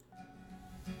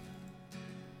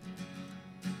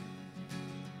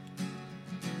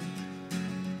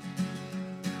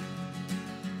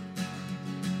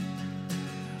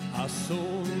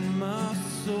sold my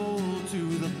soul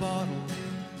to the bottle.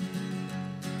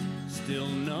 Still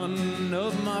none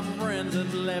of my friends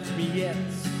have left me yet.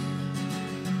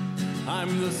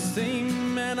 I'm the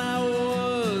same man I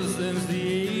was since the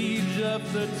age of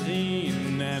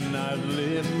 13, and I've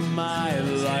lived my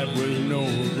life with no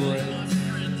regrets.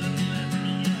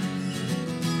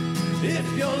 If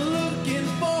you're looking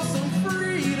for some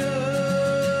freedom,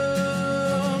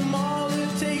 all it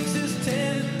takes is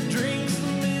 10 drinks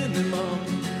minimum.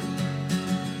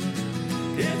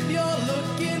 If you're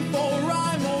looking for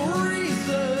rhyme or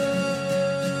reason,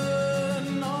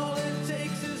 all it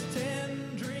takes is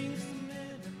 10 drinks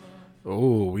minimum.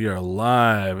 Oh, we are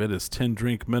live. It is 10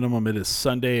 drink minimum. It is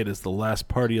Sunday. It is the last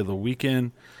party of the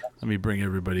weekend. Let me bring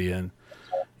everybody in.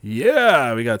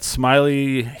 Yeah, we got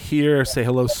Smiley here. Say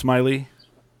hello, Smiley.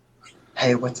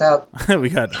 Hey, what's up? We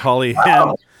got Holly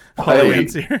Hen. Holly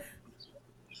Hen's here.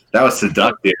 That was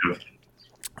seductive.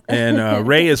 And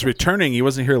Ray is returning. He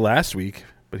wasn't here last week,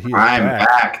 but he is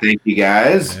back. Thank you,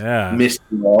 guys. Yeah. Missed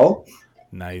you all.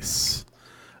 Nice.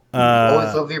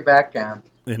 Always love your background.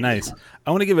 Nice. I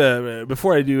want to give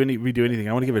before we do anything,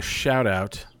 I want to give a shout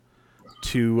out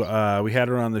to we had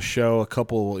her on the show a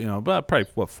couple, probably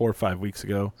 4 or 5 weeks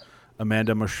ago.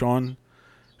 Amanda Machon.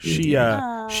 She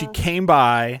came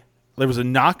by. There was a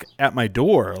knock at my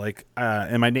door,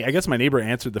 and I guess my neighbor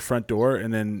answered the front door,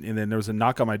 and then there was a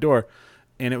knock on my door,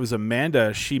 and it was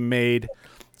Amanda. She made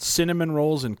cinnamon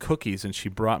rolls and cookies, and she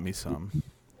brought me some.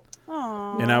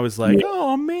 Aww. And I was like,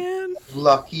 "Oh man,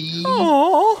 lucky."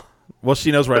 Oh, well,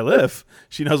 she knows where I live.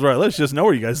 She knows where I live. She doesn't know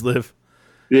where you guys live.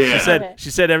 Yeah.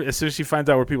 She said as soon as she finds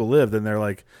out where people live, then they're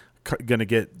like gonna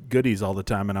get goodies all the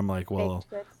time, and I'm like, well,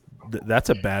 that's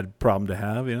a bad problem to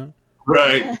have,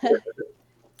 Right.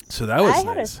 So that was I had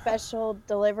a nice. special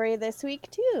delivery this week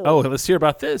too. Oh, let's hear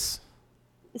about this.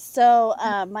 So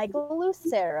Michael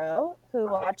Lucero, who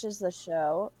watches the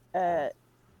show,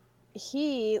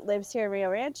 he lives here in Rio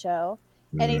Rancho,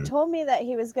 and he told me that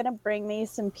he was going to bring me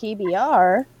some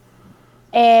PBR.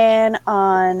 And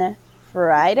on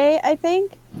Friday, I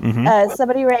think,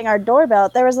 somebody rang our doorbell.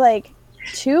 There was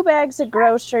 2 bags of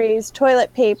groceries,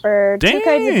 toilet paper, 2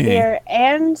 kinds of beer,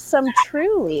 and some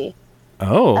Truly.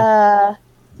 Oh.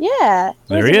 Yeah.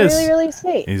 There he is. Really, really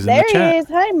sweet. He's in there the chat. he is.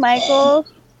 Hi, Michael.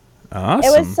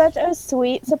 Awesome. It was such a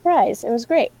sweet surprise. It was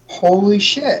great. Holy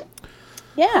shit.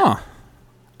 Yeah. Huh.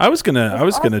 I was gonna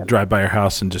awesome. drive by your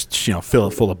house and just fill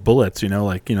it full of bullets,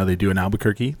 like they do in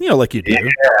Albuquerque, like you do,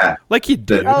 like you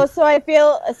do. Oh, so I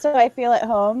feel at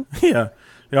home. Yeah.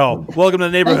 Yo, welcome to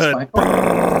the neighborhood. Thanks,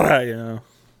 Michael.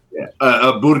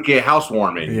 A Burke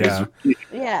housewarming. Yeah.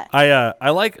 Yeah.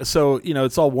 I like, so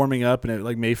it's all warming up, and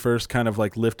it May 1st kind of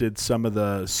lifted some of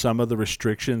the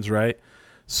restrictions, right?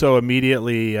 So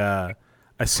immediately I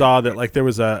saw that there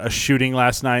was a shooting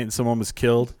last night and someone was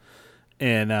killed,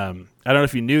 and I don't know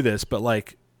if you knew this, but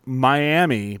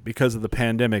Miami, because of the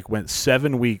pandemic, went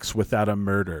 7 weeks without a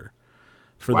murder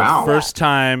for the first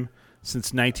time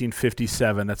since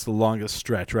 1957. That's the longest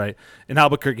stretch, right? And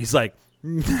Albuquerque's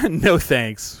no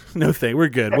thanks. No thanks. We're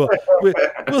good.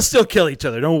 We'll still kill each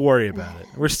other. Don't worry about it.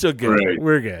 We're still good. Right.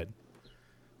 We're good.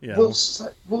 Yeah. We'll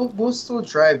still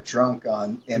drive drunk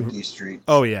on empty streets.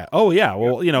 Oh yeah. Well,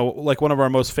 one of our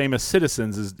most famous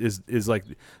citizens is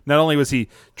not only was he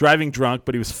driving drunk,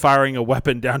 but he was firing a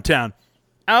weapon downtown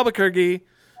Albuquerque.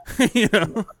 Is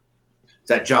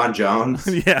that John Jones?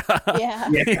 Yeah.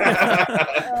 Yeah.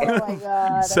 Oh my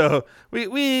god. So we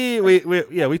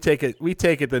take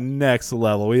it the next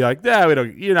level. We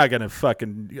you're not gonna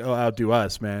fucking outdo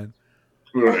us, man.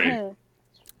 Right.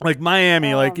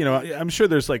 Miami, I'm sure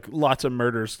there's lots of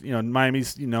murders.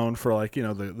 Miami's known for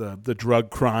the drug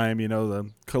crime,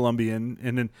 the Colombian,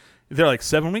 and then they're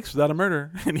 7 weeks without a murder,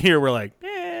 and here we're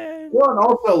Well, and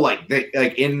also they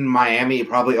in Miami,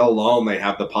 probably alone they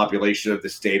have the population of the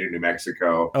state of New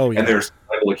Mexico. Oh yeah, and they're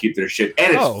able to keep their shit.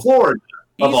 And it's Florida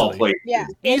of all places. Yeah,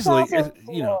 easily, Florida.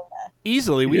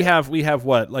 Easily. We have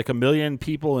what 1 million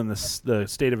people in the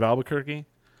state of Albuquerque.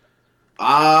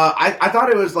 I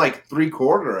thought it was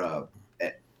 3/4 of.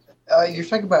 You're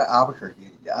talking about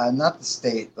Albuquerque, not the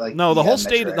state. No, the whole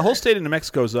state. The whole state of New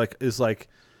Mexico is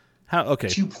how? Okay,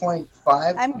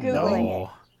 2.5. I'm googling it.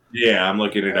 Yeah, I'm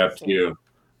looking it up too.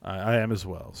 I am as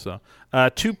well. So,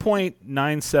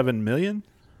 2.97 million.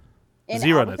 In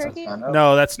Zero. Albuquerque?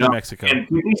 No, that's New Mexico. And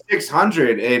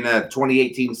 5,600 in a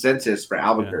 2018 census for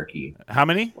Albuquerque. Yeah. How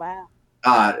many? Wow.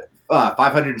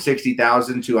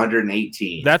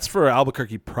 560,218. That's for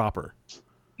Albuquerque proper.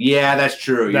 Yeah, that's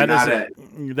true. That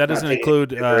doesn't include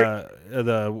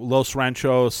the Los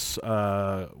Ranchos.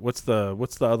 What's the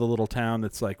other little town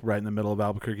that's right in the middle of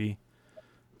Albuquerque?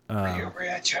 Rio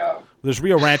Rancho. There's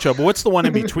Rio Rancho, but what's the one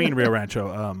in between Rio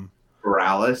Rancho?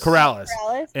 Corrales. Corrales.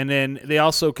 Corrales? And then they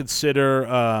also consider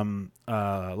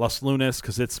Los Lunas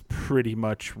because it's pretty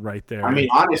much right there. I mean,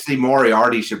 honestly,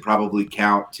 Moriarty should probably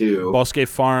count too. Bosque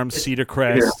Farms, Cedar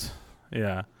Crest.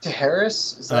 Yeah.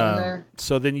 Harris, is that in there?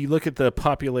 So then you look at the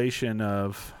population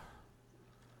of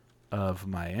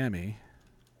Miami,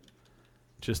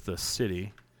 just the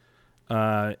city,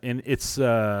 and it's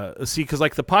see, because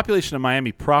like the population of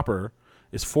Miami proper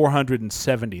is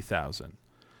 470,000.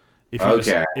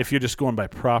 If you're just going by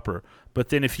proper, but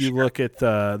then if you look at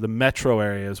the metro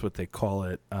area is what they call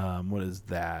it. What is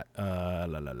that?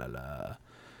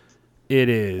 It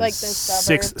is Like the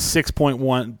suburbs?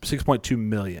 6.2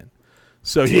 million.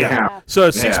 So Yeah. so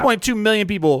 6.2 million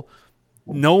people.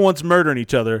 No one's murdering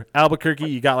each other. Albuquerque,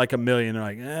 you got like 1 million. They're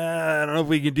like, I don't know if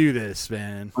we can do this,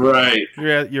 man. Right.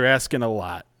 You're asking a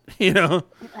lot, you know.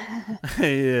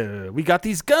 Yeah, we got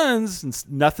these guns and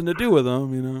nothing to do with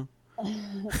them, you know.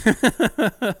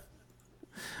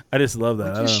 I just love that.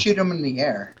 I don't know. Just shoot them in the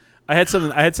air. I had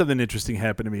something interesting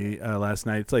happen to me last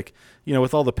night. It's like, you know,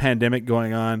 with all the pandemic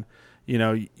going on, you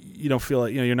know, you don't feel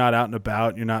like, you know, you're not out and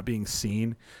about, you're not being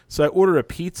seen. So I ordered a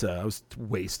pizza. I was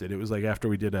wasted. It was like after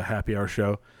we did a happy hour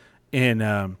show, and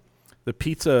the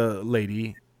pizza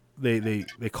lady, they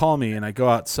call me, and I go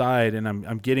outside and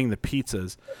I'm getting the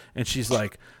pizzas, and she's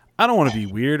like, I don't want to be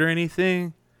weird or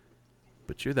anything,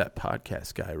 but you're that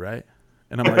podcast guy, right?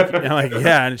 And I'm like,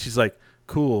 yeah. And she's like,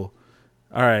 cool.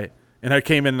 All right. And I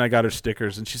came in and I got her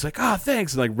stickers, and she's like, oh,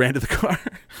 thanks. And like ran to the car.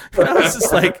 And I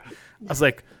was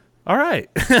like, all right.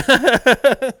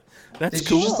 That's Did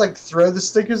cool. you just like throw the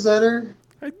stickers at her?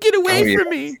 Get away Oh, yeah. from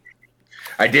me.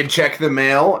 I did check the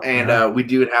mail, and we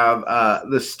do have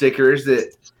the stickers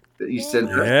that you sent.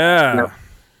 Yeah.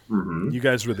 Mm-hmm. You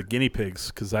guys were the guinea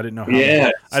pigs because I didn't know how.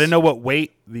 Yes. I didn't know what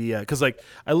weight the because like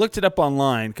I looked it up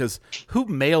online because who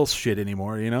mails shit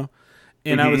anymore, you know?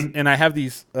 And I have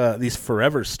these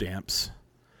forever stamps,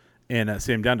 and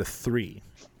so I'm down to 3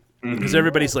 because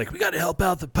everybody's like, we got to help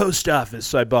out the post office.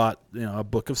 So I bought a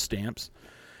book of stamps,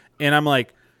 and I'm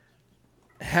like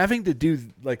having to do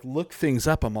like look things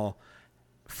up. I'm all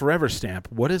forever stamp.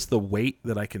 What is the weight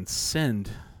that I can send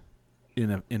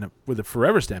in a with a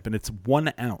forever stamp? And it's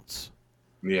 1 ounce.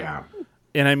 Yeah.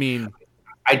 And I mean,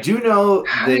 I do know.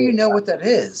 How do you know what that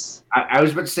is? I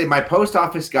was about to say, my post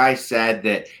office guy said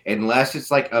that unless it's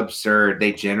like absurd,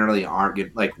 they generally aren't going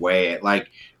to like weigh it. Like,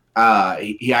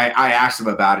 I asked him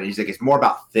about it. He's like, it's more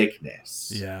about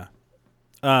thickness. yeah.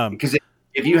 Because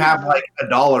if you have like a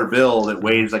dollar bill that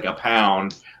weighs like a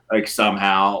pound, like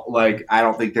somehow, like I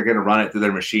don't think they're going to run it through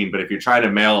their machine. But if you're trying to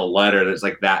mail a letter that's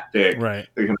like that thick, Right.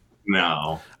 they're going to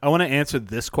no. I want to answer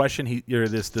this question.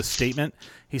 This statement.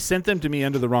 He sent them to me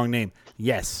under the wrong name.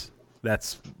 Yes,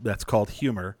 that's called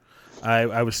humor.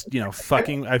 I was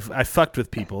fucking. I fucked with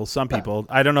people. Some people.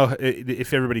 I don't know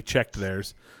if everybody checked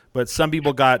theirs, but some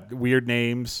people got weird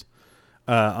names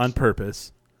on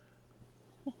purpose.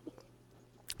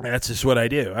 That's just what I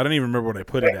do. I don't even remember what I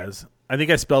put it as. I think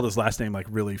I spelled his last name like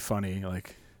really funny,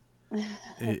 like.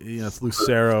 It's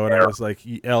Lucero, and I was like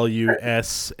Lusaro,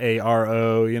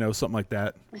 something like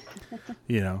that.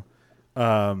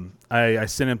 I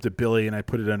sent him to Billy, and I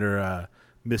put it under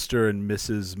Mr. and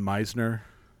Mrs. Meisner.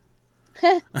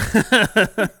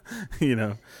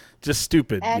 Just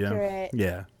stupid. Accurate.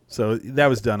 Yeah. So that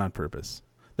was done on purpose.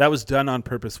 That was done on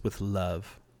purpose with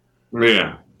love.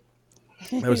 Yeah.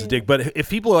 That was a dig. But if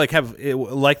people like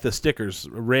the stickers,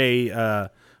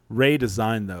 Ray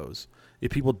designed those. If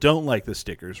people don't like the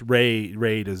stickers,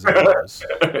 Ray designed those.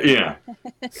 Yeah.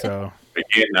 So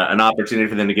Again, an opportunity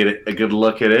for them to get a good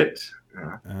look at it.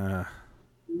 I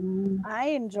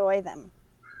enjoy them.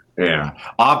 Yeah.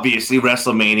 Obviously,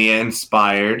 WrestleMania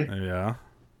inspired. yeah.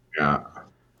 Yeah.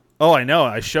 Oh, I know.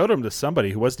 I showed them to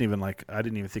somebody who wasn't even like I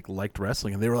didn't even think liked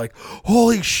wrestling, and they were like,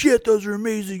 "Holy shit, those are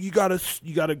amazing! You gotta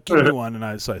give me one." And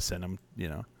I sent them.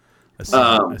 I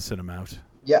sent them out.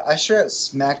 Yeah, I sure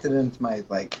smacked it into my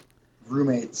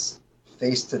roommate's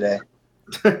face today.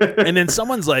 And then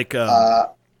someone's like,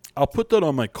 "I'll put that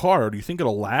on my car. Do you think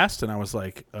it'll last?" And I was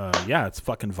like, "Yeah, it's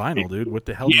fucking vinyl, dude. What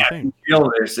the hell do you think?"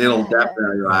 Feel this. It'll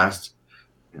definitely last.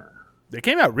 They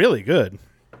came out really good.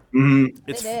 Mm-hmm.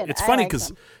 It's They did. it's I funny liked because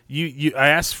them. I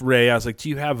asked Ray, I was like, "Do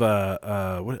you have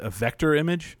a vector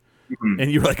image?" Mhm. And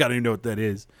you were like, "I don't even know what that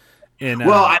is." And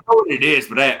Well, I know what it is,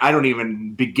 but I don't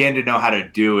even begin to know how to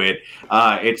do it.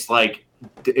 It's like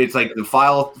the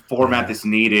file format that's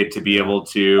needed to be able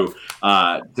to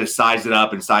size it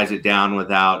up and size it down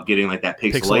without getting like that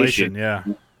pixelation. yeah.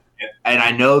 And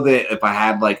I know that if I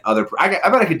had like I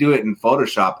bet I could do it in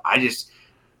Photoshop.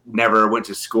 never went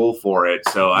to school for it,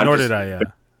 so Nor did I. Yeah.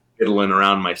 fiddling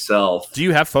around myself. Do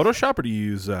you have Photoshop or do you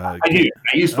use? I do.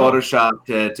 I use Photoshop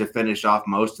to finish off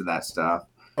most of that stuff.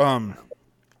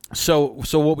 So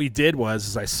what we did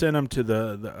was I sent them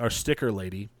to our sticker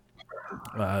lady.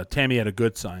 Tammy had a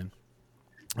good sign,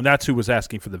 and that's who was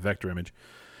asking for the vector image.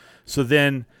 So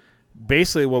then,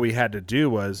 basically, what we had to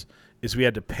do is we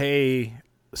had to pay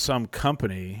some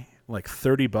company like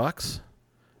 $30,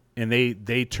 and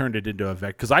they turned it into a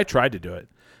vector. Because I tried to do it,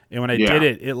 and when I did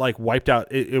it, it like wiped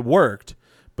out. It worked,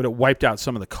 but it wiped out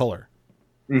some of the color.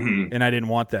 Mm-hmm. And I didn't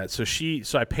want that. So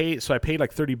I paid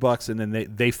like $30, and then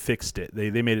they fixed it.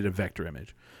 They made it a vector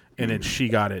image, and then she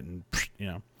got it, and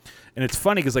and it's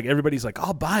funny because like everybody's like,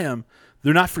 I'll buy them.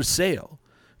 They're not for sale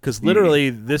because literally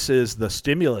this is the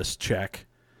stimulus check,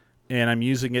 and I'm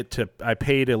using it I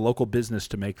paid a local business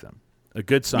to make them. A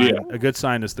Good Sign. Yeah. A Good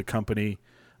Sign is the company,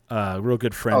 real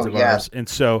good friends of ours, and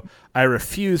so I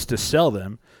refused to sell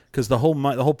them because the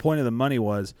whole point of the money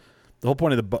was. The whole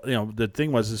point of the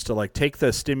thing is to like take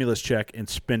the stimulus check and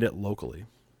spend it locally.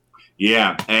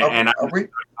 Yeah, and I'm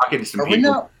talking to some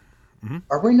people.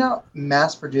 Are we not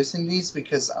mass producing these?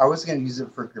 Because I was going to use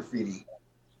it for graffiti.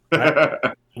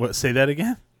 What? Say that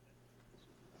again.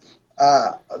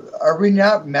 Are we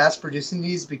not mass producing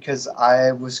these? Because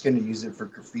I was going to use it for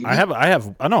graffiti. I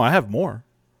have more.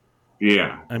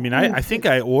 Yeah. I mean, I think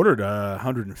I ordered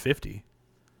 150.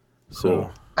 So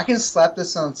cool. I can slap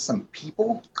this on some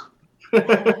people.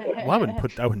 Well, I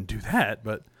wouldn't do that,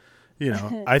 but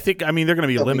I think they're going to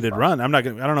be a limited run. I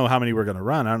don't know how many we're going to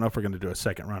run. I don't know if we're going to do a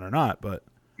second run or not, but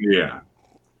yeah.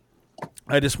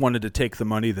 I just wanted to take the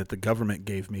money that the government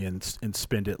gave me and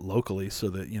spend it locally so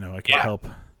that I can help.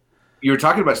 You were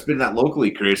talking about spending that locally,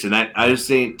 Chris, and I was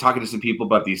talking to some people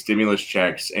about these stimulus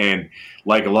checks, and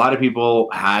like a lot of people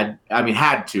had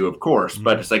to, of course,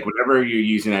 but it's like whenever you're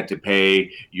using that to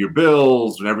pay your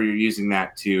bills, whenever you're using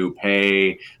that to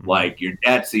pay like your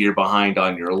debts that you're behind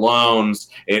on your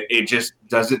loans, it just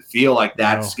doesn't feel like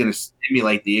that's going to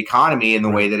stimulate the economy in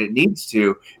the way that it needs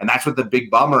to. And that's what the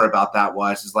big bummer about that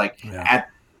is like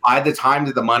by the time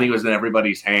that the money was in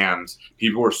everybody's hands,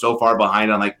 people were so far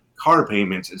behind on like car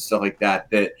payments and stuff like that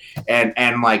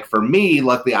and like for me,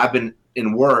 luckily I've been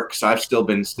in work, so I've still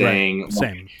been staying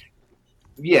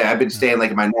I've been staying like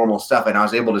in my normal stuff, and I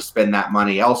was able to spend that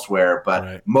money elsewhere,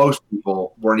 but most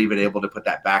people weren't even able to put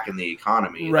that back in the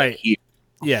economy like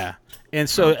here. And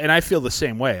so and I feel the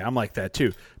same way. I'm like that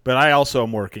too, but I also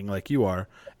am working like you are,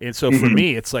 and so for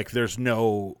me it's like there's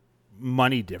no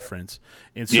money difference,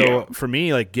 and so for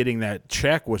me like getting that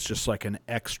check was just like an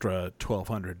extra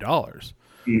 $1,200.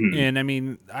 And I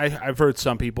mean, I've heard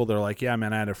some people, they're like, yeah,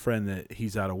 man, I had a friend that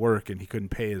he's out of work and he couldn't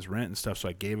pay his rent and stuff, so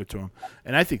I gave it to him.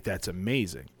 And I think that's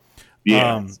amazing.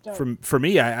 Yeah. For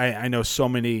me, I know so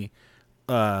many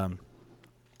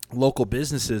local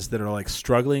businesses that are like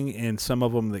struggling, and some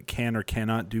of them that can or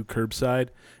cannot do curbside.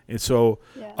 And so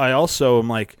I also am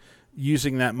like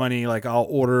using that money, like I'll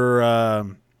order,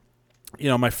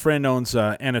 my friend owns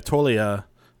Anatolia,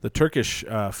 the Turkish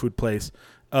food place.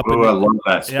 I love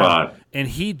that spot. And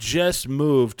he just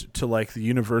moved to like the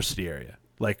university area,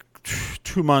 like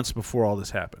 2 months before all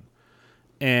this happened.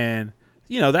 And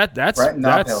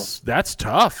that's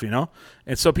tough, And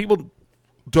so people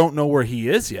don't know where he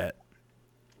is yet,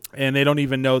 and they don't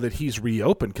even know that he's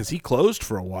reopened because he closed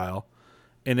for a while,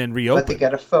 and then reopened. But they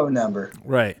got a phone number,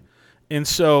 right? And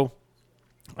so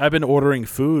I've been ordering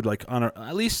food like on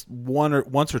at least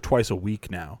once or twice a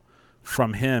week now.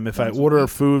 From him, if I order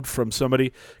food from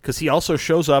somebody, because he also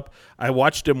shows up. I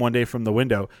watched him one day from the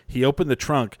window. He opened the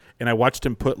trunk, and I watched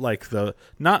him put like the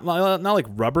not like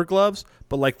rubber gloves,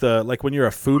 but like when you're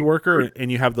a food worker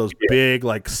and you have those big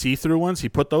like see-through ones. He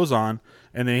put those on,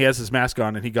 and then he has his mask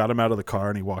on, and he got him out of the car,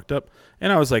 and he walked up,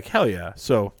 and I was like, hell yeah!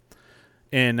 So,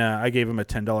 and I gave him a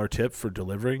 $10 tip for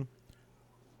delivering.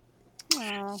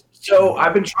 So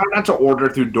I've been trying not to order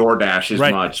through DoorDash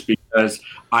as much because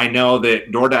I know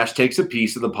that DoorDash takes a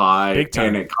piece of the pie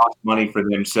and it costs money for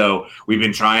them. So we've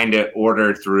been trying to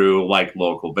order through like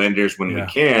local vendors when we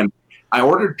can. I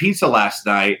ordered pizza last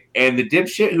night, and the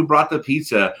dipshit who brought the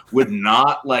pizza would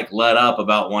not like let up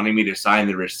about wanting me to sign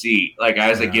the receipt. Like I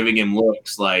was like giving him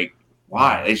looks like,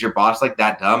 why? Is your boss like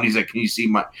that dumb? And he's like, can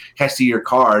I see your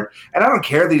card? And I don't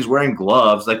care that he's wearing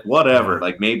gloves, like whatever,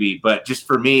 like maybe. But just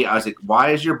for me, I was like,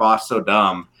 why is your boss so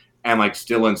dumb and like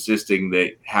still insisting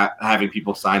that having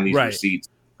people sign these receipts?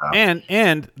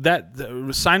 And that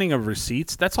the signing of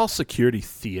receipts, that's all security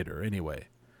theater anyway.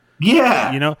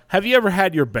 Yeah. Have you ever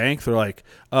had your bank, they're like,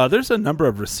 there's a number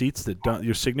of receipts that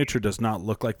your signature does not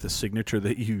look like the signature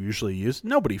that you usually use.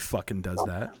 Nobody fucking does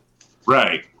that.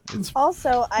 Right.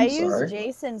 Also, I I'm use sorry.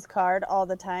 Jason's card all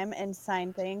the time and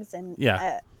sign things, and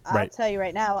I'll right. tell you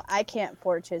right now, I can't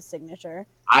forge his signature.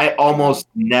 I almost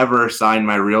never sign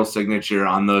my real signature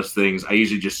on those things. I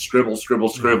usually just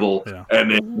scribble, Yeah.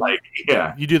 and then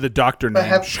yeah, You do the doctor But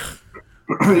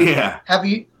name. yeah. Have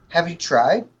you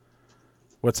tried?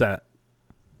 What's that?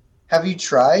 Have you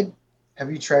tried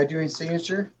doing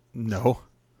signature? No.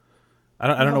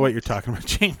 I don't know what you're talking about,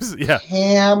 James. Yeah.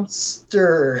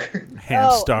 Hamster.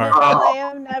 Hamstar. No, I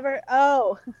have never.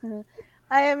 Oh,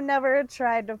 I have never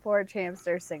tried to forge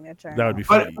hamster signature. That would be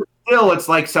But funny. still, it's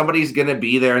like somebody's gonna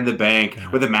be there in the bank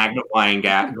with a magnifying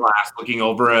glass, looking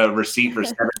over a receipt for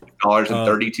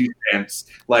 $70.32.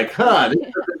 Like, this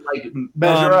doesn't like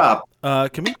measure up.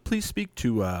 Can we please speak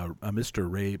to Mr.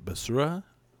 Ray Basura?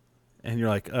 And you're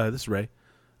like, this is Ray.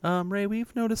 Ray,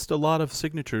 we've noticed a lot of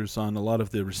signatures on a lot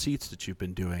of the receipts that you've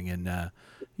been doing, and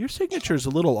your signature's a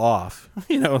little off.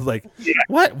 Like,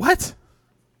 what?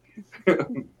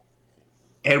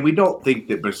 And we don't think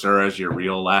that Basura is your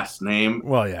real last name.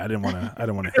 Well, yeah, I didn't want to. No. I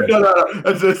didn't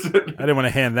want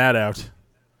to hand that out.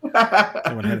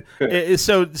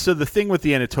 So the thing with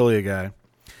the Anatolia guy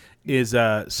is,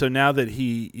 so now that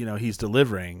he's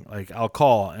delivering, like I'll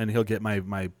call and he'll get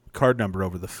my card number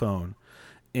over the phone,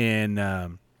 and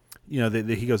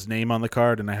he goes name on the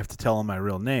card, and I have to tell him my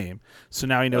real name. So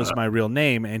now he knows my real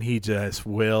name, and he just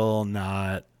will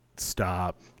not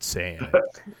stop saying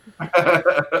it.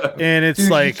 And it's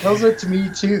Dude, like he tells it to me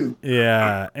too.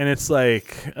 yeah, and it's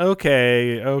like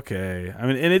okay. I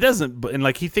mean, and it doesn't, and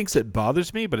like he thinks it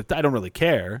bothers me, but I don't really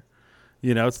care.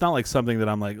 It's not like something that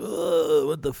I'm like, oh,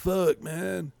 what the fuck,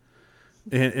 man.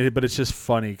 But it's just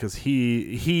funny because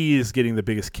he is getting the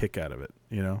biggest kick out of it,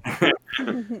 and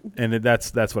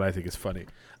that's what I think is funny.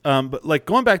 But like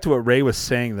going back to what Ray was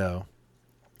saying though,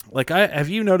 like have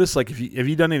you noticed, like have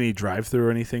you done any drive-through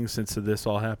or anything since this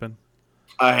all happened?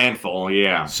 A handful,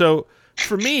 yeah. So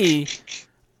for me,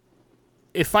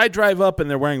 if I drive up and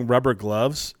they're wearing rubber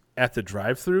gloves at the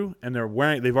drive-through and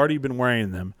they've already been wearing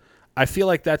them, I feel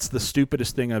like that's the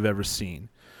stupidest thing I've ever seen.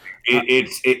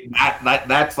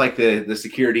 That's like the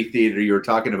security theater you were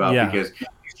talking about, because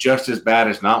it's just as bad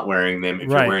as not wearing them if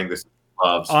you're wearing the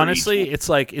gloves. Honestly, it's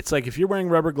like if you're wearing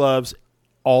rubber gloves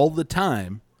all the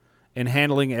time and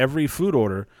handling every food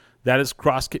order, that's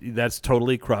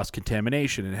totally cross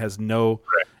contamination. It has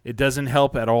it doesn't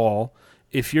help at all.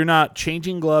 If you're not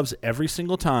changing gloves every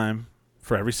single time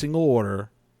for every single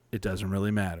order, it doesn't really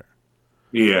matter.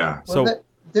 Yeah. Well, So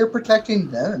they're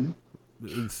protecting them.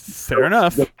 fair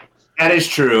enough. That is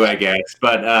true, I guess.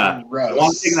 But Gross.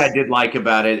 one thing I did like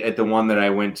about it at the one that I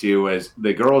went to was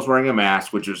the girl was wearing a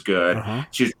mask, which was good. Uh-huh.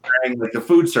 She was wearing like the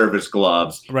food service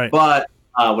gloves. Right. But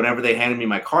whenever they handed me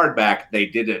my card back, they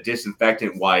did a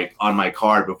disinfectant wipe on my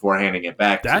card before handing it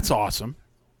back. That's awesome.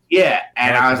 Yeah,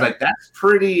 and I was like, that's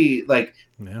pretty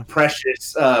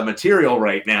precious material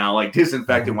right now, like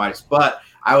disinfectant wipes. But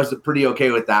I was pretty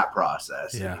okay with that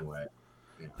process anyway.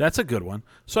 That's a good one.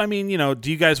 So, I mean,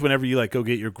 do you guys, whenever you like go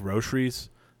get your groceries,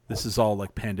 this is all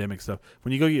like pandemic stuff.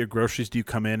 When you go get your groceries, do you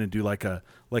come in and do like a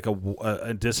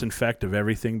disinfect of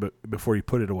everything, but before you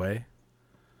put it away?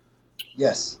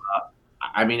 Yes.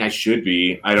 I mean, I should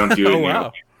be. I don't do it.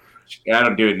 Wow. I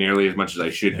don't do it nearly as much as I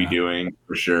should be doing,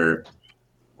 for sure.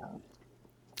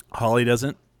 Holly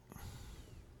doesn't?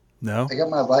 No? I got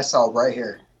my Lysol right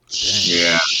here.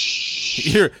 Yeah.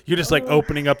 You're just like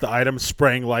opening up the item,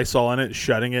 spraying Lysol on it,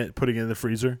 shutting it, putting it in the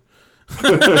freezer.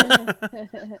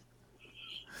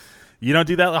 You don't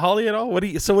do that, Holly, at all? What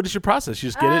is your process? You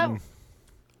just get it and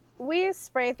We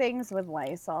spray things with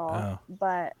Lysol, Oh.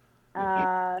 but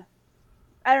I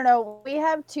don't know. We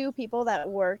have two people that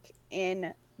work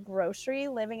in grocery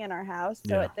living in our house,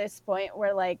 so Yeah. at this point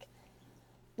we're like,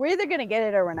 we're either gonna get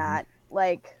it or we're not.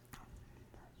 Like,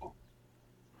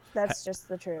 that's just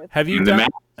the truth. have you And the done?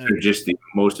 masks are just the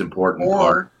most important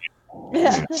part.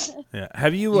 Yeah. Yeah.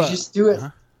 Have you? You just do it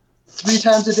 3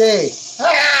 times a day.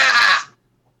 Ah!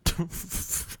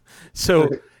 So,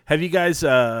 have you guys?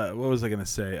 What was I going to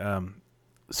say?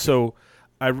 So,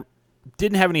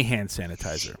 didn't have any hand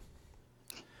sanitizer,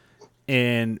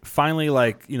 and finally,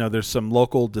 there's some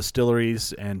local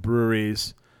distilleries and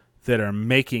breweries that are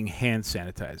making hand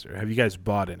sanitizer. Have you guys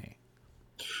bought any?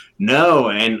 No,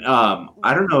 and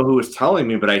I don't know who was telling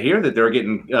me, but I hear that they're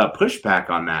getting pushback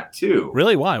on that too.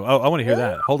 Really? Why? I want to hear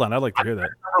that. Hold on, I'd like to hear that.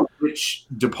 I don't know which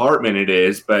department it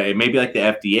is, but it may be like the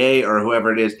FDA or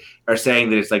whoever it is are saying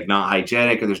that it's like not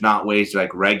hygienic or there's not ways to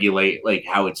like regulate like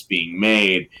how it's being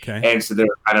made, Okay. and so they're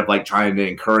kind of like trying to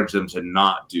encourage them to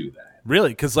not do that. Really?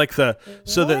 Because like the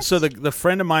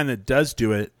friend of mine that does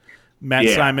do it, Matt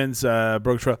Yeah. Simons,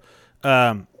 Broke Trail,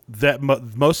 that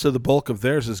most of the bulk of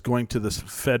theirs is going to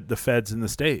the feds in the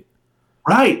state.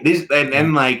 Right.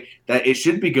 And like that, it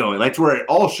should be going. That's where it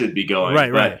all should be going.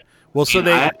 Right. But, Right. Well, so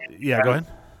go ahead.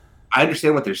 I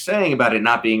understand what they're saying about it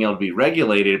not being able to be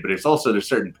regulated, but it's also at a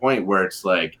certain point where it's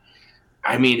like,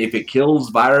 I mean, if it kills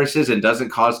viruses and doesn't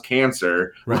cause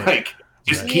cancer, Right. like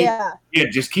just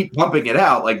Right. just keep pumping it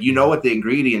out. Like, you know what the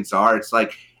ingredients are. It's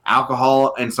like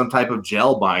alcohol and some type of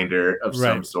gel binder of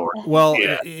some sort. Well,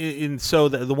 and so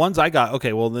the ones I got,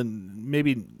 okay, well then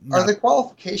maybe Are the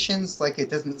qualifications like it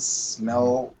doesn't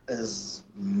smell as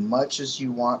much as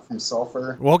you want from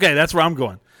sulfur? Well, okay, that's where I'm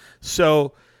going.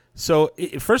 So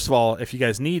first of all, if you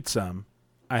guys need some,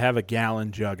 I have a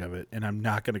gallon jug of it, and I'm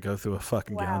not going to go through a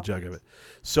fucking gallon jug of it.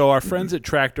 So our friends at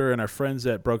Tractor and our friends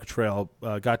at Broken Trail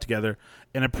got together,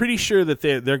 and I'm pretty sure that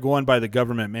they're going by the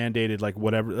government mandated, like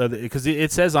whatever, because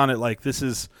it says on it like this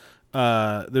is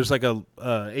there's like a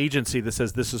agency that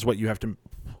says this is what you have to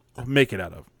make it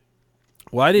out of.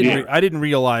 Well, I didn't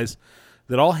realize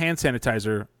that all hand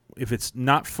sanitizer, if it's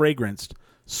not fragranced,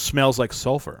 smells like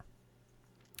sulfur.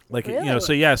 Like Really?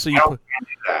 so you put,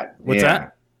 what's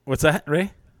that? What's that,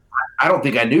 Ray? I don't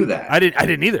think I knew that. I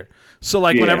didn't either. So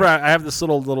like whenever I have this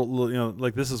little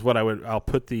like this is what I'll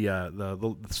put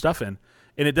the stuff in,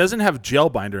 and it doesn't have gel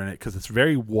binder in it because it's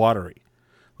very watery.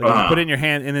 Like you put it in your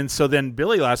hand, and then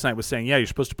Billy last night was saying, yeah, you're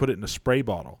supposed to put it in a spray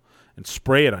bottle and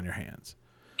spray it on your hands.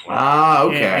 Ah,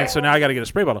 okay. And so now I got to get a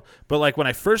spray bottle. But like when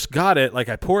I first got it, like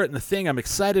I pour it in the thing, I'm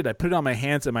excited. I put it on my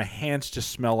hands, and my hands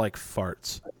just smell like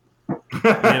farts.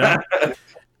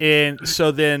 And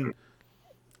so then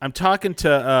I'm talking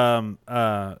to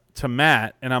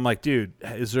Matt, and I'm like, dude,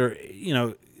 is there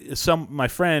my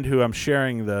friend who I'm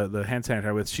sharing the hand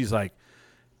sanitizer with? She's like,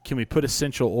 can we put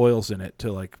essential oils in it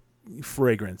to like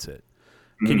fragrance it?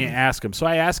 Can you ask him? So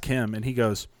I ask him, and he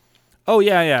goes, oh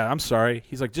yeah, I'm sorry.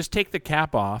 He's like, just take the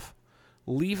cap off,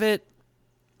 leave it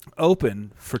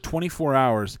open for 24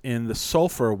 hours, and the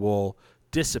sulfur will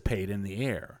dissipate in the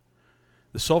air.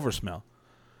 The sulfur smell.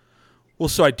 Well,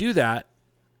 so I do that,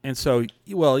 and so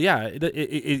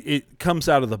it comes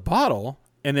out of the bottle,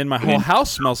 and then my whole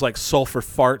house smells like sulfur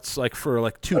farts, like for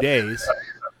like 2 days,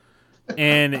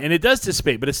 and it does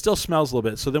dissipate, but it still smells a little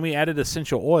bit. So then we added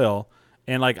essential oil,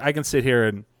 and like I can sit here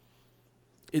and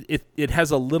it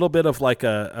has a little bit of like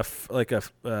a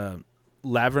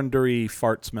lavendery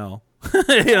fart smell.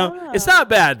 It's not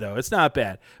bad though. It's not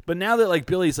bad. But now that like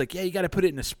Billy's like, yeah, you got to put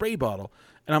it in a spray bottle.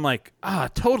 And I'm like,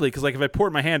 totally. Because like if I pour it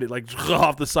in my hand, it like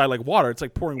off the side like water. It's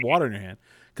like pouring water in your hand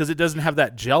because it doesn't have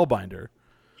that gel binder.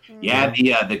 Yeah,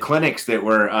 the clinics that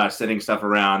were sending stuff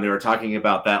around, they were talking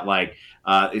about that like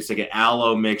it's like an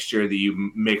aloe mixture that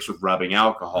you mix with rubbing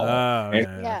alcohol.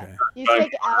 Okay. You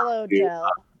take aloe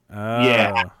gel.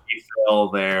 Yeah, you fill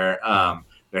their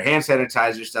hand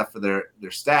sanitizer stuff for their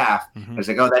staff. I was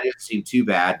like, oh, that doesn't seem too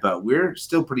bad, but we're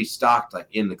still pretty stocked like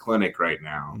in the clinic right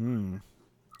now.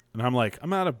 And I'm like,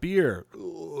 I'm out of beer.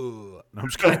 No, I'm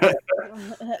just kidding.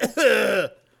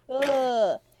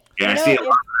 Yeah, I see a lot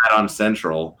of that on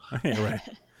Central.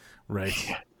 Right.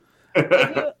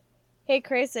 Hey,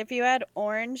 Chris, if you had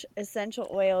orange essential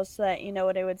oils so that you know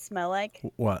what it would smell like?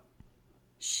 What?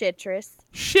 Citrus.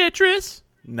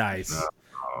 Nice.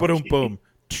 Boom.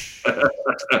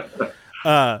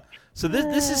 So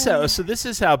this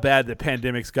is how bad the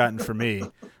pandemic's gotten for me.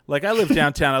 Like I live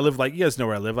downtown. I live like, you guys know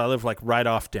where I live. I live like right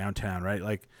off downtown, right?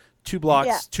 Like 2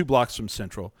 blocks from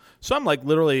Central. So I'm like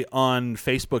literally on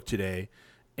Facebook today,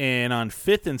 and on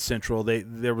 5th and Central,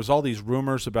 there was all these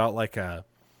rumors about like a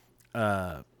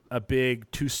big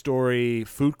 2-story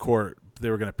food court they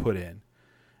were going to put in,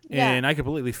 and I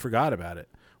completely forgot about it.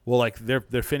 Well, like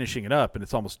they're finishing it up and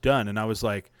it's almost done, and I was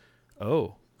like,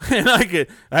 oh, and I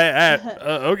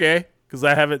okay, because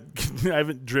I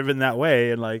haven't driven that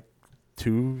way in like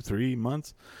 2-3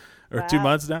 months or 2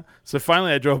 months now. So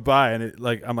finally I drove by, and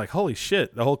I'm like, holy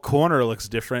shit, the whole corner looks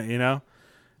different, and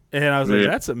I was like,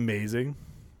 that's amazing.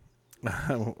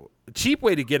 Cheap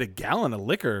way to get a gallon of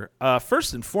liquor.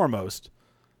 First and foremost,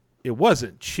 it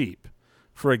wasn't cheap.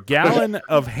 For a gallon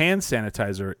of hand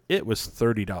sanitizer, it was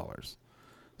 $30.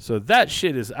 So that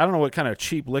shit is, I don't know what kind of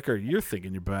cheap liquor you're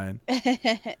thinking you're buying.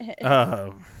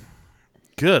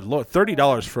 Good Lord,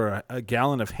 $30 for a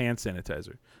gallon of hand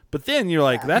sanitizer. But then you're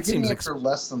like, that seems like for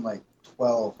less than like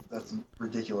 12. That's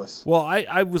ridiculous. Well,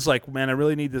 I was like, man, I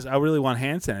really need this. I really want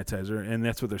hand sanitizer, and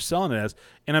that's what they're selling it as.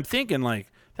 And I'm thinking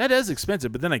like, that is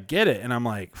expensive. But then I get it, and I'm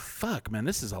like, fuck, man,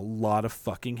 this is a lot of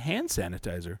fucking hand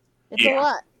sanitizer. It's a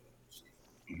lot.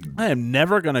 I am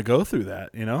never gonna go through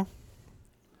that,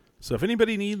 So if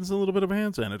anybody needs a little bit of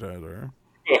hand sanitizer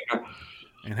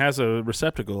and has a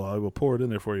receptacle, I will pour it in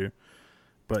there for you.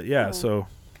 But yeah, so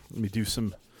Let me do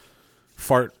some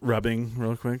fart rubbing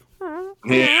real quick.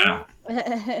 Yeah.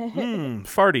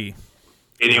 Farty.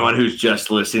 Anyone who's just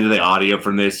listening to the audio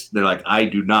from this, they're like, I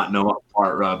do not know what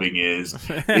fart rubbing is.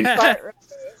 They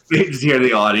just hear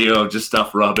the audio of just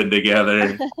stuff rubbing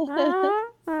together.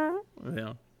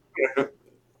 Yeah.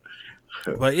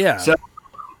 But yeah. So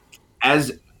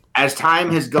as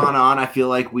time has gone on, I feel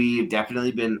like we've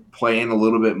definitely been playing a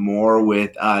little bit more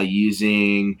with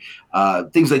using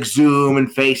things like Zoom and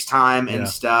FaceTime and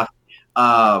stuff.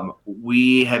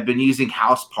 We have been using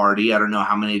House Party. I don't know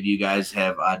how many of you guys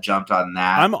have jumped on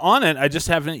that. I'm on it. I just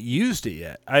haven't used it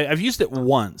yet. I've used it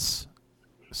once.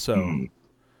 So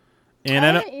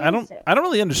and I don't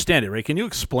really understand it, right? Can you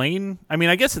explain? I mean,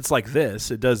 I guess it's like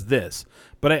this. It does this.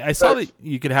 But I saw that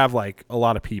you could have like a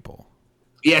lot of people.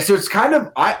 Yeah, so it's kind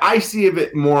of I see a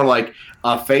bit more like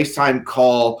a FaceTime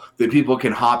call that people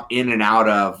can hop in and out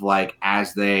of like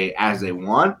as they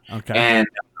want. Okay.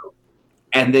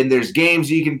 And then there's games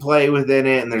you can play within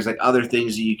it, and there's like other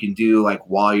things that you can do like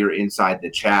while you're inside the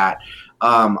chat.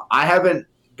 I haven't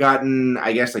gotten,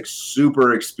 I guess, like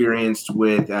super experienced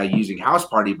with using House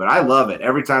Party, but I love it.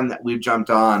 Every time that we've jumped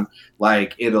on,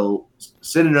 like it'll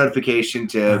send a notification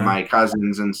to my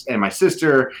cousins and my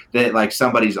sister that like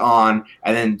somebody's on,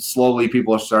 and then slowly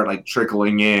people start like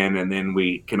trickling in, and then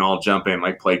we can all jump in,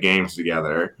 like play games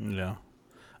together. Yeah.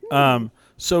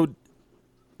 So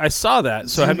I saw that.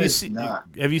 So have you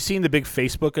seen the big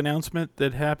Facebook announcement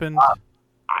that happened?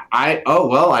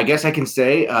 I guess I can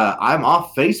say I'm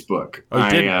off Facebook. Oh,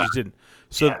 you didn't.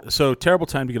 So terrible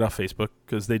time to get off Facebook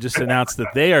because they just announced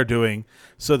that they are doing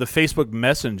so the Facebook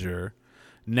Messenger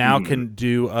now can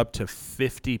do up to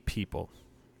 50 people.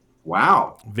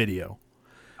 Wow. Video.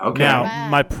 Okay. Now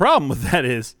my problem with that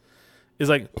is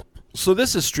like, so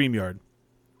this is StreamYard.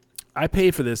 I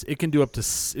pay for this. It can do up to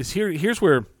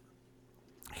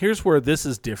here's where this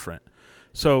is different.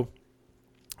 So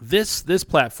this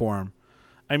platform,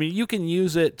 I mean, you can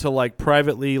use it to like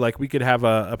privately, like we could have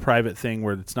a private thing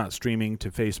where it's not streaming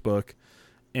to Facebook,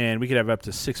 and we could have up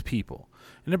to 6 people.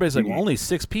 And everybody's like, well, only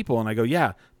 6 people. And I go,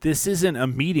 yeah, this isn't a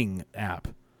meeting app.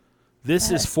 This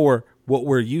is for what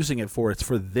we're using it for. It's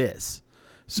for this.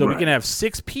 So we can have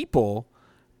 6 people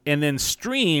and then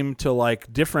stream to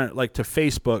like different, like to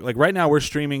Facebook. Like right now we're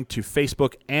streaming to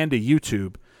Facebook and to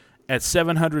YouTube at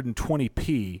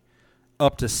 720p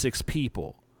up to 6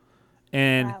 people.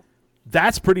 And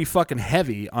that's pretty fucking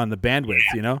heavy on the bandwidth,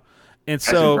 you know? And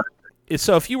so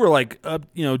if you were like,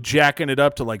 jacking it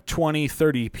up to like 20,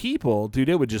 30 people, dude,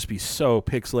 it would just be so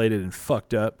pixelated and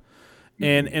fucked up.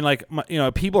 And like,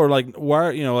 people are like, why,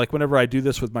 like whenever I do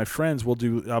this with my friends,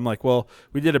 I'm like, well,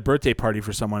 we did a birthday party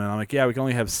for someone. And I'm like, yeah, we can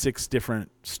only have 6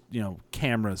 different,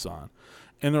 cameras on.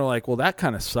 And they're like, well, that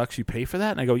kind of sucks. You pay for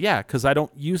that? And I go, yeah, because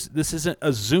this isn't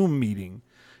a Zoom meeting,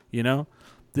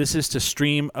 This is to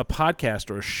stream a podcast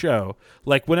or a show.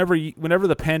 Like whenever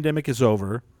the pandemic is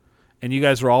over and you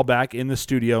guys are all back in the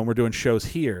studio and we're doing shows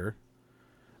here,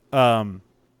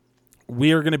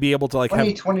 we are going to be able to like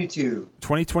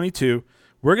 2022,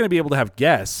 we're going to be able to have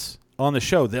guests on the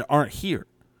show that aren't here.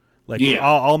 Like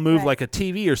I'll move like a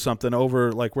TV or something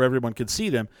over like where everyone can see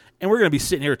them, and we're going to be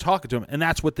sitting here talking to them, and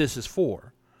that's what this is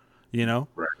for, Right.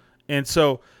 And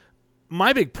so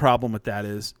my big problem with that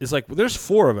is like there's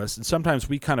 4 of us, and sometimes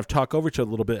we kind of talk over each other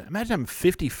a little bit. Imagine having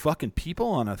 50 fucking people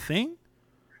on a thing.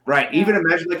 Right. Even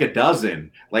imagine like a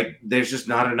dozen. Like there's just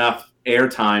not enough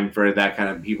airtime for that kind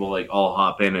of people like all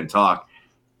hop in and talk.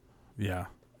 Yeah.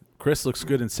 Chris looks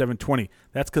good in 720.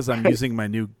 That's because I'm using my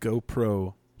new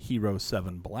GoPro Hero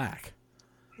 7 Black.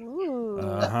 Ooh.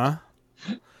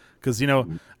 Because,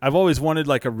 I've always wanted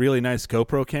like a really nice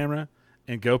GoPro camera,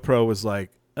 and GoPro was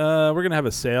like, we're going to have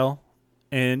a sale.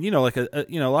 And, like, a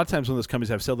lot of times when those companies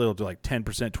have sale, they'll do like 10%,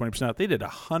 20% off. They did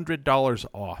 $100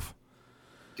 off.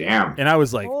 Damn. And I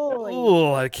was like,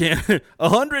 oh, I can't.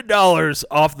 $100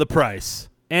 off the price.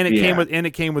 And it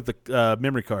came with the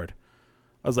memory card.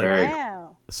 I was like,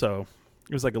 wow. So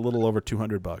it was like a little over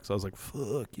 $200. I was like,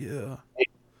 fuck yeah.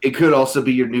 It could also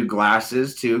be your new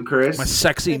glasses too, Chris. My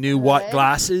sexy new white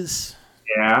glasses.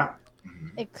 Yeah.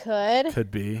 It could.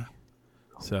 Could be.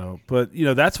 So, but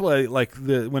that's why like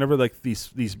whenever like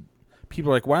these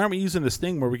people are like, why aren't we using this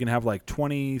thing where we can have like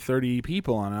 20, 30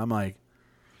 people on it? I'm like,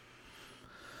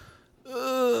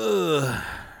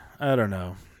 I don't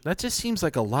know. That just seems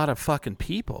like a lot of fucking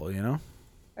people,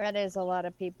 That is a lot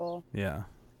of people. Yeah.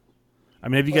 I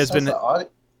mean, have you guys been?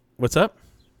 What's up?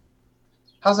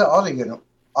 How's the audio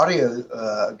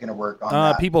gonna work on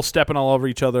that? People stepping all over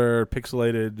each other,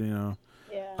 pixelated,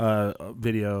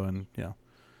 video, and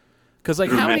Because like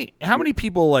how many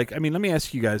people like? I mean, let me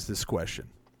ask you guys this question: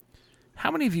 How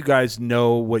many of you guys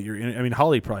know what your? I mean,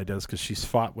 Holly probably does because she's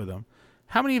fought with them.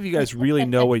 How many of you guys really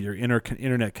know what your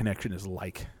internet connection is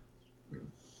like?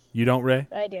 You don't, Ray?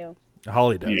 I do.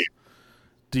 Holly does. Yeah.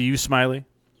 Do you, Smiley?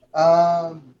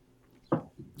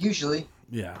 Usually.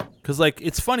 Yeah, because like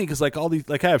it's funny because like all these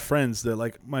like I have friends that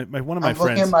like my one of my I'm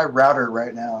friends. looking at my router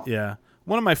right now. Yeah,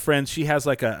 one of my friends, she has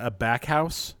like a back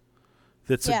house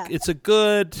that's Yeah. it's a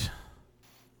good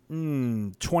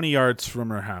 20 yards from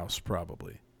her house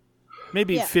probably,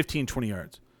 maybe Yeah. 15, 20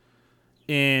 yards,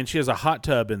 and she has a hot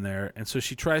tub in there, and so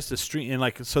she tries to stream and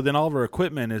like so then all of her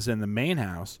equipment is in the main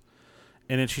house.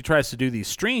 And then she tries to do these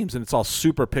streams, and it's all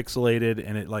super pixelated,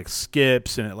 and it like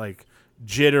skips, and it like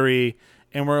jittery,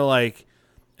 and we're like,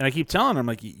 and I keep telling her, I'm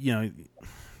like,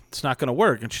 it's not going to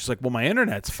work, and she's like, well, my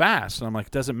internet's fast, and I'm like,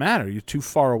 it doesn't matter, you're too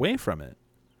far away from it,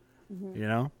 you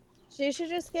know. She should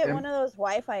just get one of those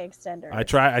Wi-Fi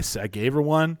extenders. I gave her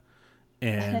one,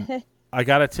 and I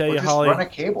gotta tell Or you, just Holly, run a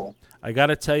cable. I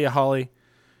gotta tell you, Holly,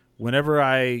 whenever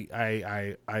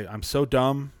I'm so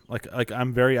dumb, like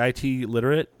I'm very IT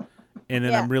literate. And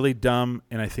then Yeah. I'm really dumb,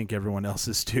 and I think everyone else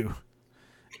is too.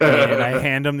 And I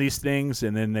hand them these things,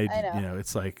 and then they, I know.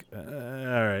 it's like, all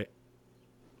right.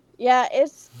 Yeah,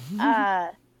 it's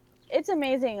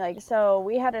amazing. Like, so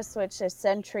we had to switch to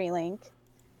CenturyLink,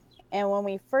 and when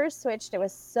we first switched, it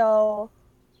was so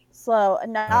slow.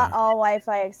 Not all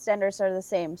Wi-Fi extenders are the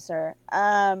same, sir.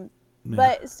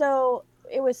 But so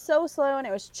it was so slow, and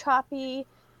it was choppy,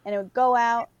 and it would go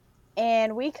out.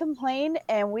 And we complained,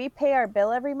 and we pay our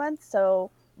bill every month, so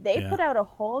they put out a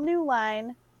whole new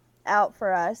line out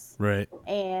for us. Right.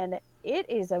 And it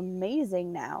is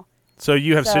amazing now. So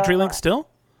you have So, CenturyLink still?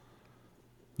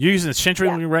 You're using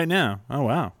CenturyLink right now? Oh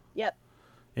wow. Yep.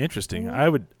 Interesting.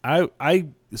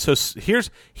 So here's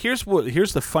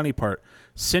the funny part.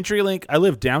 CenturyLink. I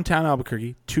live downtown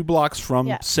Albuquerque, 2 blocks from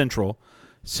Central.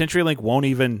 CenturyLink won't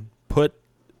even put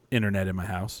internet in my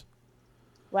house.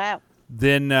 Wow.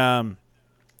 Then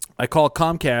I call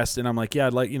Comcast and I'm like, yeah,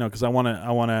 I'd like, because I want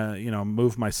to,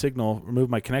 move my signal, remove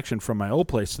my connection from my old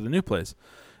place to the new place.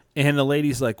 And the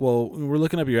lady's like, well, we're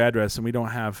looking up your address and we don't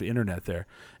have internet there.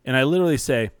 And I literally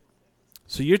say,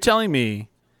 so you're telling me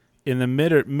in the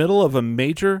middle of a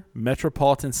major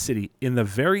metropolitan city, in the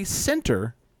very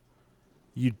center,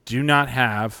 you do not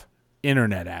have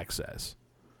internet access?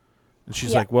 And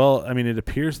she's like, well, I mean, it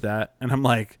appears that. And I'm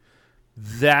like,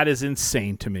 that is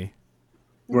insane to me.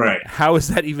 Right. How is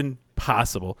that even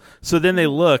possible? So then they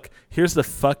look. Here's the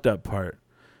fucked up part.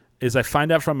 Is I find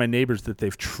out from my neighbors that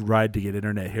they've tried to get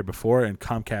internet here before, and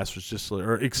Comcast was just,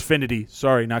 or Xfinity,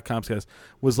 sorry, not Comcast,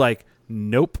 was like,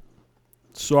 nope,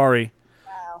 sorry.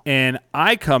 Wow. And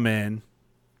I come in,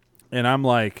 and I'm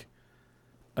like,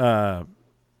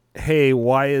 hey,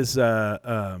 why is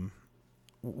can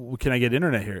I get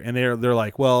internet here? And they're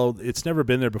like, well, it's never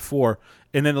been there before.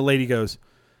 And then the lady goes,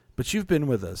 but you've been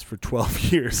with us for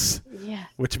 12 years, Yeah.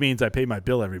 which means I pay my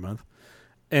bill every month.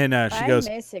 And she I goes,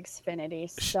 miss Xfinity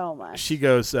so much. she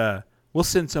goes, we'll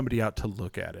send somebody out to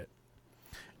look at it.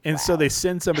 And so they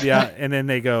send somebody out, and then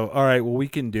they go, all right, well, we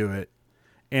can do it.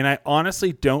 And I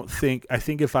honestly don't think, I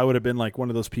think if I would have been like one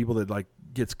of those people that like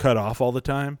gets cut off all the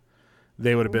time,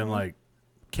 they would have been like,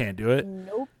 can't do it.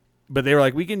 Nope. But they were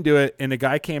like, we can do it. And the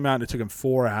guy came out, and it took him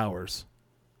 4 hours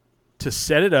to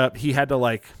set it up. He had to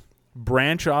like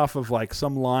branch off of like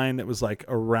some line that was like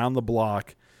around the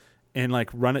block and like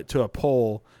run it to a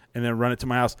pole and then run it to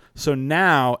my house. So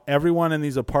now everyone in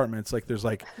these apartments, like there's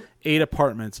like 8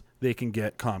 apartments, they can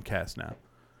get Comcast now.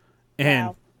 And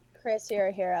Wow. Chris, you're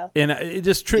a hero. and it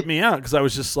just tripped me out because I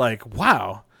was just like,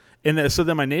 wow. And so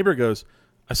then my neighbor goes,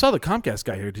 I saw the Comcast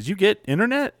guy here. Did you get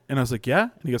internet? And I was like, yeah.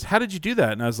 And he goes, how did you do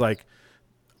that? And I was like,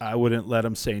 I wouldn't let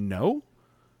him say no.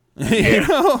 You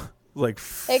know? Like,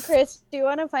 Hey, Chris, do you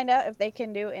want to find out if they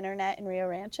can do internet in Rio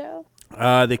Rancho?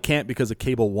 they can't because of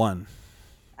Cable One.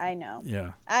 I know.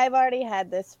 Yeah. I've already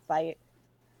had this fight.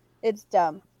 It's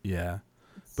dumb. Yeah.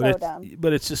 So dumb.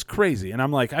 But it's just crazy. And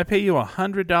I'm like, I pay you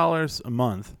 $100 a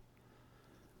month,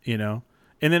 you know?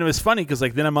 And then it was funny because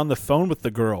like then I'm on the phone with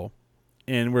the girl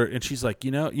and she's like,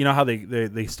 you know how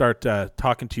they start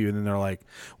talking to you and then they're like,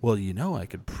 well, I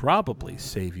could probably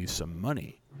save you some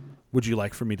money. Would you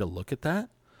like for me to look at that?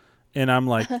 And I'm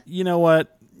like, you know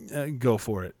what? Go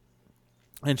for it.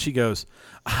 And she goes,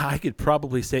 I could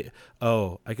probably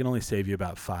I can only save you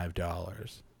about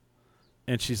 $5.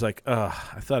 And she's like, I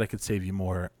thought I could save you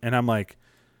more. And I'm like,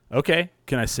 okay,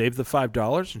 can I save the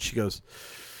 $5? And she goes,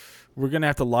 we're going to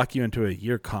have to lock you into a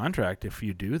year contract if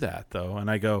you do that, though. And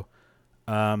I go,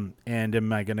 and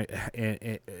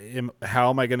how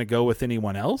am I going to go with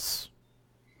anyone else?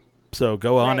 So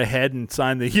go on Right. ahead and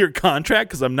sign the year contract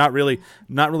because I'm not really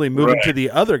moving to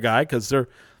the other guy because their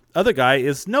other guy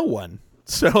is no one.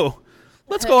 So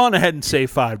let's go on ahead and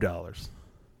save $5.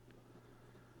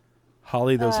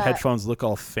 Holly, those headphones look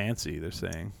all fancy. They're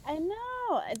saying. I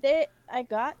know. I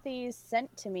got these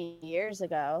sent to me years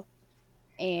ago,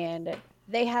 and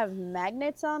they have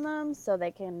magnets on them so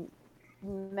they can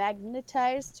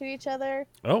magnetize to each other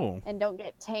Oh, and don't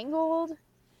get tangled.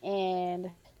 And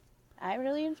I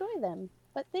really enjoy them.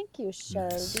 But thank you,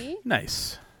 Shelby.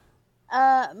 nice.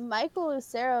 Michael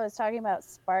Lucero is talking about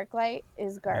Sparklight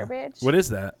is garbage. What is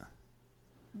that?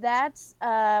 That's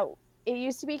it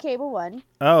used to be Cable One.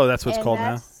 Oh, that's what it's and called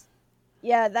now.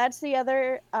 Yeah, that's the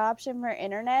other option for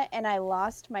internet, and I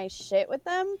lost my shit with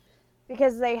them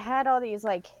because they had all these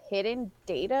like hidden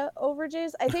data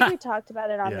overages. I think we talked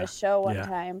about it on Yeah, the show one yeah.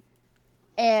 time,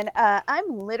 and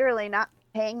I'm literally not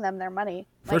paying them their money.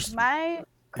 First- my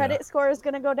credit score is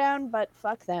gonna go down, but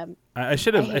fuck them. I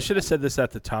should I have hate said this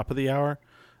at the top of the hour.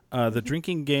 The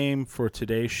drinking game for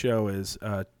today's show is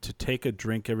to take a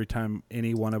drink every time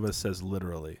any one of us says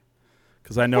literally,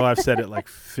 because I know I've said it like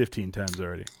 15 times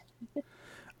already.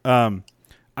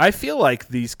 I feel like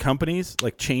these companies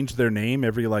like change their name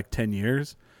every like 10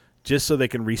 years just so they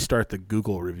can restart the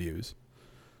Google reviews.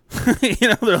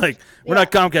 They're like, we're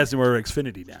not Comcast anymore, we're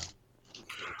Xfinity now.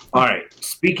 All right.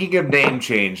 Speaking of name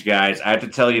change, guys, I have to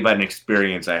tell you about an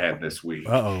experience I had this week.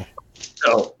 Uh-oh.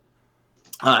 So,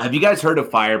 have you guys heard of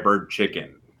Firebird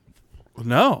Chicken?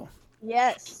 No.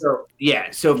 Yes.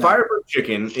 So Firebird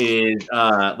Chicken is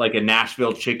like a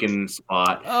Nashville chicken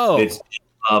spot. Oh. It's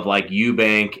of like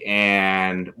Eubank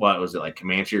and what was it, like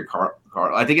Comanche or Car?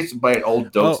 I think it's by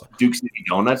old Duke City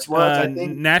Donuts was, I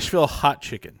think. Nashville hot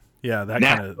chicken. Yeah, that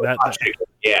kind of that. Chicken.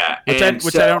 Yeah.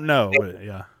 Which I don't know.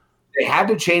 Yeah. They had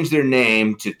to change their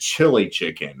name to Chili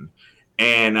Chicken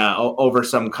and over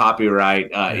some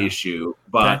copyright issue,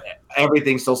 but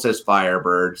everything still says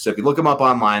Firebird. So if you look them up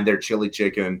online, they're Chili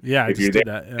Chicken. Yeah, if you're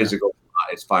there, physical,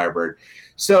 it's Firebird.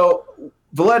 So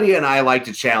Valeria and I like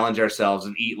to challenge ourselves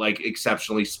and eat like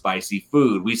exceptionally spicy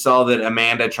food. We saw that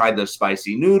Amanda tried those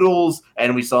spicy noodles,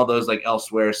 and we saw those like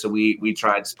elsewhere. So we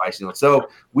tried spicy noodles. So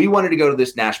we wanted to go to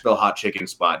this Nashville hot chicken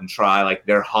spot and try like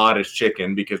their hottest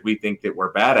chicken because we think that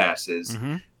we're badasses.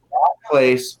 Mm-hmm. That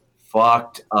place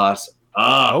fucked us up.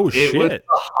 Oh, it shit. was the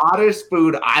hottest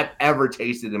food I've ever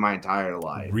tasted in my entire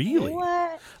life. Really?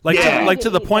 What? Like to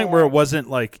the point where it wasn't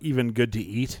like even good to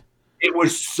eat. It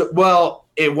was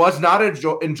it was not an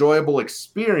enjoyable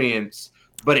experience,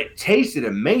 but it tasted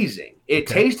amazing. It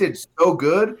tasted so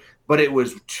good, but it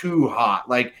was too hot.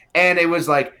 Like, and it was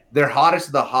like their hottest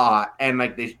of the hot. And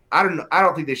like I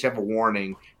don't think they should have a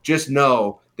warning. Just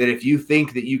know that if you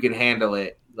think that you can handle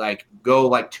it, like go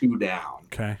like 2 down.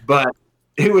 Okay. But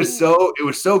it was so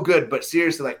good. But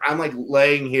seriously, like I'm like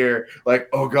laying here, like,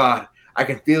 oh God, I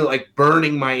can feel it like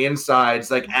burning my insides,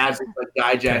 like as it's like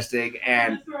digesting,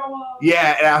 and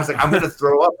and I was like, I'm gonna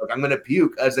throw up, like I'm gonna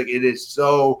puke. I was like, it is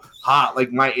so hot,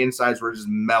 like my insides were just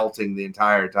melting the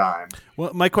entire time.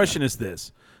 Well, my question is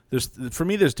this: there's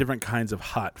different kinds of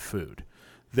hot food.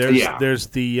 There's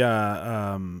the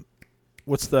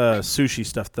what's the sushi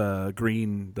stuff? The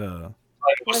green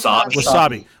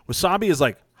wasabi. Wasabi is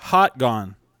like hot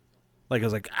gone. Like I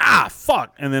was like,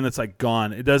 fuck, and then it's like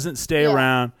gone. It doesn't stay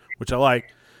around, which I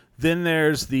like. Then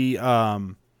there's the I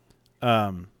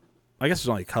guess there's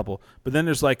only a couple, but then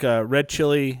there's like a red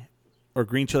chili or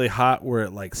green chili hot where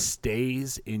it like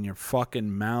stays in your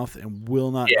fucking mouth and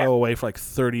will not go away for like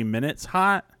 30 minutes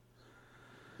hot.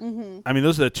 Mm-hmm. I mean,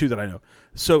 those are the two that I know.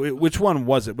 So which one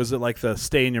was it? Was it like the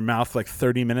stay in your mouth like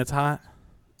 30 minutes hot?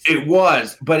 It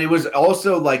was, but it was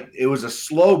also like it was a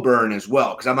slow burn as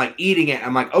well because I'm like eating it.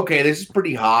 I'm like, okay, this is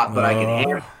pretty hot, but I can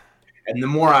handle it. And the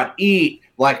more I'd eat,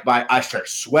 like I start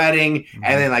sweating, and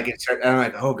then like and I'm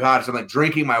like, oh God, so I'm like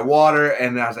drinking my water,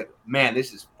 and I was like, man,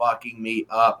 this is fucking me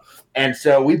up. And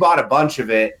so we bought a bunch of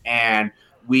it, and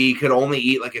we could only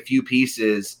eat like a few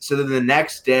pieces. So then the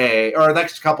next day or the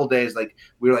next couple days, like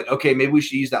we were like, okay, maybe we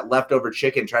should use that leftover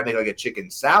chicken, try to make like a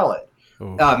chicken salad.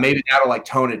 Maybe that'll like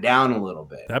tone it down a little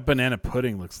bit. That banana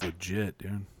pudding looks legit,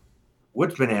 dude.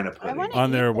 Which banana pudding? On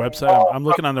their website. I'm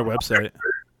looking on their website.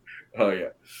 Oh yeah.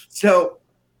 So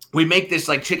we make this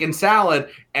like chicken salad,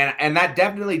 and that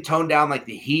definitely toned down like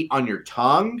the heat on your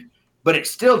tongue, but it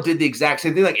still did the exact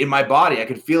same thing. Like in my body, I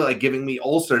could feel it like giving me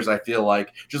ulcers. I feel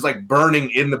like just like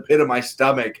burning in the pit of my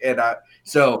stomach. And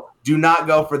so do not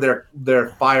go for their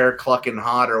fire clucking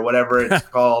hot or whatever it's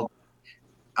called.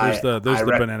 There's the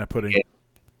banana pudding.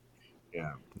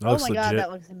 Yeah. Oh my God,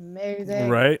 that looks amazing.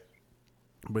 Right?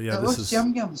 But yeah, It this looks is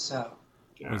yum so.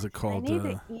 What is it I called? need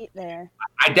to eat there.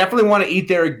 I definitely want to eat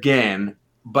there again,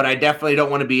 but I definitely don't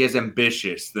want to be as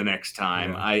ambitious the next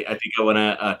time. Yeah. I think I want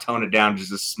to tone it down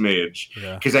just a smidge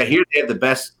Yeah. because I hear they have the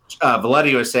best.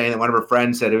 Valetti was saying that one of her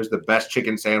friends said it was the best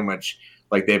chicken sandwich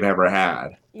like they've ever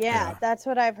had. Yeah, that's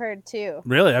what I've heard too.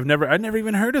 Really? I'd never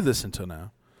even heard of this until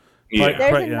now. Yeah.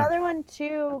 There's Right, yeah. another one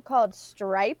too called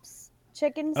Stripes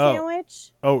chicken Oh.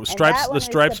 sandwich. Oh, and Stripes, that the one is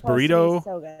Stripes supposed to be burrito,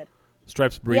 So good.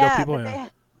 Stripes burrito Yeah, people.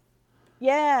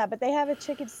 but but they have a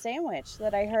chicken sandwich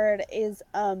that I heard is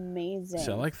amazing.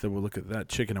 See, I like the look at that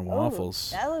chicken and Ooh,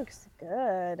 waffles. that looks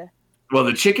good. Well,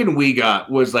 the chicken we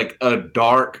got was like a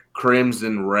dark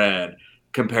crimson red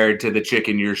compared to the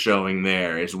chicken you're showing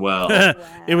there as well.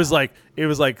 It was like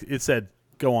it said,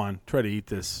 "Go on, try to eat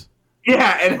this."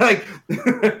 Yeah, and like,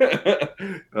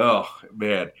 oh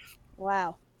man,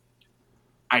 Wow.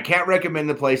 I can't recommend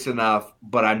the place enough.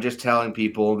 But I'm just telling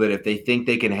people that if they think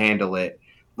they can handle it,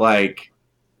 like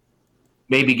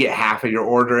maybe get half of your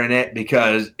order in it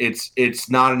because it's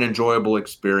not an enjoyable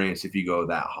experience if you go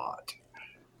that hot.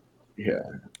 Yeah.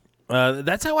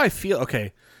 That's how I feel.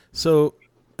 Okay, so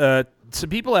some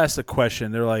people ask the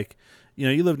question. They're like,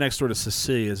 you live next door to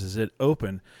Cecilia's. Is it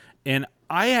open? And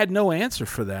I had no answer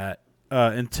for that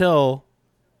until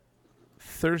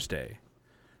Thursday.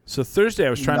 So Thursday, I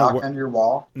was trying knock to on your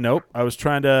wall. Nope, I was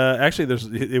trying to. Actually,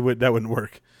 that wouldn't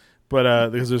work, but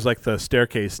because there's like the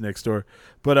staircase next door.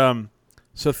 But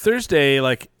so Thursday,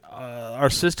 like our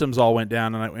systems all went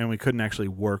down, and we couldn't actually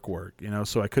work.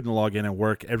 So I couldn't log in and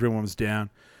work. Everyone was down.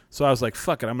 So I was like,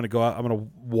 fuck it, I'm gonna go out. I'm gonna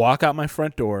walk out my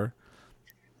front door,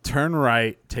 turn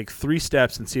right, take 3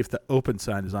 steps, and see if the open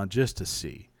sign is on, just to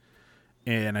see.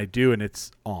 And I do, and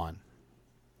it's on.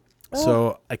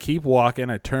 So I keep walking.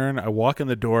 I turn. I walk in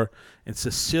the door, and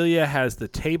Cecilia has the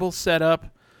table set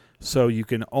up so you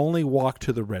can only walk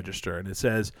to the register. And it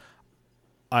says,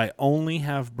 I only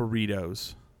have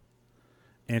burritos.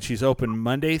 And she's open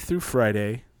Monday through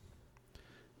Friday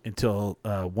until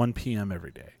 1 p.m.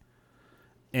 every day.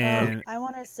 And I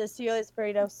want a Cecilia's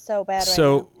burrito so bad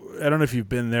so I don't know if you've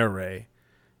been there, Ray.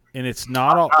 And it's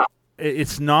not all.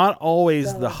 It's not always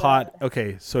So the hot. bad.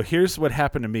 Okay, so here's what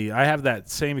happened to me. I have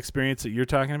that same experience that you're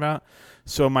talking about.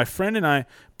 So my friend and I,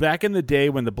 back in the day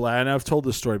when and I've told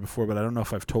this story before, but I don't know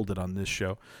if I've told it on this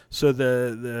show. So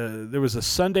there was a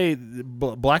Sunday,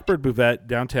 Blackbird Buvette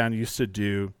downtown used to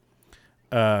do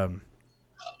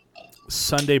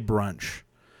Sunday brunch.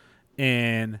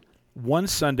 And one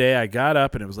Sunday I got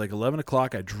up and it was like 11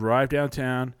 o'clock. I drive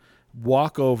downtown,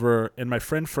 walk over, and my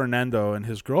friend Fernando and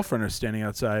his girlfriend are standing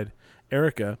outside,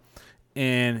 Erica,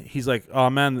 and he's like, oh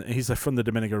man, he's like from the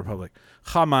Dominican Republic.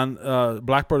 Ha man,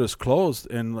 Blackbird is closed.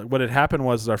 And like, what had happened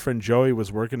was our friend Joey was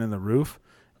working in the roof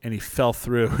and he fell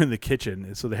through in the kitchen.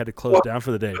 And so they had to close down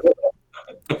for the day.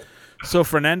 So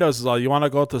Fernando's is all, you want to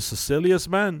go to Cecilia's,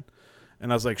 man?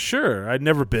 And I was like, sure. I'd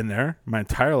never been there my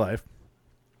entire life.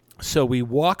 So we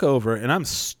walk over and I'm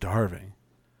starving.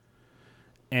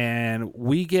 And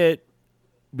we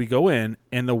go in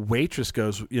and the waitress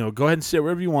goes, go ahead and sit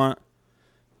wherever you want.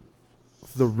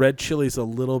 The red chili's a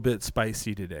little bit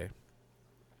spicy today.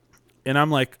 And I'm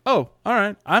like, oh, all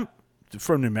right. I'm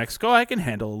from New Mexico. I can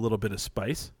handle a little bit of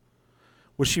spice.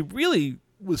 What she really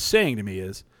was saying to me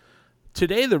is,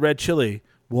 today the red chili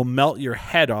will melt your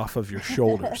head off of your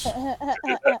shoulders.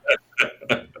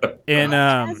 And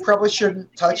You probably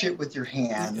shouldn't touch it with your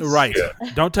hands. right.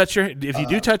 Don't touch if you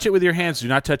do touch it with your hands, do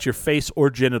not touch your face or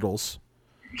genitals.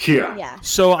 Yeah.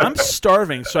 So I'm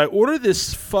starving. So I order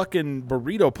this fucking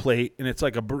burrito plate, and it's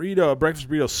like a breakfast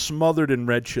burrito smothered in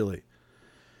red chili.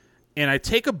 And I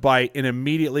take a bite, and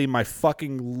immediately my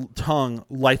fucking tongue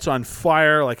lights on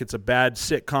fire like it's a bad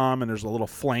sitcom, and there's a little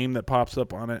flame that pops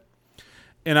up on it.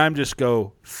 And I'm just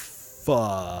go,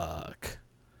 fuck.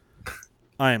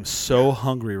 I am so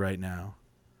hungry right now,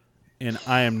 and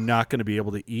I am not going to be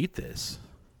able to eat this.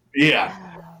 Yeah.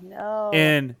 Oh, no.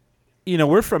 And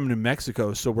we're from New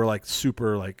Mexico, so we're like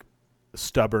super like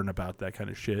stubborn about that kind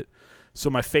of shit. So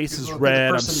my face is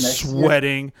red. I'm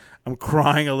sweating. I'm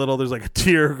crying a little. There's like a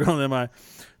tear going in my.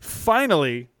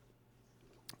 Finally,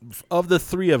 of the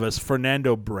 3 of us,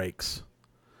 Fernando breaks,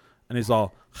 and he's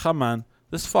all, "Come on,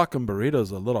 this fucking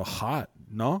burrito's a little hot,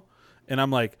 no?" And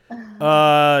I'm like,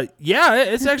 yeah,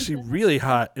 it's actually really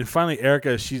hot. And finally,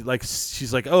 Erica, she's like,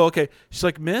 oh, okay. She's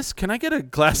like, miss, can I get a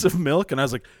glass of milk? And I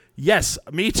was like, yes,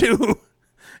 me too.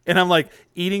 And I'm like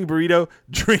eating burrito,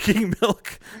 drinking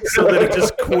milk so that it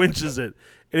just quenches it.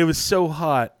 And it was so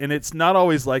hot. And it's not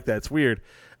always like that. It's weird.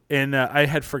 And I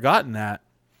had forgotten that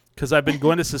because I've been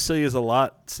going to Cecilia's a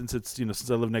lot since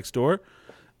since I live next door.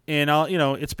 And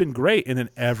it's been great. And then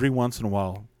every once in a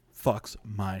while, fucks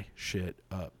my shit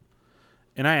up.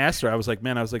 And I asked her, I was like,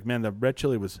 man, the red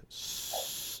chili was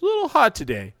a little hot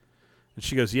today. And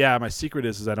she goes, yeah, my secret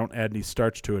is I don't add any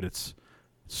starch to it. It's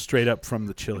straight up from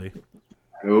the chili.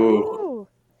 Ooh,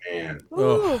 man.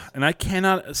 Ugh. And I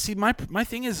cannot see my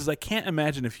thing is I can't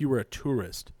imagine if you were a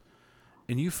tourist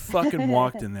and you fucking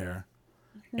walked in there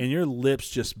and your lips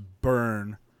just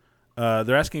burn.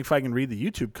 They're asking if I can read the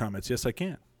YouTube comments. Yes, I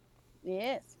can.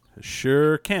 Yes.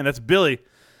 Sure can. That's Billy.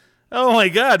 Oh my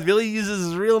God, Billy uses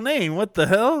his real name. What the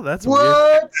hell? That's weird.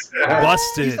 What?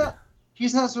 Busted.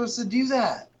 He's not supposed to do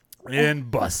that. And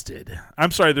busted.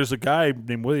 I'm sorry, there's a guy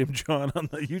named William John on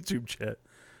the YouTube chat.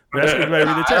 They're asking if I read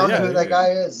the I chat. don't know who that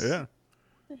guy is. Yeah.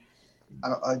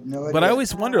 I have no idea. But I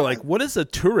always wonder, like, what does a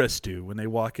tourist do when they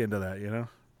walk into that, you know?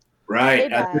 Right. They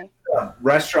buy. A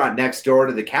restaurant next door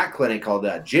to the cat clinic called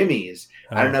Jimmy's.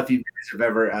 I don't know if you guys have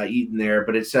ever eaten there,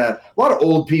 but it's a lot of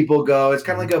old people go. It's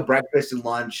kind of like a breakfast and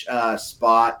lunch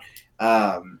spot.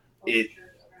 It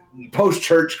post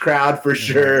church crowd for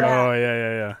sure. Oh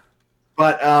yeah.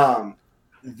 But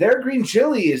their green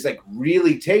chili is like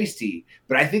really tasty.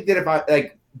 But I think that if I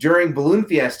like during Balloon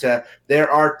Fiesta,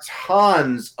 there are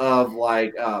tons of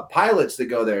like pilots that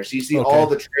go there. So you see all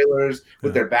the trailers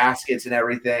with their baskets and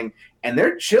everything, and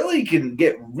their chili can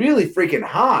get really freaking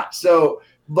hot. So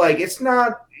like it's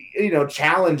not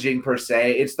challenging per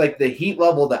se. It's like the heat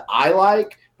level that I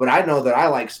like, but I know that I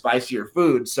like spicier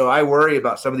food. So I worry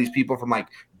about some of these people from like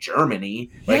Germany,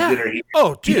 that are here.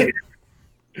 Oh, dude.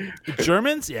 The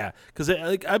Germans, yeah, because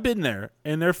like I've been there,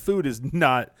 and their food is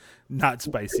not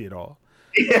spicy at all.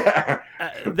 Yeah.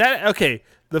 The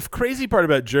crazy part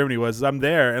about Germany was I'm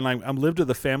there, and I'm lived with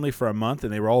a family for a month,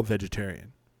 and they were all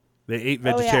vegetarian. They ate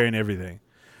vegetarian everything,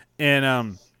 and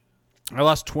I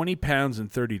lost 20 pounds in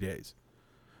 30 days.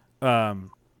 I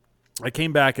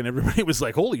came back, and everybody was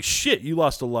like, "Holy shit, you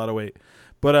lost a lot of weight."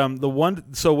 But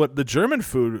the German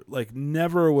food like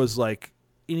never was like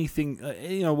anything,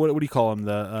 what do you call them?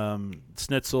 The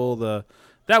schnitzel,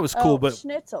 that was cool, but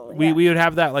schnitzel, we would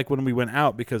have that like when we went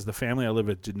out because the family I live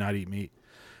with did not eat meat.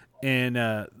 And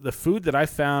the food that I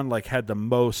found like had the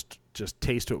most just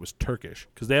taste to it was Turkish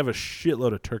because they have a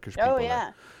shitload of Turkish people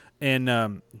there. And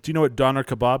do you know what doner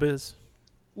kebab is?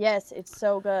 Yes, it's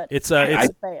so good. It's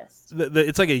the best.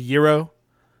 It's like a gyro.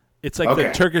 It's like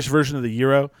the Turkish version of the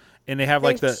gyro, and they have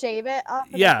like the shave it off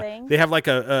of the thing. They have like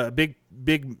a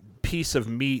big piece of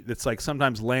meat that's like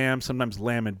sometimes lamb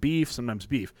and beef, sometimes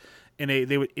beef. And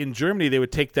they would in Germany they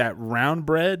would take that round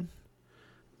bread,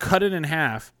 cut it in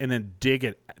half, and then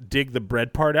dig the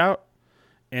bread part out,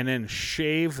 and then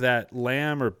shave that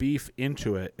lamb or beef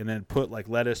into it, and then put like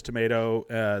lettuce, tomato,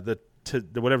 the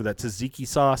tzatziki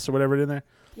sauce or whatever in there.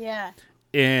 Yeah.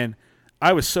 And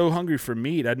I was so hungry for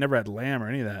meat. I'd never had lamb or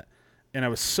any of that. And I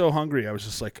was so hungry. I was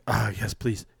just like, yes,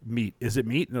 please, meat. Is it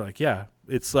meat? And they're like, yeah.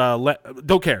 It's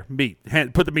don't care, meat.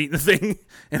 Put the meat in the thing,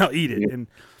 and I'll eat it. And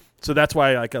so that's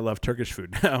why I love Turkish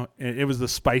food now. And it was the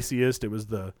spiciest.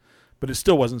 But it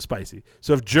still wasn't spicy.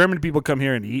 So if German people come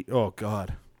here and eat, oh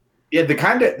God. Yeah, the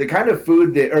kind of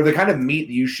food the kind of meat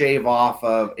that you shave off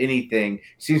of anything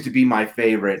seems to be my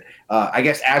favorite. I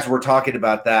guess as we're talking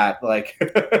about that, like,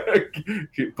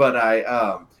 but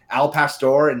Al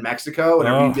Pastor in Mexico,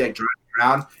 whenever you like driving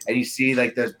around and you see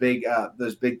like those big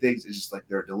things, it's just like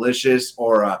they're delicious.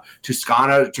 Or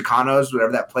Tucanos,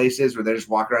 whatever that place is, where they just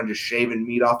walk around just shaving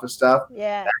meat off of stuff.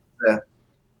 Yeah,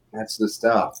 that's the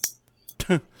stuff.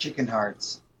 Chicken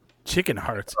hearts. I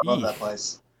love that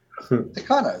place.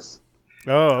 Tucanos.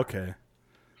 Oh, okay.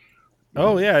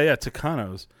 Oh, yeah,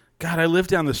 Tucanos. God, I live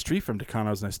down the street from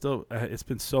Tucanos, and I still it's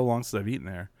been so long since I've eaten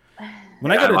there.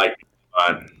 When I like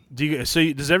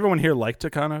it. Does everyone here like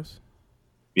Tucanos?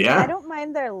 Yeah. I don't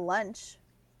mind their lunch.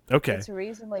 Okay. It's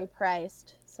reasonably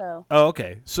priced, so. Oh,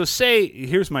 okay. So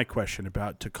here's my question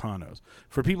about Tucanos.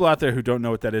 For people out there who don't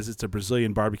know what that is, it's a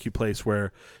Brazilian barbecue place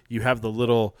where you have the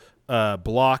little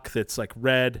block that's like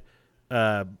red,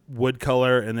 wood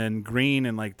color, and then green,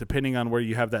 and like depending on where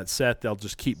you have that set, they'll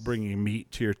just keep bringing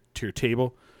meat to your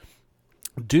table.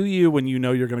 Do you, when you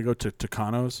know you're going to go to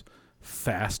Tucanos,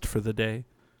 fast for the day?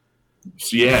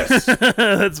 Yes.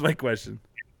 That's my question.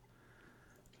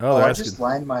 I just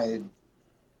line my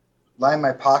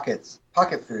pockets.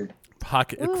 Pocket food.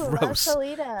 Ooh, gross.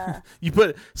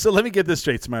 you So let me get this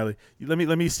straight, Smiley. Let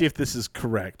me see if this is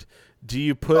correct. Do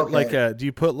you put like a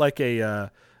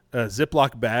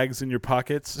Ziploc bags in your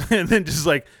pockets and then just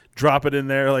like drop it in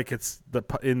there like it's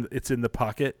in the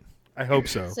pocket? I hope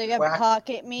so. So you got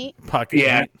pocket meat?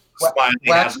 Meat.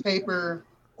 Wax paper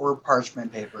or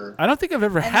parchment paper. I don't think I've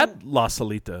ever had La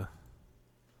Salita.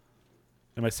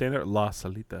 Am I saying that? La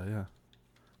Salita, yeah.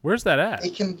 Where's that at?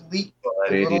 It can leak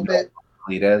a little bit.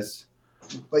 Salitas.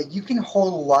 but you can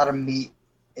hold a lot of meat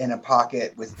in a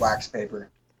pocket with wax paper.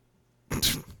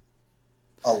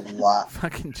 A lot.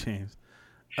 Fucking James.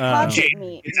 Pocket James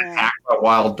meat, gets man. attacked by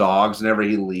wild dogs whenever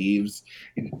he leaves.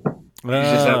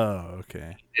 just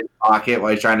Okay. His pocket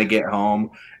while he's trying to get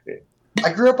home.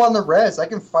 I grew up on the res. I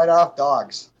can fight off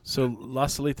dogs. So La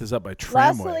Salita is up by La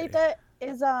Tramway. Salita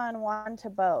is on Juan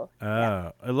Tabo.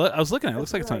 I was looking at it. It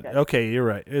looks like it's really on. good. Okay, you're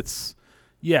right. It's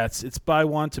by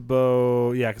Juan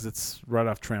Tabo. Yeah, because it's right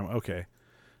off Tramway. Okay.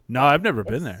 No, I've never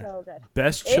been It's there. so good.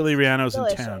 Best It's chili Rianos in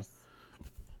delicious. town.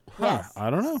 Huh. Yes. I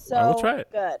don't know. So I will try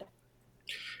it. good.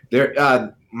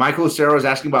 There, Michael Lucero is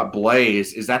asking about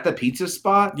Blaze. Is that the pizza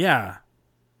spot? Yeah.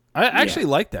 I actually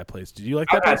like that place. Did you like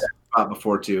that I've had place? that spot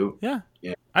before too. Yeah.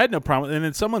 Yeah. I had no problem. And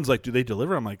then someone's like, "Do they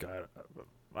deliver?" I'm like,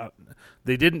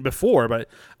 they didn't before, but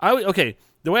okay.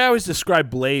 The way I always describe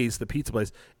Blaze, the pizza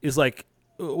place, is like,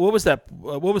 what was that?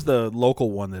 What was the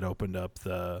local one that opened up?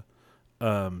 The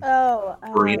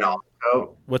Farina.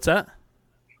 what's that?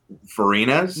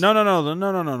 Farina's? No.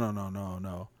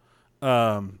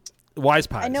 Wise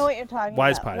Pies. I know what you're talking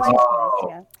Wise about. Pies. Wise Oh. Pies,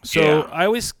 yeah. So Yeah. I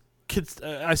always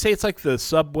I say it's like the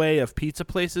Subway of pizza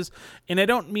places, and I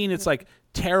don't mean it's like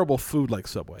terrible food like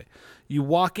Subway. You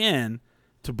walk in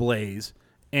to Blaze,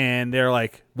 and they're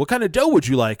like, "What kind of dough would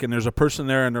you like?" And there's a person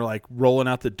there, and they're like rolling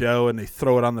out the dough, and they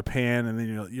throw it on the pan, and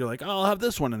then you're like, "Oh, I'll have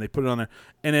this one," and they put it on there,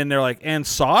 and then they're like, "And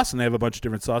sauce," and they have a bunch of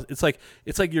different sauce. It's like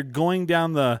you're going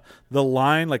down the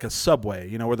line like a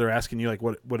Subway, where they're asking you like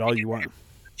what all you want.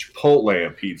 Chipotle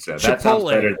of pizza. That sounds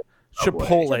better than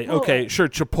Subway. Chipotle. Okay, sure,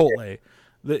 Chipotle.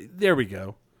 There we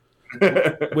go.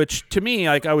 Which to me,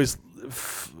 like, I always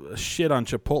shit on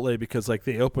Chipotle because like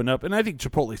they open up, and I think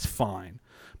Chipotle's fine,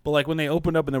 but like when they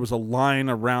opened up and there was a line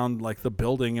around like the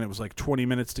building and it was like 20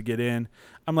 minutes to get in,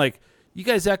 I'm like, you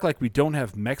guys act like we don't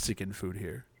have Mexican food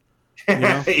here.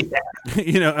 Yeah.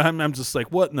 I'm just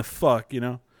like, what in the fuck,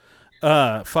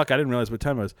 fuck, I didn't realize what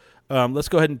time it was. Let's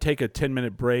go ahead and take a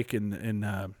 10-minute break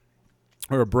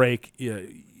or a break.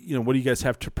 What do you guys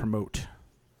have to promote?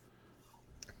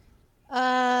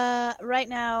 Right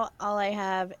now, all I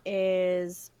have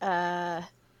is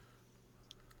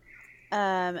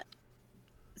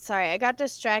sorry, I got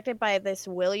distracted by this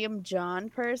William John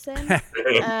person.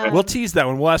 We'll tease that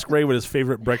one. We'll ask Ray what his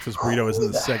favorite breakfast burrito is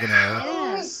in the second hour.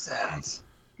 Who is that?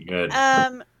 Good.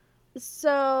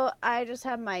 So I just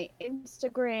have my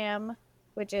Instagram,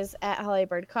 which is at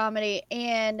Hollybird Comedy,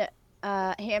 and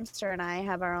Hamster and I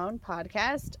have our own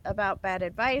podcast about bad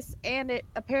advice, and it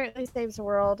apparently saves the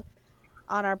world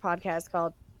on our podcast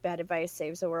called Bad Advice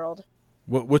Saves the World.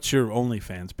 What's your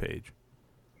OnlyFans page?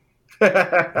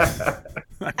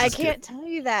 I can't tell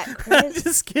you that, Chris.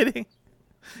 Just kidding.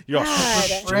 You're all, God.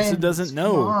 Jason Friends, doesn't come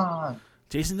know. on.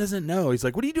 Jason doesn't know. He's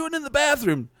like, what are you doing in the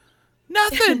bathroom?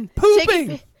 Nothing. Take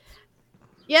Pooping. it-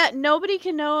 Yeah, nobody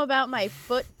can know about my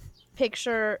foot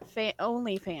picture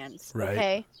OnlyFans. Right.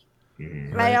 Okay.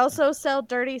 Mm. I also sell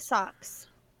dirty socks.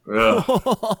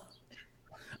 Ugh.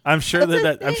 I'm sure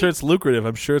That's a I'm sure it's lucrative.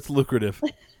 I'm sure it's lucrative.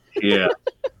 Yeah.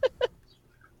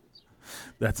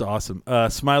 That's awesome.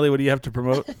 Smiley, what do you have to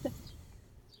promote?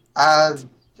 As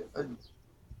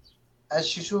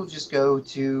usual, just go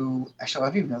to. Actually, I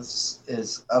don't even know if this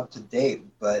is up to date,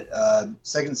 but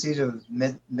second season of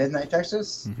Midnight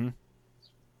Texas. Mm-hmm.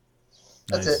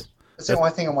 That's Nice. it. That's the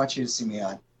only thing I want you to see me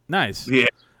on. Nice. Yeah.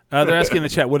 They're asking in the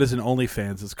chat, what is an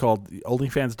OnlyFans? It's called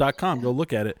onlyfans.com. Go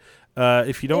look at it.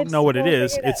 If you don't know what it Go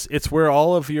is, figure it it's where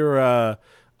all of your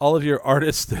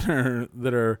artists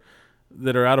that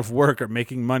are out of work are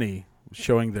making money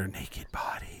showing their naked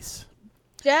bodies.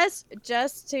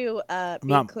 Just to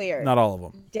be clear, Not all of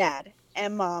them. Dad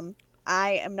and Mom,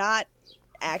 I am not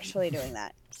actually doing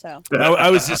that. So I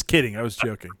was just kidding. I was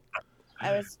joking.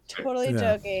 I was totally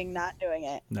Yeah. joking, not doing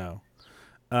it. No.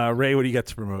 Ray, what do you got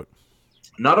to promote?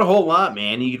 Not a whole lot,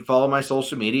 man. You can follow my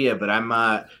social media, but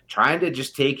I'm trying to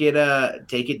just take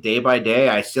it day by day.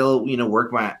 I still,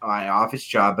 work my office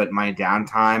job, but my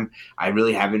downtime, I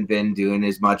really haven't been doing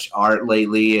as much art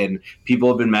lately, and people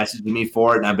have been messaging me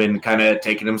for it, and I've been kind of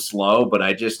taking them slow. But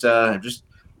I just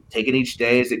taking each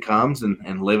day as it comes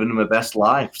and living my best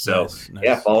life. So Nice.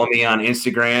 yeah, follow me on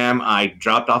Instagram. I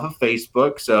dropped off of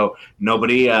Facebook, so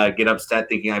nobody get upset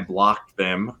thinking I blocked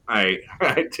them. I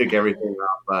took everything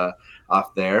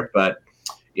off there, but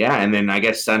yeah, and then I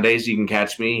guess Sundays you can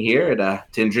catch me here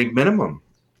at 10 Drink Minimum.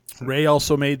 Ray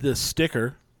also made this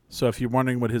sticker, so if you're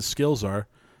wondering what his skills are,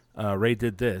 Ray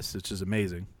did this, which is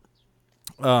amazing.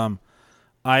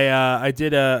 I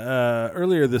did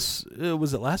earlier this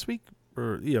was it last week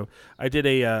or I did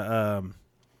a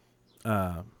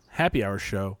happy hour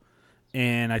show,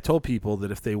 and I told people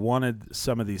that if they wanted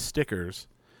some of these stickers,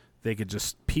 they could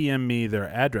just PM me their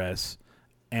address,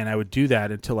 and I would do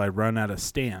that until I run out of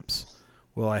stamps.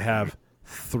 Well, I have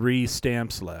 3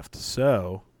 stamps left.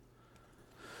 So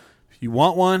if you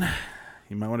want one,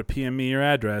 you might want to PM me your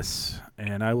address,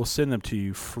 and I will send them to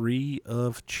you free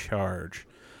of charge.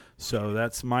 So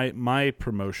that's my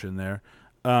promotion there.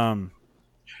 And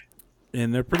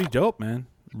they're pretty dope, man.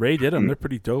 Ray did them. They're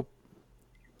pretty dope.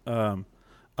 Other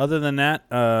than that,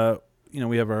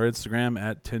 we have our Instagram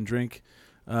at 10drink.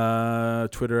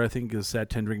 Twitter, I think, is at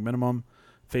 10drinkminimum.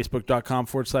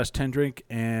 Facebook.com/10drink.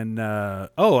 And,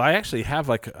 I actually have,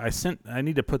 I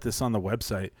need to put this on the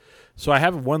website. So I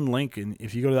have one link, and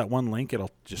if you go to that one link,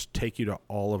 it'll just take you to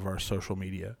all of our social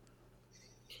media.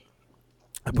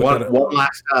 One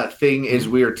last thing is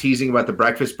we are teasing about the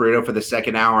breakfast burrito for the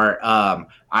second hour.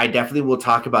 I definitely will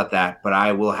talk about that, but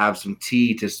I will have some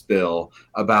tea to spill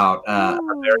about a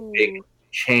very big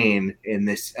chain in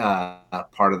this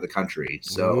part of the country.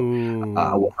 So we'll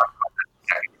talk about that in the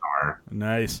second hour.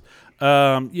 Nice.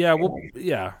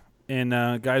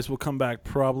 And guys, we'll come back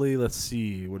probably, let's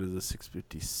see, what is it,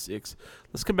 6:56?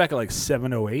 Let's come back at like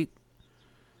 7:08.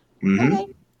 Mm-hmm.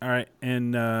 Okay. All right,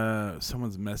 and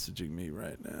someone's messaging me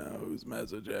right now. Who's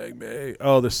messaging me?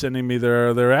 Oh, they're sending me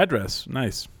their address.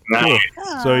 Nice. Cool.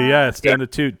 So, yeah, it's down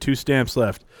to two stamps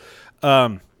left.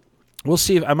 We'll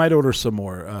see if I might order some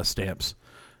more stamps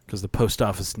because the post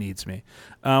office needs me.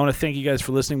 I want to thank you guys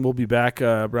for listening. We'll be back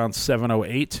around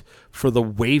 7:08 for the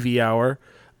Wavy Hour.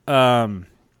 Other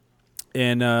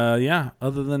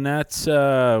than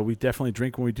that, we definitely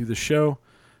drink when we do the show.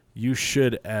 You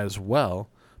should as well.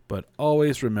 But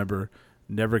always remember,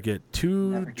 never get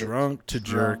too drunk to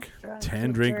jerk.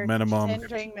 10drinkminimum.com.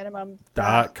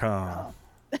 10drinkminimum.com.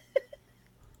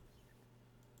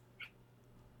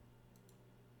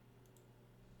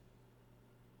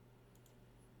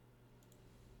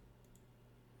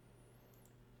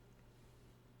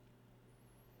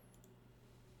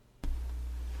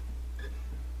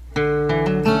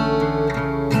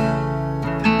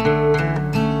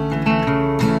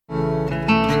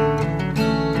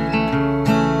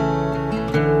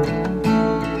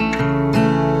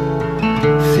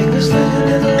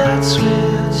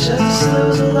 There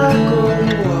was a lot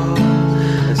going on.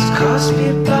 It's cost me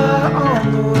a bar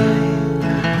on the way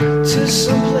to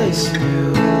someplace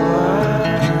new.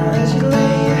 As you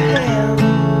lay your hand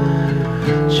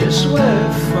just where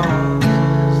it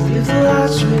falls, leave the light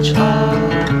switch on.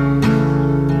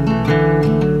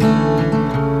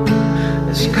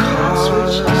 As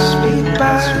cars speed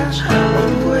by on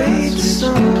the way to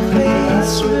someplace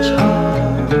switch on.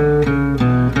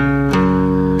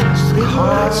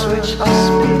 Switch off,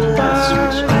 speed by,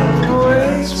 switch off,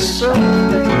 away to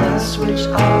something that switch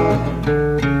off.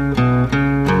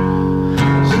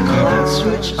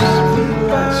 Switch off, speed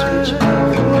by, switch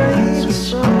off, away to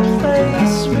something that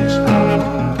switch off.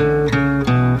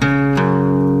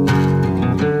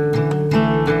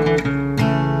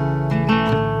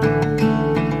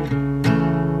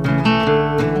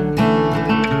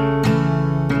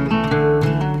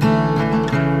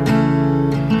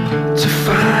 To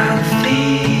find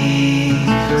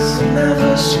things I'm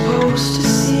never supposed to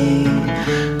see,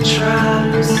 try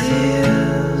to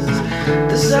resist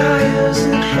desires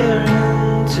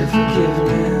inherent to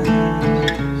forgiveness.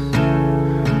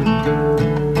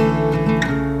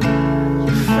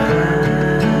 You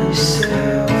find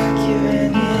yourself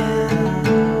giving in,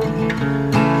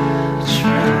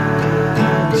 try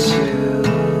to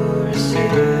resist.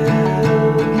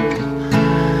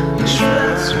 Try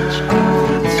to switch off,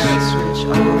 switch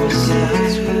off,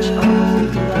 switch off,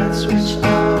 leave the light switch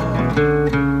off.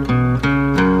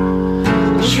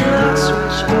 Try to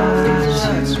switch off,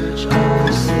 switch off,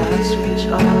 switch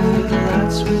off, leave the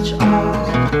light switch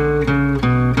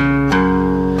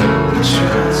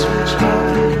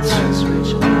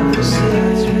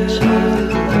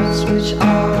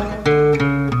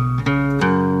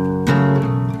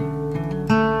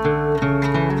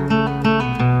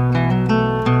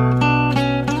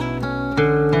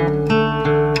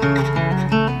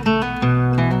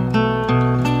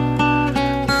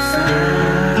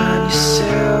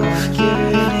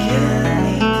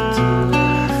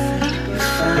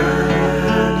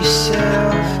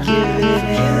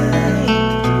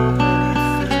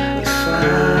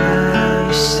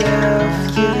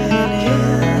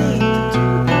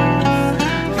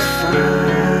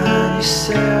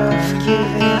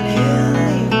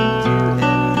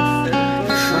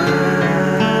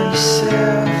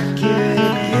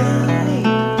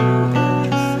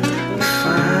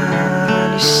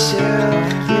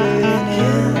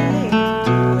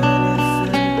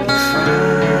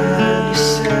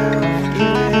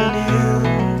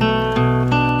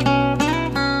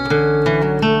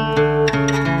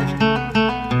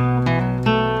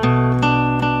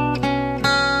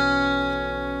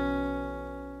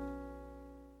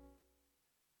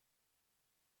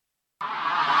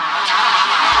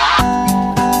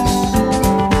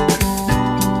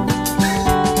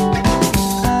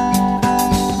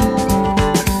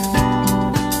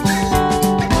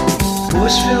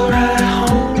just feel right at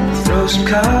home. Throw some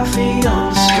coffee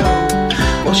on the stove.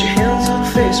 Wash your hands on the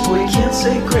face, boy, you can't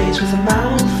say grace with a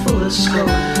mouth full of skull.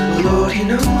 But Lord, he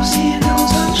knows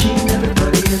I'm cheating.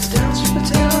 Everybody gets down, sweet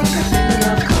potato, and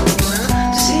I've come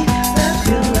around to see that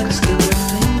feeling like a skill where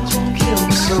things won't kill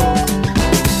my soul.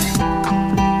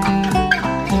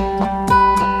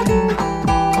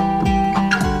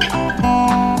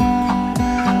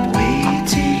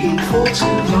 Waiting for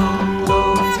too long,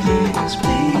 Lord, please,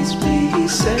 please,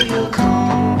 please say you'll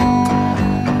come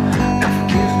and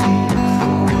forgive me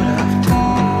for what I've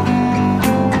done.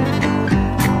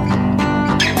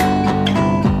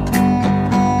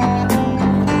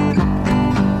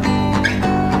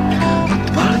 The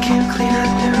bottle can't clean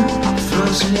that down. Throw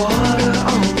some water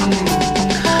on me.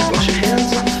 Wash your hands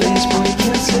on the face, boy, you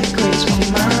can't say grace with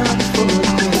your mind full of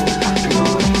gold.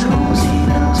 Lord, he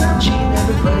knows I'm cheating.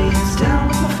 Everybody is down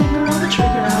with my finger on the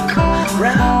trigger. I'll come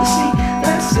around to see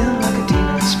that sin like a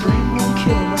demon. Spring won't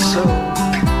kill my soul.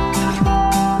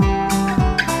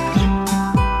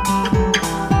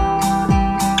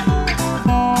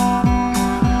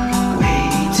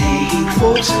 Waiting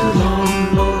for too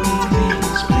long, Lord,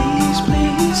 please, please,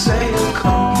 please say you'll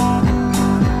come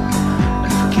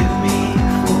and forgive me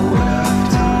for what I've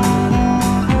done.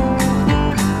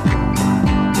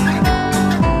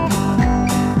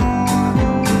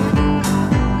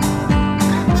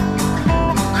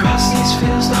 Across these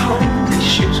fields, the home, these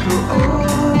shoes grow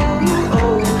old,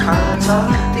 old. High top,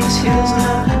 these heels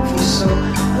now for so long.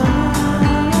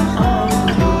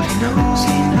 Lord, he knows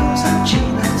I'm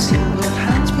cheating. I see little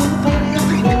hands pull the body up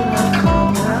the road, and I've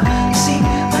come around. See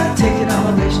that taking out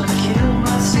my rage, like kill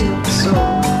my seal, my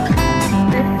soul.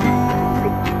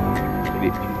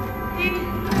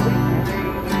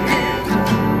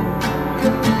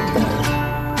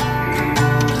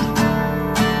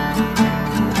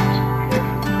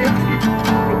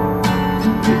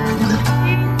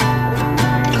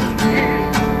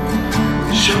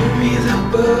 Show me the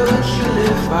book you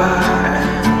live by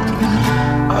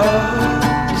and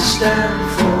all you stand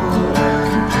for,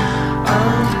 and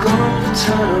I'm gonna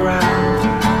turn around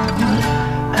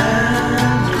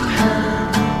and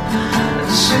repent,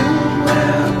 and soon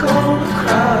we're gonna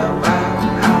cry about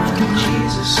how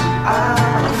Jesus and I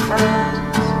are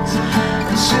friends,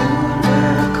 and soon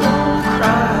we're gonna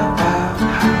cry about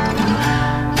how you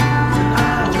and I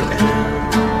will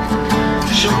end.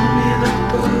 Show me the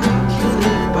book you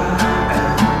live by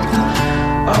and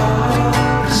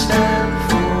all you stand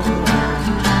for.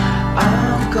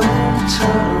 I'm gonna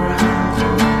turn around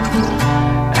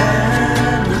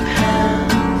and repent,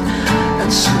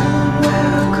 and soon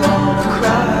we're gonna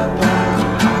cry about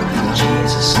how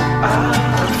Jesus and I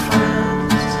are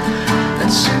friends,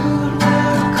 and soon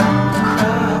we're gonna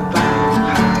cry about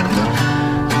how you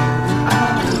and I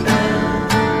will end.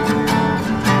 You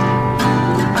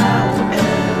and I will end.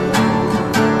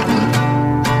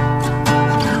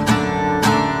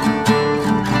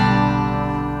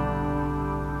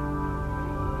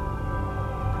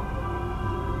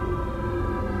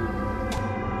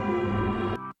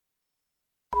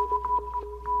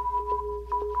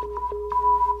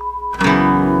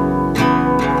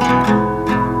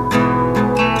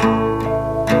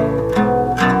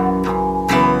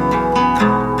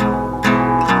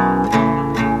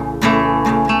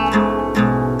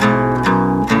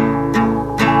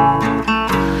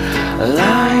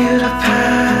 Allow you to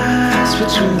pass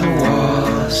between the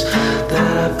walls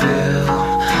that I built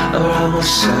around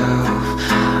myself,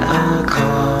 an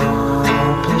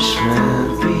accomplishment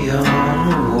beyond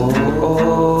the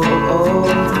wall.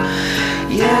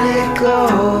 Yet it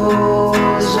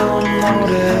goes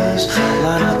unnoticed.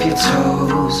 Line up your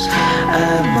toes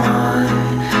and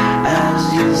mine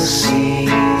as you see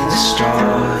the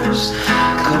stars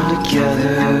come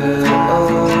together.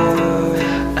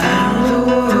 And the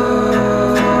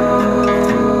world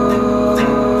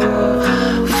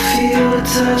will feel a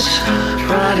touch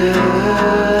brighter.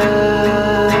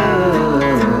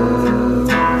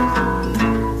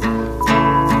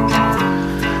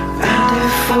 And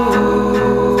if for a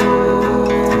moment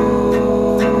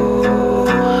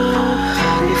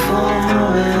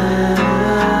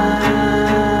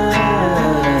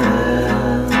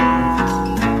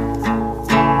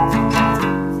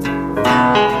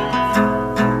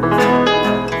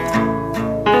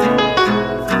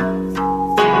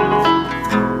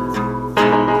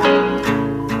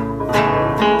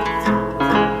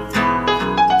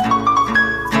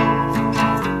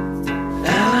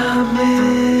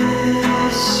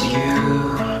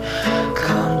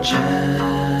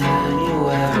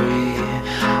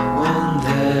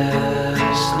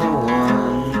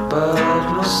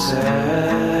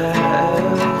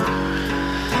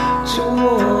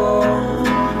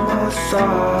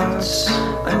thoughts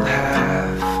and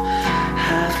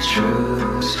half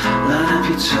truths. Line up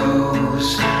your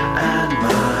toes and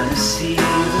mine and see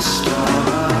the stars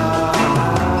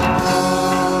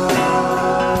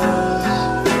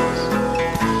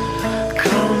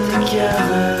come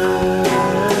together.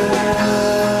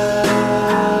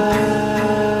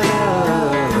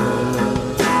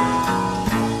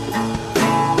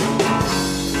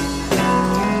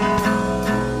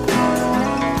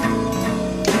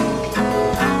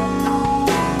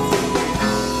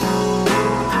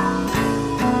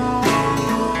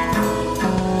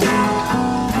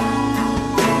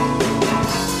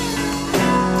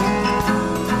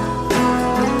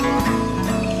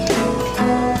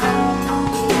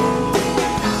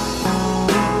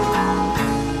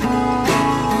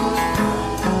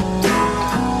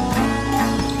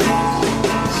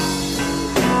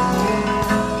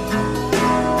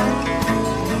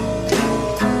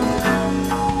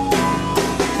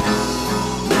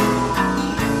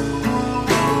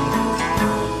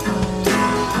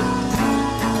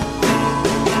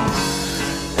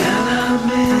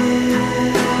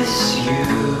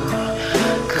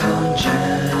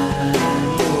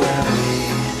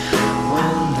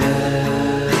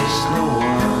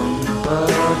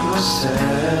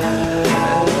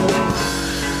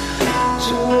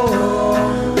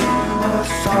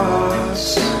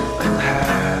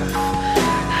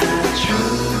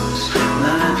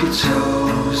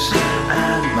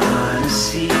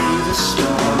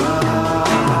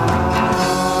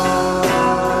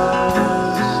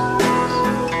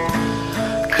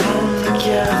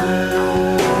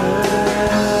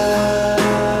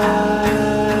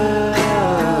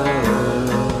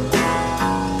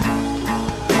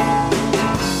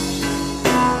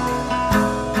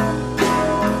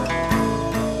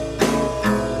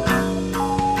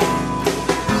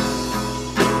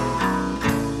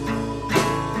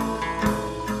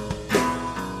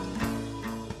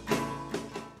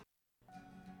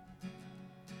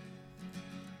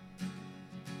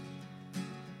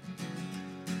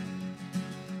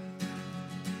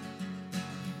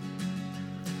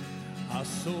 I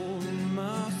sold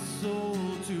my soul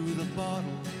to the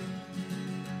bottle.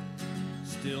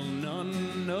 Still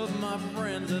none of my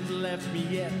friends have left me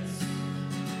yet.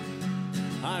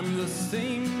 I'm the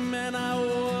same man I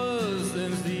was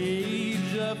since the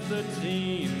age of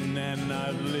 13, and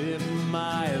I've lived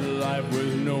my life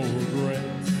with no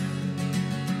regrets.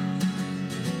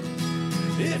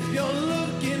 If you're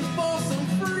looking for some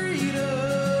freedom,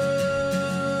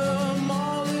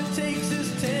 all it takes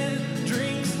is 10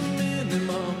 drinks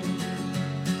minimum.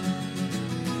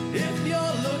 If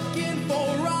you're looking for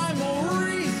rhyme or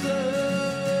reason,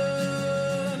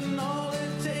 all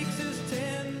it takes is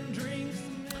 10 drinks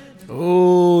minimum.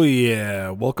 Oh,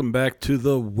 yeah. Welcome back to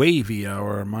the Wavy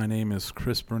Hour. My name is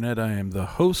Chris Burnett. I am the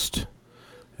host.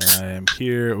 And I am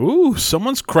here. Ooh,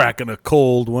 someone's cracking a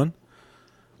cold one.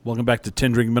 Welcome back to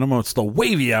 10 Drink Minimum. It's the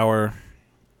Wavy Hour.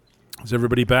 Is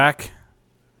everybody back?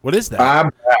 What is that? I'm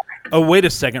back. Oh, wait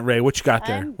a second, Ray. What you got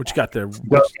there? I'm What you got there?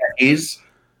 Dos Equis.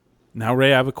 Now,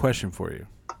 Ray, I have a question for you.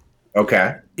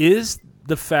 Okay. Is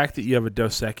the fact that you have a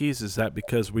Dos Equis, is that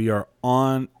because we are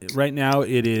on, right now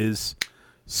it is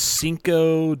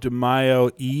Cinco de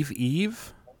Mayo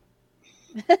Eve?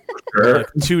 Sure. Like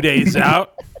 2 days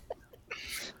out?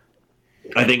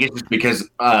 I think it's just because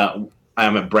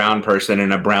I'm a brown person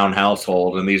in a brown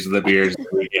household, and these are the beers that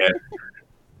we get.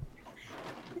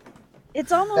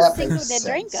 It's almost That Cinco makes de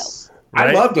Dranko. sense. I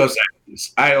Right? love Dos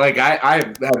Equis. I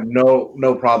have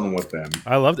no problem with them.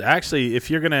 I love it. Actually, if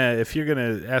you're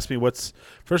gonna ask me what's,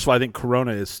 first of all, I think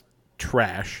Corona is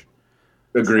trash.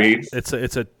 Agreed. It's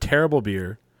a terrible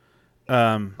beer,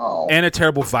 Oh, and a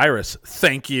terrible virus.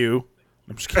 Thank you.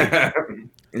 I'm just kidding.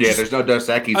 Yeah, there's no Dos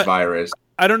Equis virus.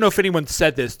 I don't know if anyone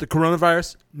said this. The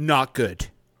coronavirus, not good.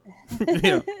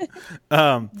 You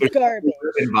know, Garbage.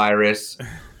 Virus.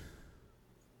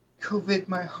 COVID,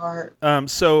 my heart.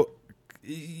 so, do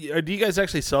you guys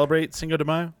actually celebrate Cinco de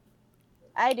Mayo?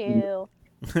 I do.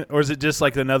 Or is it just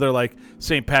like another like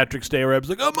St. Patrick's Day where I was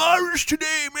like, I'm Irish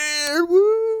today, man.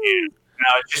 Woo! No,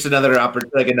 it's just another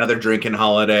another drinking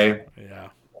holiday. Yeah.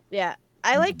 Yeah.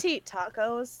 I like to eat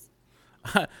tacos.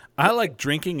 I like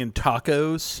drinking and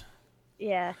tacos.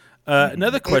 Yeah.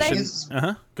 Another question. is-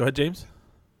 Go ahead, James.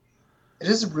 It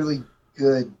is a really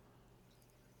good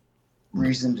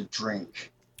reason to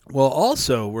drink. Well,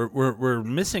 also we're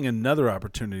missing another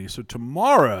opportunity. So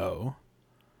tomorrow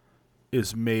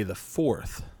is May the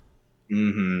 4th,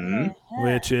 Mm-hmm.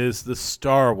 which is the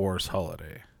Star Wars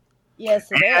holiday. Yes,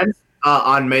 it And is.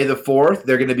 on May the 4th,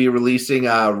 they're going to be releasing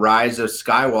Rise of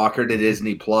Skywalker to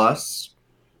Disney Plus.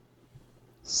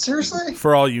 Seriously?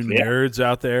 For all you Yeah. nerds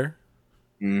out there.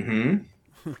 Mm-hmm.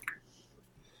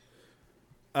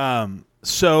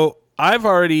 So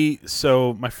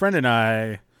my friend and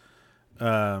I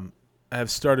have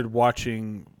started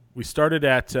watching. We started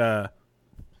at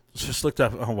just looked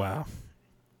up. Oh wow,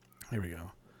 here we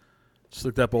go. Just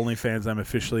looked up OnlyFans. I'm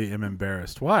officially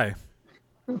embarrassed. Why?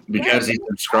 Because he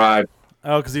subscribed.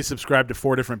 Oh, because he subscribed to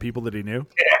 4 different people that he knew.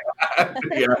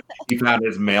 Yeah, he found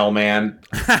his mailman.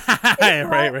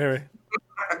 right.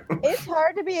 It's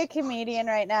hard to be a comedian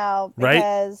right now Right?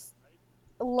 because,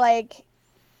 like,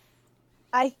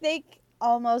 I think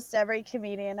almost every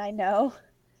comedian I know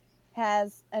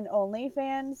has an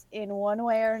OnlyFans in one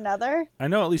way or another. I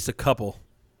know at least a couple.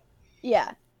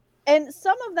 Yeah. And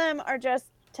some of them are just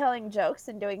telling jokes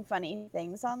and doing funny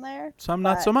things on there. Some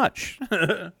not so much.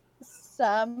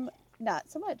 Some not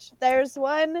so much. There's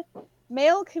one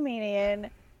male comedian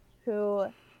who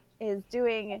is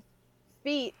doing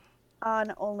feet on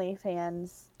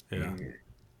OnlyFans. Yeah.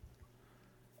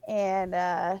 And,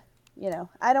 I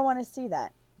don't want to see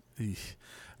that. Eesh.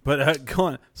 But go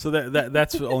on. So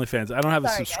that's for OnlyFans. I don't have a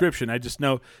Sorry, guys. subscription. I just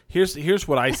know here's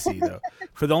what I see though.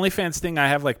 For the OnlyFans thing, I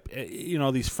have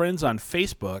these friends on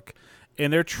Facebook,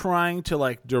 and they're trying to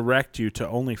like direct you to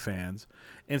OnlyFans,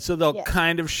 and so they'll Yes.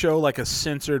 kind of show like a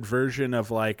censored version of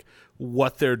like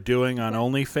what they're doing on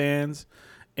OnlyFans,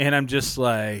 and I'm just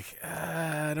like,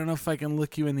 I don't know if I can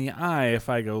look you in the eye if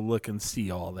I go look and see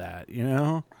all that,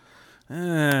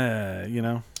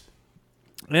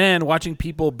 And watching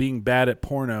people being bad at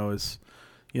porno is,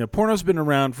 porno's been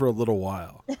around for a little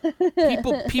while.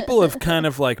 People have kind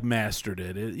of like mastered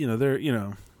it. They're,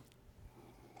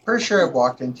 Pretty sure I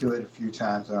walked into it a few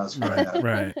times when I was growing up.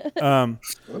 right.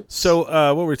 So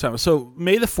what were we talking about? So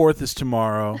May the 4th is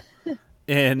tomorrow,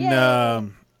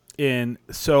 and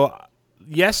so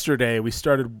yesterday we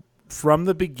started from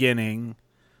the beginning.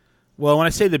 Well, when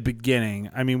I say the beginning,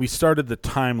 I mean we started the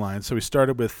timeline. So we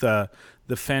started with the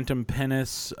Phantom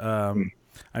Menace. The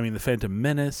Phantom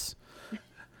Menace.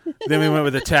 Then we went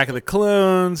with Attack of the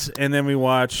Clones, and then we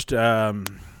watched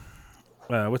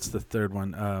what's the third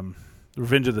one?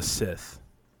 Revenge of the Sith.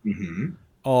 Mm-hmm.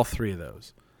 All 3 of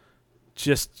those,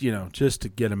 just to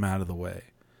get them out of the way.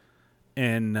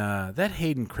 And that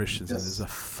Hayden Christensen is a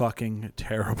fucking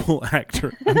terrible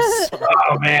actor. I'm sorry.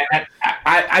 Oh man,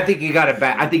 I think you got a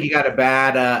bad. I think you got a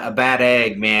bad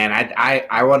egg, man.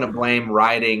 I want to blame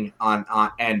writing on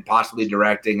and possibly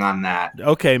directing on that.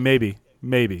 Okay, maybe.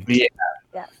 Yeah.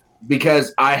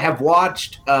 Because I have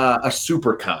watched a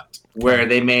supercut where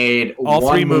they made All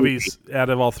one 3 movies out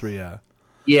of all 3. Yeah.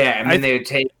 Yeah, and then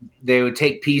they would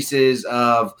take pieces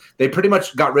of. They pretty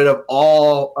much got rid of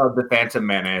all of the Phantom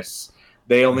Menace.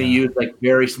 They only used like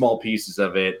very small pieces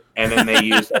of it, and then they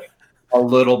used like a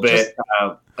little bit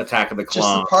of Attack of the Just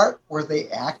Clones. the part where they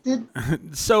acted?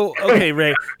 So okay,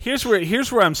 Ray. Here's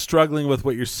where I'm struggling with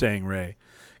what you're saying, Ray,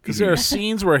 because there are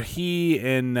scenes where he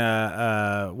and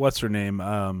what's her name,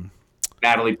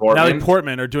 Natalie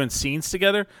Portman are doing scenes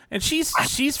together, and she's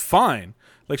fine.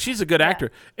 Like she's a good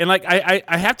actor, and like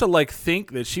I have to like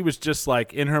think that she was just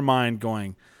like in her mind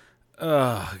going,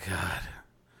 "Oh God,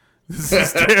 this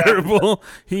is terrible."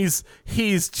 He's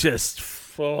just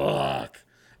fuck,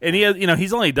 and he has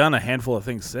he's only done a handful of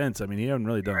things since. I mean, he hasn't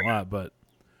really done a lot, but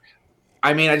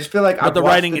I mean, I just feel like the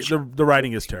writing the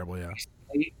writing is terrible. Yeah.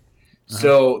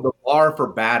 So the bar for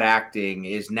bad acting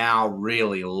is now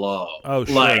really low. Oh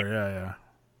sure, Like, yeah.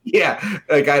 yeah.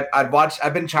 Like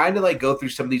I've been trying to like go through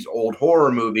some of these old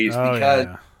horror movies because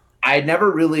I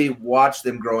never really watched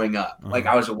them growing up. Like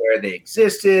I was aware they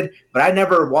existed, but I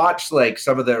never watched like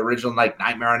some of the original like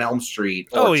Nightmare on Elm Street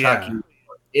or Chucky, or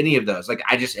any of those. Like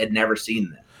I just had never seen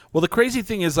them. Well, the crazy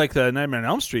thing is like the Nightmare on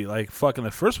Elm Street, like fucking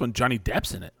the first one, Johnny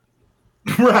Depp's in it.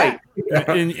 Right.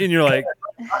 And you're like,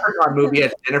 Leprechaun movie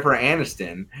has Jennifer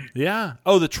Aniston. yeah.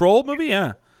 Oh, the Troll movie,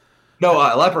 yeah. No,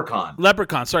 Leprechaun.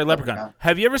 Leprechaun.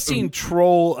 Have you ever seen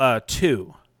Troll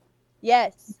 2?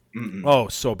 Yes. Mm-mm. Oh,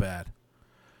 so bad.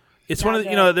 It's one of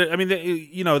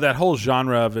the, that whole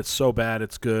genre of it's so bad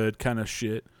it's good kind of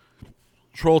shit.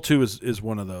 Troll 2 is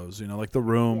one of those, like The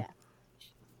Room. Yeah.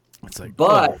 It's like,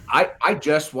 But I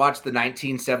just watched the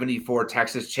 1974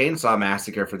 Texas Chainsaw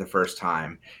Massacre for the first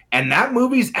time, and that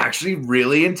movie's actually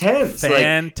really intense.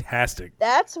 fantastic.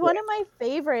 That's one of my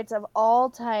favorites of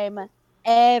all time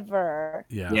ever.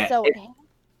 Yeah. So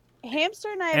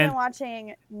Hamster and I have been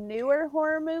watching newer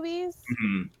horror movies.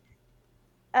 Mhm.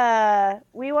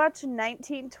 We watched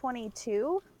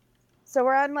 1922. So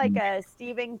we're on like a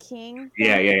Stephen King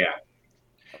thing. Yeah.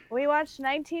 We watched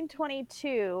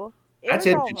 1922. That's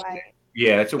it was interesting. all right.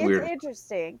 Yeah, that's a It's weird.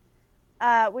 interesting.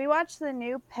 We watched the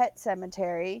new Pet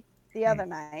Cemetery. the other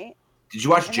night. Did you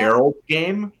watch And Gerald's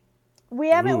Game? We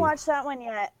haven't Ooh. watched that one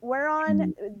yet. We're on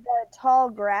the tall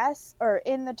grass, or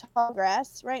in the tall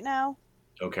grass right now.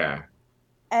 Okay.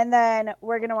 And then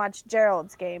we're gonna watch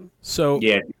Gerald's Game. So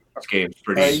Yeah, Gerald's Game's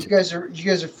pretty. You guys are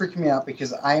freaking me out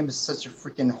because I am such a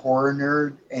freaking horror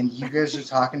nerd, and you guys are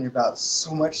talking about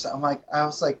so much stuff. I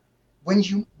was like, when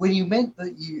you meant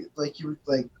that you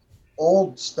were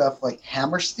old stuff like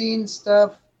Hammerstein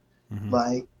stuff,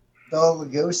 like Bela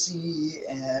Lugosi,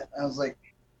 and I was like,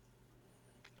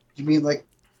 you mean like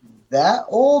that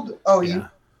old? Oh, yeah.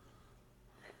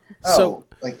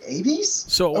 like 80s?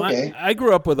 So okay. I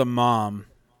grew up with a mom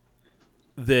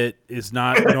that is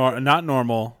not not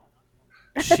normal.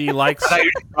 She likes. I thought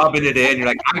you were rubbing it in. You're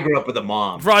like, I grew up with a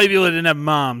mom. For all of you that didn't have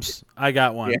moms, I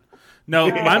got one. Yeah. No,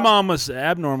 my mom was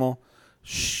abnormal.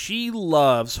 She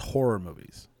loves horror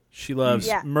movies. She loves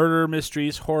Yeah. murder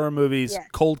mysteries, horror movies, Yeah.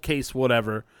 cold case,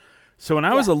 whatever. So when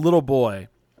I was a little boy,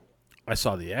 I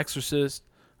saw The Exorcist.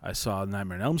 I saw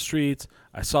Nightmare on Elm Street.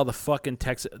 I saw the fucking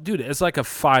Texas... Dude, it's like a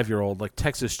 5-year-old, like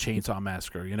Texas Chainsaw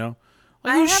Massacre, you know?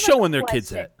 Like, I who's have a showing their kids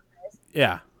question. that?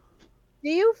 Yeah. Do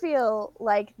you feel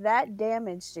like that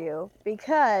damaged you?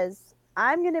 Because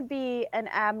I'm gonna be an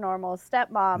abnormal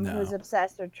stepmom No. who's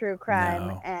obsessed with true crime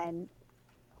No. and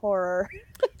horror.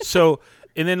 So,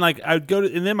 and then like I'd go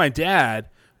to, and then my dad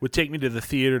would take me to the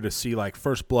theater to see like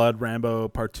First Blood, Rambo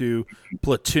Part 2,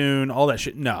 Platoon, all that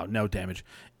shit. No damage.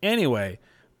 Anyway,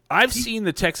 I've seen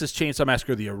the Texas Chainsaw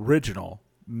Massacre, the original,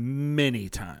 many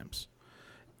times.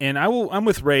 And I'm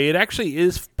with Ray. It actually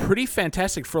is pretty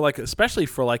fantastic for like, especially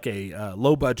for like a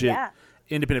low budget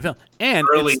independent film. And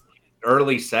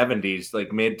early 70s,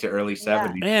 like mid to early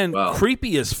 70s. and Wow.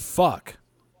 creepy as fuck.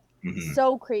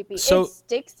 So creepy. So- it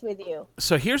sticks with you.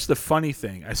 So here's the funny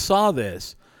thing. I saw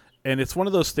this, and it's one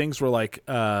of those things where like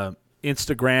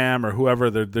Instagram or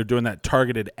whoever they're doing that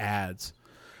targeted ads,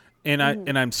 and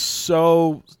I'm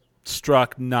so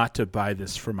struck not to buy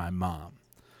this for my mom.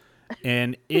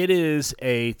 And it is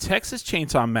a Texas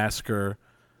Chainsaw Massacre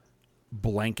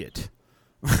blanket.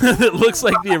 It looks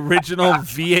like the original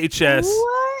VHS.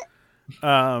 What?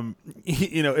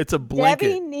 It's a blanket.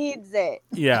 Debbie needs it.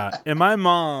 Yeah, and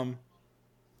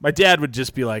my dad would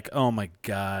just be like, "Oh my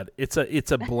god, it's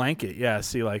a blanket." Yeah,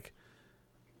 see, like,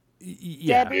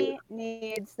 yeah, Debbie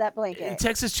needs that blanket.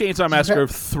 Texas Chainsaw Massacre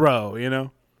throw, you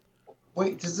know?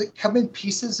 Wait, does it come in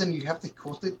pieces and you have to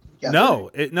quilt it together? No,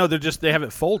 they have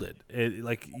it folded.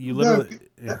 Like you literally,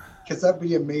 yeah. Because that'd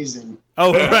be amazing.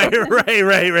 Oh, right.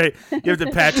 You have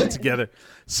to patch it together.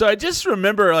 So I just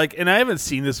remember, like, and I haven't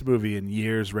seen this movie in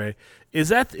years, Ray. Is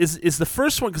the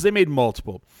first one, because they made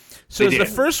multiple. So is the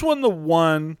first one the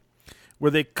one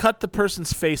where they cut the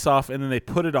person's face off and then they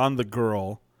put it on the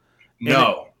girl?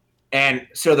 No. And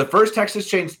so the first Texas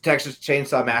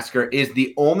Chainsaw Massacre is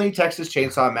the only Texas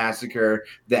Chainsaw Massacre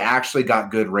that actually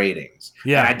got good ratings.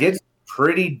 Yeah. And I did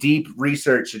pretty deep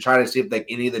research to try to see if like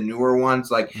any of the newer ones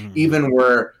even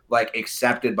were like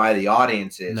accepted by the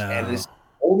audiences. No. And this is the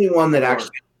only one that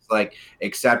actually was like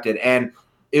accepted. And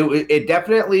it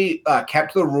definitely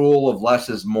kept the rule of less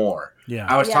is more. Yeah.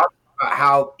 I was talking about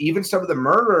how even some of the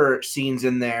murder scenes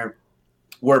in there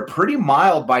were pretty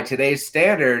mild by today's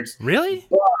standards. Really?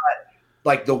 But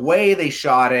like the way they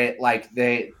shot it, like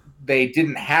they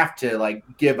didn't have to like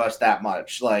give us that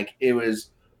much. Like it was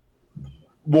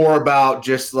more about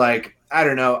just like, I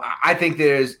don't know. I think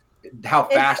there's how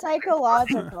It's fast.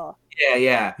 psychological.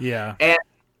 Yeah. Yeah. And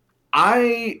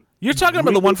You're talking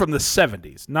about the one from the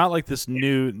 70s, not like this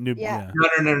new. Yeah.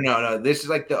 No. This is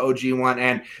like the OG one,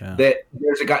 and Yeah. that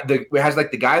there's a guy. It has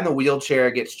like the guy in the wheelchair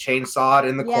gets chainsawed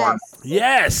in the corner.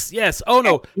 Yes. Oh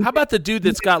no. How about the dude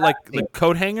that's got like the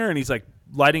coat hanger and he's like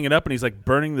lighting it up and he's like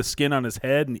burning the skin on his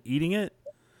head and eating it?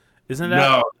 Isn't that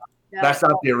No, that's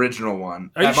not the original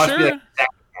one. Are that you must be sure? like the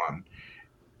second one.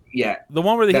 Yeah. the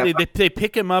one where they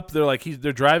pick him up? They're like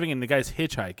they're driving and the guy's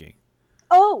hitchhiking.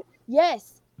 Oh,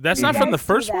 yes. That's He not from the does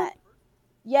do first one. that.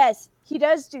 Yes, he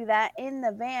does do that in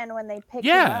the van when they pick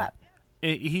him Yeah. up.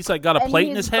 He's like got a And plate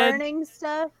in he's his head. burning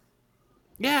stuff.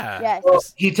 Yeah. Yes. Well,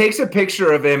 he takes a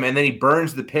picture of him and then he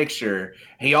burns the picture.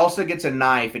 He also gets a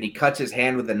knife and he cuts his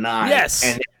hand with a knife. Yes.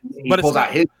 And he But it's pulls not-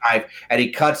 out his knife and he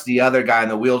cuts the other guy in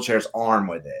the wheelchair's arm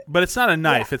with it. But it's not a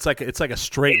knife. It's like a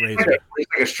straight It's razor. like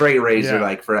a straight razor, Yeah.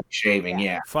 like for shaving.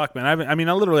 Yeah. Fuck, man.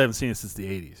 I literally haven't seen it since the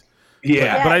 80s.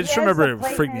 Yeah. But I he just has remember the it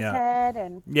plate freaked in me his out. head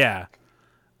and Yeah.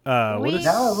 What is,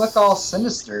 Now I look all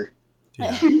sinister.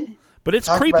 but it's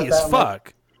Talk creepy about as that, like-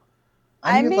 fuck.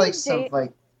 I I need made like some date-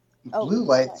 like Oh, blue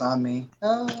lights on me.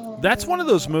 Oh, That's one of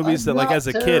those movies I'm that, like, not as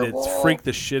a kid, terrible. it's freaked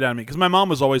the shit out of me. Because my mom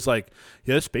was always like,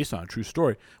 "Yeah, it's based on a true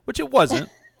story," which it wasn't.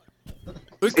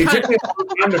 It took me a long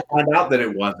time to find out that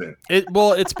it wasn't.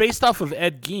 It's based off of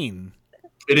Ed Gein.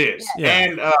 It is, Yeah.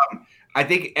 and I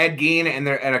think Ed Gein and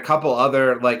a couple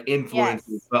other like influences,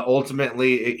 Yes. but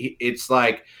ultimately it's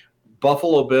like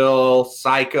Buffalo Bill,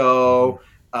 Psycho,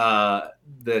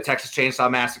 the Texas Chainsaw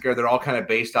Massacre. They're all kind of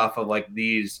based off of like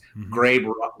these grave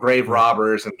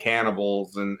robbers and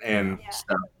cannibals and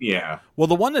stuff. Yeah. Well,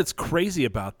 the one that's crazy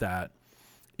about that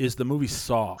is the movie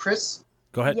Saw. Chris,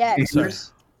 Go ahead. Yes. Sorry.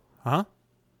 Chris, Huh?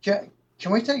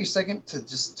 can we take a second to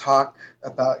just talk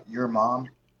about your mom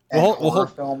and Well, horror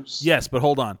films? Yes, but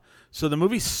hold on. So the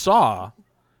movie Saw,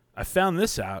 I found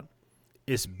this out,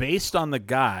 is based on the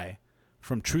guy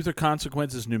from Truth or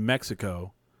Consequences, New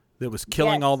Mexico, that was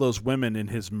killing Yes. all those women in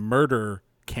his murder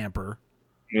camper.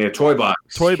 Yeah, Toy Box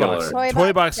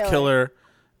Killer.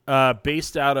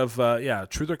 Based out of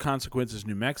Truth or Consequences,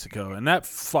 New Mexico, and that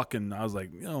fucking, I was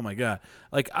like, oh my god!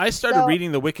 Like I started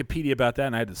reading the Wikipedia about that,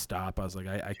 and I had to stop. I was like,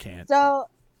 I can't. So,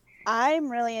 I'm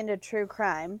really into true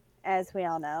crime, as we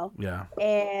all know. Yeah.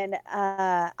 And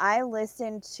I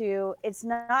listened to, it's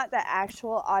not the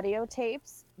actual audio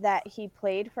tapes that he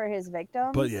played for his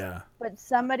victims, but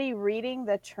somebody reading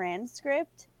the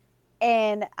transcript,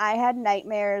 and I had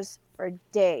nightmares for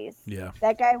days. Yeah.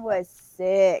 That guy was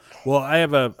sick. Well, I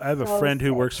have a So friend who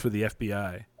sick. works for the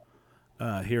FBI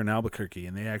here in Albuquerque,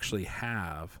 and they actually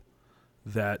have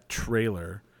that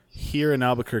trailer here in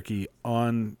Albuquerque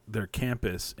on their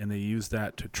campus, and they use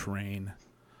that to train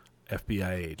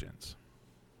FBI agents.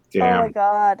 Damn. Oh my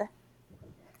god.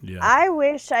 Yeah. I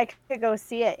wish I could go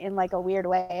see it in like a weird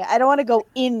way. I don't want to go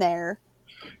in there.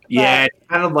 Yeah, it's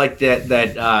kind of like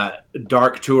that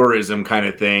dark tourism kind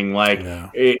of thing. Like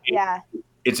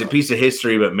it's a piece of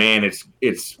history, but man,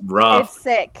 it's rough. It's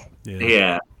sick.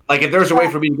 Yeah. Like if there's a way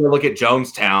for me to go look at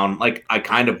Jonestown, like I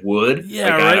kind of would.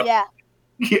 Yeah, like, right. Yeah.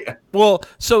 Yeah. Well,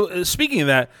 so speaking of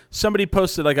that, somebody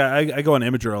posted, like I go on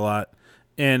Imgur a lot,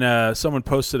 and someone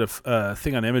posted a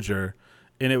thing on Imgur,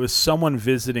 and it was someone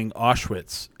visiting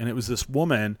Auschwitz, and it was this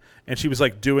woman, and she was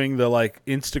like doing the like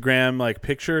Instagram like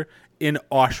picture in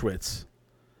Auschwitz.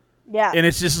 Yeah. And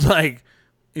it's just like,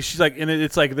 she's like, and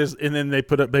it's like this, and then they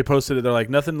posted it. They're like,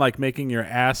 nothing like making your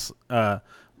ass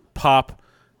pop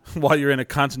while you're in a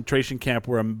concentration camp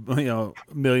where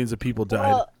millions of people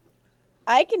died. Well,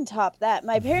 I can top that.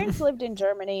 My parents lived in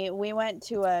Germany. We went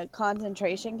to a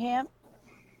concentration camp,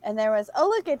 and there was, oh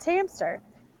look, it's Hamster.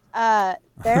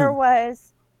 There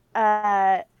was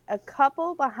a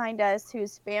couple behind us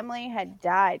whose family had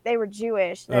died. They were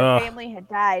Jewish. Their family had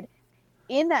died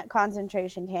in that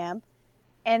concentration camp,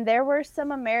 and there were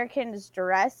some Americans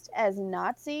dressed as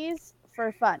Nazis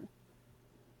for fun.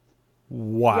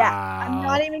 Wow. Yeah, I'm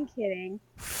not even kidding.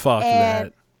 Fuck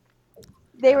And that.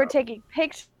 they were taking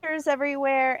pictures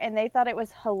everywhere, and they thought it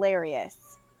was hilarious.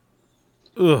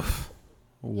 Ugh.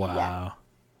 Wow.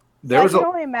 There was I can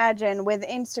only imagine with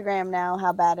Instagram now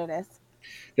how bad it is.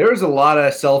 There was a lot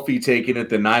of selfie taken at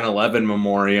the 9/11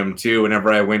 memoriam too.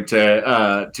 Whenever I went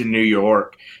to New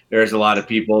York, there's a lot of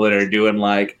people that are doing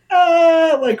like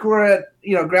we're at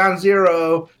ground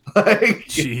zero. Like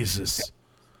Jesus.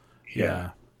 Yeah.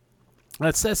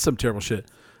 That's some terrible shit.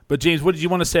 But James, what did you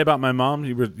want to say about my mom?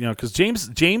 You were, because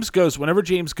James goes, whenever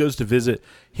James goes to visit,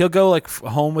 he'll go like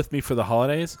home with me for the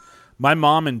holidays. My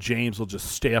mom and James will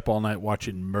just stay up all night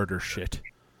watching murder shit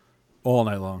all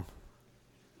night long.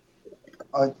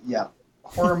 Yeah,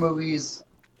 horror movies,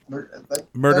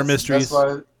 Murder mysteries.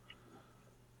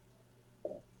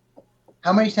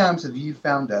 How many times have you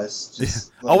found us?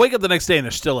 Just I'll wake up the next day and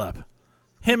they're still up.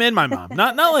 Him and my mom,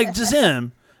 not like just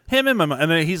him and my mom.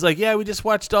 And then he's like, "Yeah, we just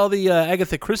watched all the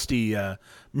Agatha Christie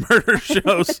murder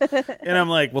shows," and I'm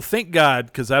like, "Well, thank God,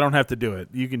 because I don't have to do it.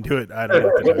 You can do it. I don't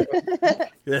have to do it."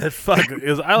 Yeah, fuck.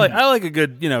 I like a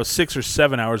good 6 or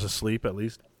 7 hours of sleep at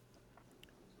least.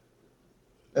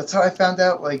 That's how I found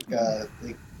out. Like the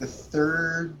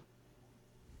third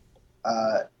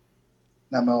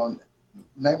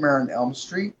Nightmare on Elm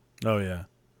Street. Oh yeah,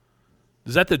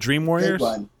 is that the Dream Warriors? Big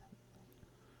one.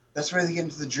 That's where they get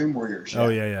into the Dream Warriors. Oh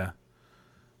yeah.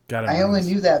 Got it. I only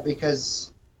knew that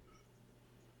because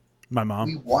my mom.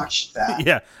 We watched that. Yeah.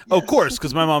 Yes. Oh, of course,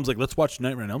 because my mom's like, let's watch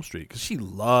Nightmare on Elm Street, because she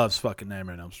loves fucking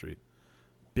Nightmare on Elm Street,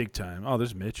 big time. Oh,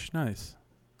 there's Mitch. Nice.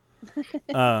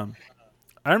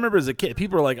 I remember as a kid,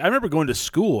 people were like, I remember going to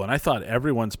school, and I thought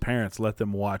everyone's parents let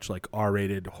them watch like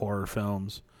R-rated horror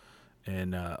films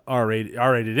and R-rated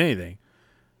anything,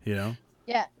 Yeah.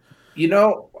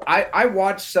 I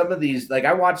watched some of these. Like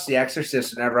I watched The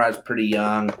Exorcist whenever I was pretty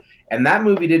young, and that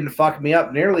movie didn't fuck me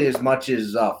up nearly as much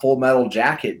as Full Metal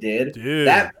Jacket did. Dude.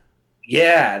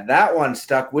 Yeah, that one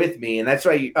stuck with me, and that's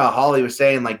why Holly was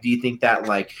saying, like, do you think that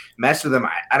like messed with them?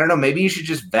 I don't know. Maybe you should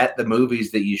just vet the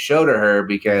movies that you show to her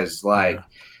because like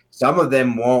some of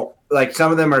them won't. Like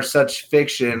some of them are such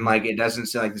fiction, like it doesn't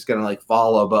seem like it's gonna like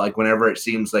follow, but like whenever it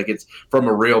seems like it's from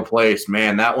a real place,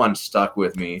 man, that one stuck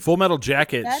with me. Full Metal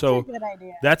Jacket. That's so a good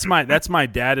idea. that's my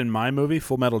dad in my movie,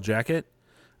 Full Metal Jacket.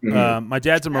 Mhm. My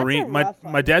dad's a That's a Marine. rough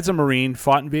one. My dad's a Marine,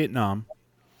 fought in Vietnam,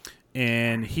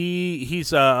 and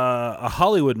he's a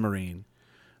Hollywood Marine.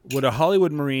 What a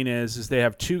Hollywood Marine is they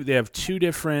have two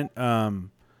different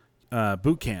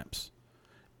boot camps.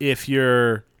 If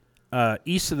you're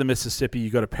east of the Mississippi, you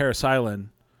go to Parris Island,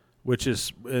 which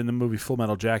is in the movie Full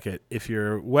Metal Jacket. If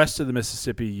you're west of the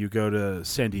Mississippi, you go to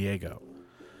San Diego.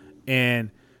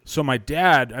 And so my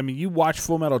dad, I mean, you watch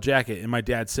Full Metal Jacket, and my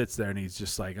dad sits there and he's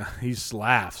just like, he just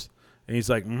laughs, and he's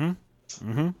like, you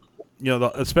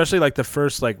know, especially like the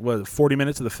first 40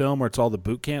 minutes of the film where it's all the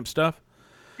boot camp stuff.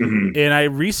 Mhm. And I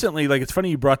recently, like, it's funny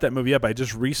you brought that movie up. I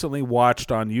just recently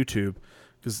watched on YouTube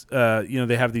because you know,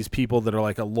 they have these people that are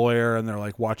like a lawyer and they're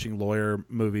like watching lawyer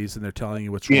movies and they're telling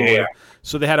you what's wrong. Yeah.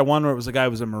 So they had a one where it was a guy who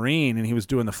was a Marine and he was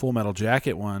doing the Full Metal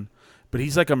Jacket one, but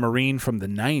he's like a Marine from the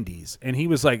 90s, and he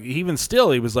was like, even still,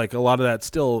 he was like, a lot of that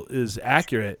still is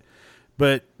accurate.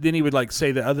 But then he would like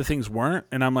say that other things weren't,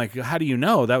 and I'm like, how do you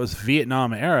know? That was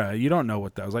Vietnam era. You don't know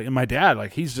what that was like. And my dad,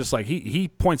 like, he's just like, he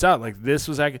points out like this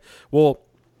was accurate. Well,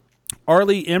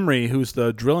 Arlie Emery, who's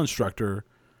the drill instructor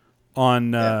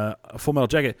on Full Metal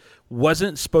Jacket,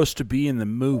 wasn't supposed to be in the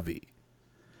movie.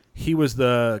 He was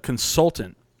the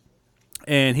consultant,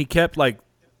 and he kept like,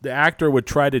 the actor would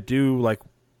try to do like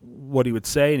what he would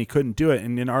say, and he couldn't do it.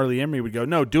 And then Arlie Emery would go,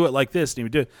 "No, do it like this," and he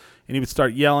would do it, and he would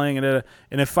start yelling, and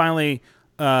then finally,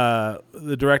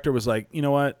 the director was like, "You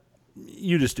know what?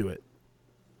 You just do it."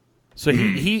 So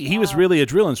he was really a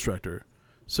drill instructor.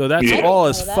 So that's Yeah. all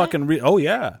as know that. fucking oh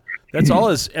yeah, that's all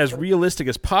as realistic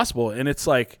as possible, and it's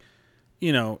like,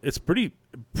 you know, it's pretty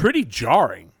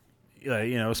jarring,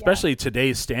 you know, especially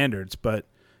today's standards. But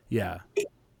yeah,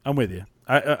 I'm with you.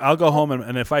 I'll go home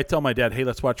and if I tell my dad, "Hey,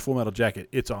 let's watch Full Metal Jacket,"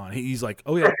 it's on. He's like,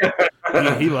 "Oh yeah,"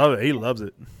 he loves it. He loves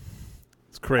it.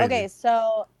 It's crazy. Okay,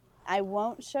 so I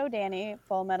won't show Danny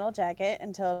Full Metal Jacket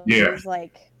until Yeah. he's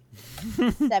like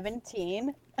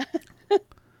 17.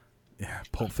 Yeah,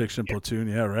 Pulp Fiction, Platoon.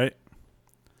 Yeah, right.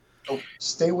 Oh,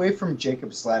 stay away from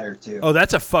Jacob's Ladder too. Oh,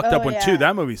 that's a fucked up Oh, one yeah. too.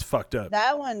 That movie's fucked up.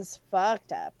 That one's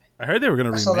fucked up. I heard they were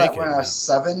gonna I saw remake that when I it. was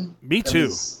 7. Me It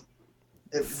too.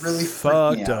 It really freaked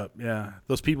me Fucked out. up. Yeah,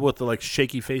 those people with the like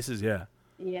shaky faces. Yeah.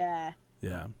 Yeah.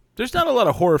 Yeah. There's not a lot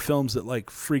of horror films that like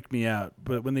freak me out,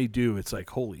 but when they do, it's like,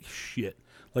 holy shit.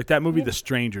 Like that movie, The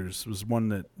Strangers, was one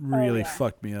that really yeah.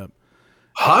 fucked me up.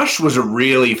 Hush was a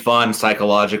really fun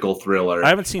psychological thriller. I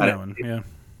haven't seen that one. Yeah.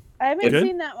 I haven't Good?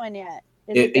 seen that one yet.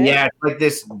 Is it good? Yeah,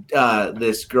 it's like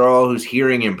this girl who's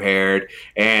hearing impaired,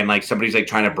 and like somebody's like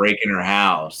trying to break in her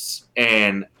house,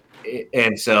 and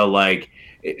so like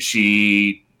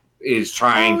she is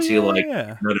trying Oh, to yeah, like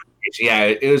yeah.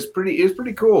 it was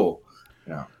pretty cool.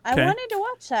 I Okay. wanted to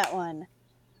watch that one.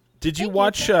 Did you Thank you,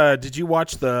 watch? sir. Did you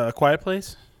watch The A Quiet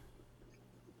Place?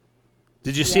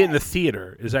 Did you see it in the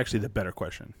theater? Is actually the better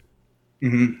question.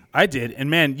 Mm-hmm. I did, and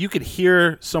man, you could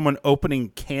hear someone opening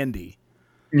candy.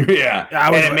 Yeah, I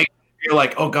and was it like- makes you feel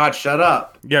like, oh God, shut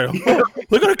up. Yeah,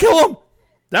 they're gonna kill him.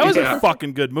 That was Yeah. a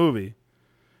fucking good movie.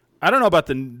 I don't know about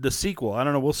the sequel. I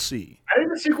don't know. We'll see. I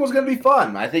think the sequel's gonna be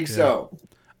fun. I think so.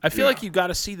 I feel Yeah. like you got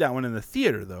to see that one in the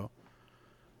theater, though.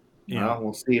 You know, Well,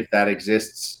 we'll see if that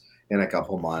exists in a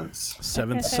couple months.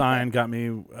 Seventh Sign got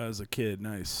me as a kid.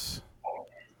 Nice.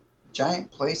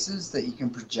 Giant places that you can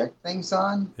project things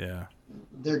on, Yeah,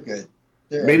 they're good.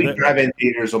 They're Maybe That- drive-in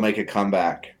theaters will make a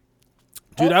comeback.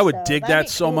 dude, Hope I would so. dig That'd that be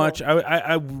so cool. much.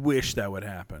 I wish that would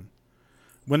happen.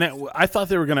 I thought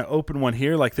they were going to open one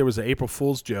here, like there was an April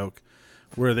Fool's joke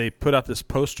where they put out this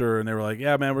poster and they were like,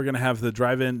 "Yeah, man, we're going to have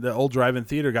the old drive-in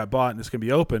theater got bought and it's going to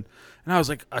be open." And I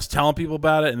was telling people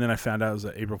about it, and then I found out it was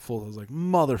an April Fool's. I was like,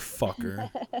 "Motherfucker!"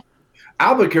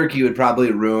 Albuquerque would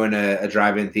probably ruin a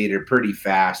drive-in theater pretty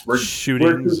fast.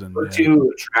 Shootings we're and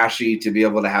too trashy to be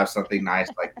able to have something nice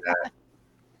like that.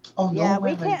 Oh no, Yeah,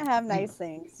 we man, can't have nice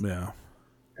things. yeah.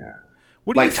 Yeah.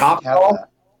 What do Like you Top have Golf, that.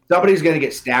 somebody's going to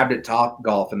get stabbed at Top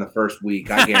Golf in the first week.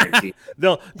 I guarantee.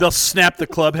 They'll snap the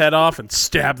club head off and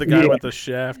stab the guy Yeah. with the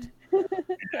shaft.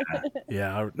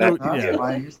 Yeah, That- Oh, yeah.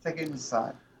 fine, just take it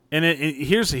inside. And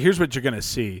here's what you're gonna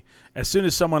see. As soon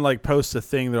as someone like posts a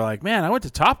thing, they're like, "Man, I went to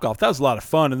Topgolf. That was a lot of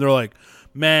fun." And they're like,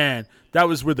 "Man, that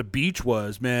was where the beach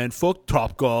was. Man, fuck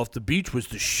Topgolf. The beach was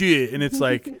the shit." And it's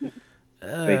like,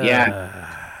 yeah.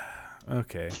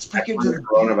 okay. Speaking of the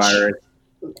Coronavirus.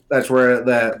 That's where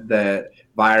the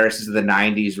viruses of the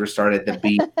 90s were started to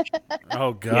beat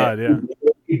Oh God, yeah.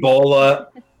 Ebola.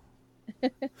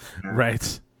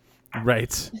 Right.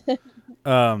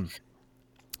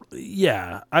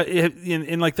 Yeah,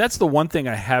 and like that's the one thing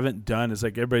I haven't done is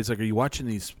like everybody's like, are you watching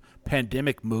these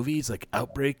pandemic movies like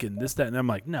Outbreak and this, that, and I'm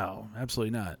like, no,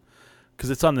 absolutely not, because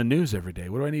it's on the news every day.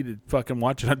 What do I need to fucking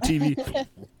watch it on TV?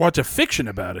 Watch a fiction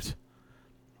about it.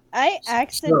 I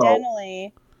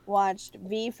accidentally watched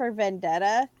V for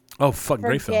Vendetta, Oh, fucking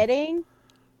great film. forgetting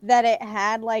that it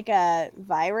had like a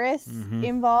virus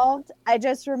involved. I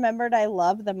just remembered I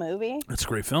love the movie, That's a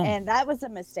great film. and that was a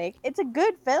mistake. It's a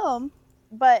good film,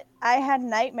 but I had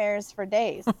nightmares for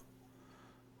days.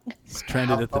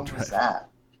 Stranded How at the fun was drive. that?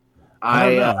 I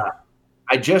don't know.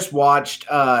 I just watched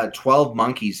 12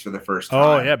 Monkeys for the first time.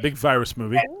 Oh yeah, big virus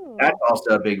movie. Ooh. That's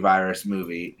also a big virus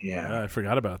movie. Yeah. I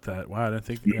forgot about that. Wow, I didn't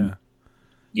think. Yeah.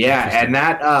 Yeah, and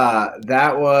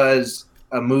that was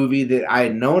a movie that I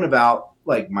had known about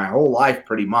like my whole life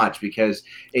pretty much because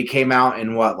it came out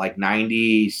in what, like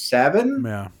 97?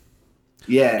 Yeah.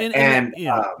 Yeah, And you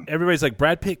know, everybody's like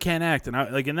Brad Pitt can't act, and I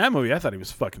like in that movie I thought he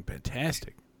was fucking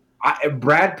fantastic.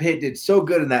 Brad Pitt did so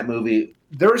good in that movie.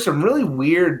 There were some really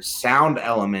weird sound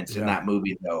elements in that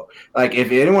movie, though. Like,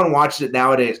 if anyone watches it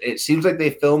nowadays, it seems like they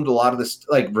filmed a lot of this,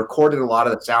 like, recorded a lot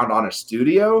of the sound on a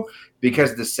studio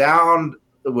because the sound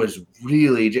was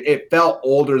really, it felt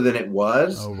older than it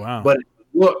was. Oh wow! But it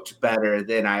looked better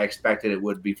than I expected it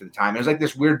would be for the time. It was like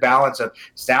this weird balance of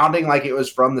sounding like it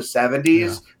was from the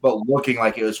 70s, but looking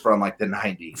like it was from like the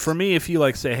 90s. For me, if you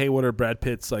like say, hey, what are Brad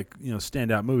Pitt's like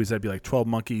standout movies? I'd be like 12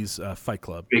 Monkeys, Fight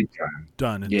Club, Big time.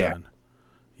 done and done.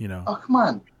 You know. Oh, come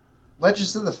on.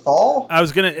 Legends of the Fall? I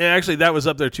was gonna actually that was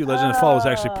up there too. Legend of the Fall was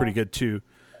actually pretty good too.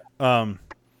 Someone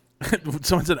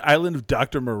said Island of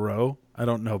Dr. Moreau. I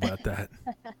don't know about that.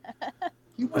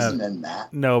 He wasn't in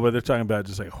that. No, but they're talking about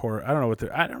just like horror. I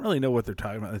don't really know what they're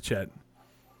talking about in the chat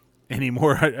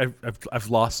anymore. I've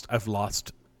lost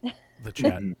the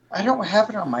chat. I don't have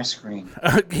it on my screen.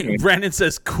 Brandon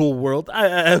says Cool World.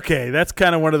 Okay, that's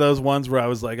kind of one of those ones where I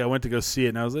was like, I went to go see it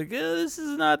and I was like, this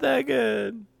is not that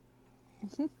good.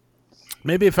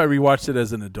 Maybe if I rewatched it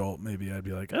as an adult, maybe I'd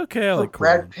be like, okay, I like Cool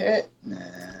Brad World. Pitt? Nah.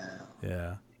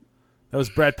 Yeah. That was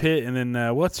Brad Pitt, and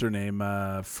then what's her name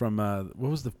from what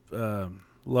was the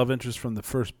love interest from the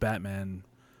first Batman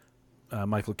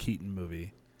Michael Keaton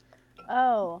movie?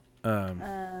 Oh.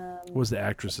 What was the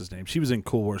actress's name? She was in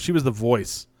Cool World. She was the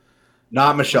voice.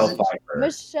 Not Michelle Pfeiffer.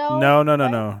 Michelle. No,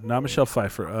 not Michelle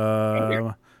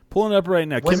Pfeiffer. Pulling it up right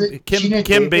now. Was it Kim Gina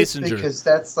Kim Davis? Basinger. Because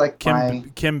that's like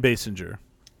Kim Basinger.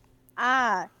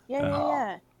 Ah,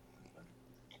 yeah.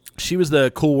 She was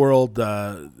the Cool World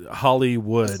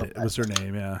Hollywood was her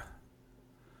name, yeah.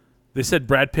 They said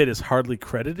Brad Pitt is hardly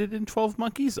credited in 12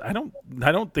 Monkeys. I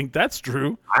don't think that's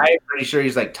true. I'm pretty sure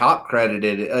he's like top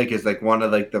credited, like is like one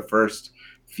of like the first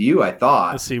few. I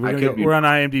thought. Let's see. We're on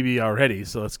IMDb already,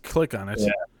 so let's click on it.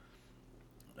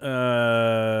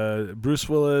 Yeah. Bruce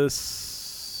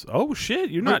Willis. Oh shit!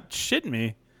 You're not shitting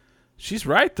me. She's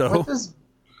right though. What does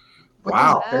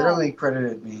Wow. barely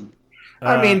credited mean?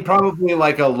 I mean, probably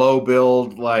like a low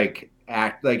build, like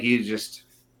act, like he's just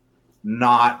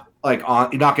not like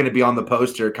on, not going to be on the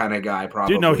poster kind of guy.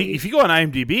 Probably, dude. No, if you go on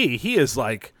IMDb, he is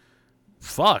like,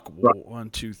 fuck. 1,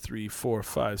 2, 3, 4,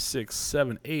 5, 6,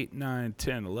 7, 8, 9,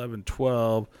 10, 11,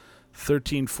 12,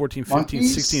 13, 14, 15,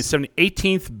 Monkeys? 16, 17,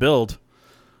 18th build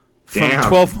from Damn.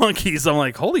 12 Monkeys. I'm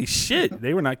like, holy shit,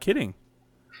 they were not kidding.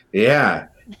 Yeah,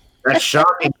 that's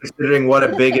shocking considering what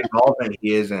a big involvement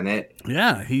he is in it.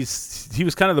 Yeah, he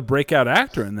was kind of the breakout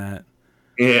actor in that.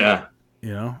 Yeah,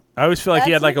 You know, I always feel like he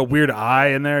had That's like a weird eye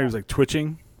in there. He was like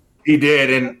twitching. he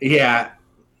did, and yeah,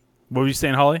 What were you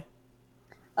saying, Holly?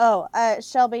 Oh,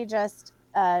 Shelby just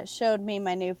showed me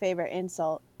my new favorite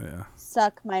insult. Yeah,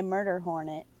 Suck my murder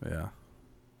hornet, yeah.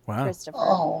 Wow. Christopher.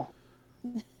 Oh.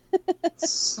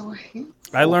 So hateful.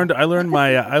 I learned I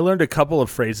learned a couple of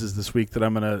phrases this week that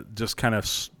I'm gonna just kind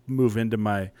of move into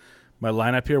my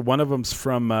lineup here. One of them's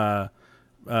from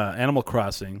Animal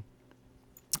Crossing,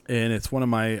 and it's one of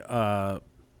my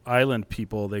island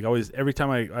people. They always, every time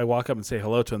I walk up and say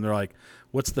hello to them, they're like,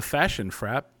 "What's the fashion,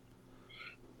 frap?"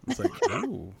 It's like,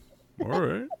 "Oh, all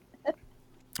right."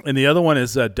 And the other one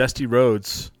is Dusty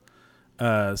Rhodes.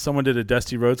 Someone did a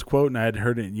Dusty Rhodes quote, and I had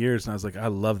heard it in years, and I was like, I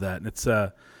love that. And it's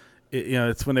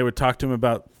it's when they would talk to him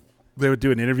about, they would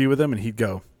do an interview with him, and he'd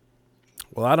go,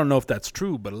 "Well, I don't know if that's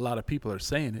true, but a lot of people are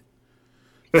saying it."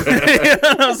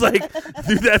 I was like,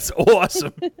 dude, that's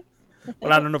awesome.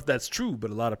 Well, I don't know if that's true,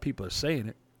 but a lot of people are saying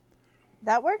it.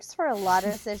 That works for a lot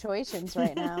of situations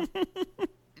right now.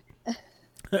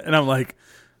 And I'm like,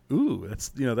 ooh,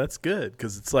 that's good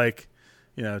because it's like,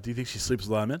 do you think she sleeps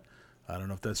with a lot of men? I don't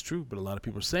know if that's true, but a lot of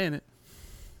people are saying it.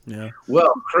 Yeah.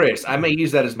 Well, Chris, I may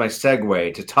use that as my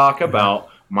segue to talk about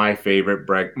my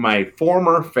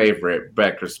former favorite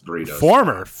breakfast burritos.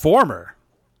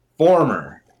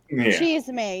 Former. Yeah. Cheese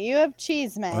me. You have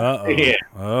cheese me. Uh-oh. Yeah.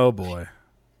 Oh boy.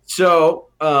 So,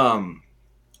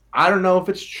 I don't know if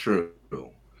it's true,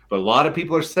 but a lot of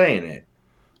people are saying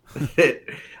it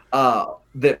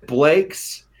that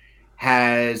Blake's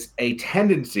has a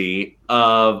tendency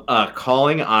of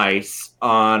calling ICE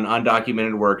on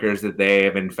undocumented workers that they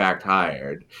have in fact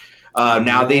hired.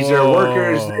 Now, these are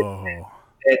workers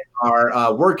that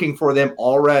are working for them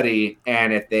already,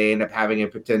 and if they end up having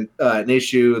an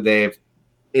issue, they've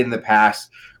in the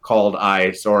past called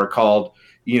ICE or called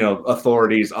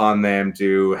authorities on them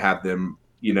to have them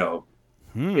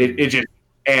it just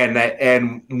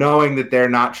and knowing that they're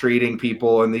not treating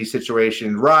people in these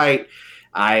situations right,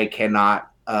 I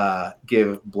cannot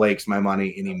give Blake's my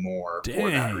money anymore.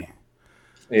 Dang.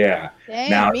 Yeah. Dang,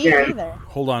 Now, me either.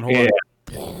 Hold on.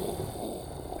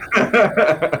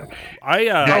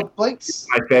 Blake's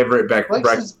my favorite has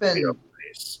breakfast been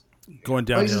going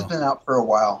Blake's downhill. has been out for a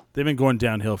while. They've been going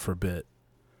downhill for a bit.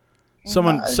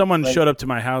 Someone Like- showed up to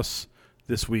my house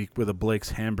this week with a Blake's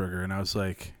hamburger, and I was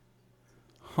like,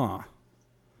 huh.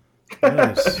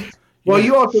 Well,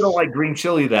 you also don't like green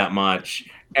chili that much,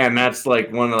 and that's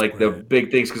like one of the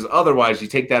big things because otherwise you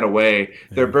take that away.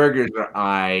 Their burgers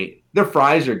are their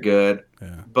fries are good,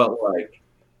 but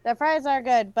The fries are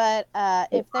good, but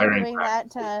if they're doing that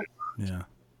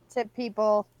to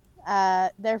people,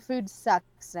 their food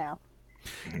sucks now.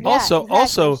 Also, Yeah,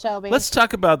 exactly, Shelby. let's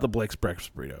talk about the Blake's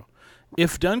breakfast burrito.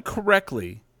 If done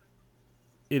correctly,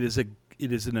 it is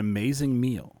an amazing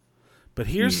meal. But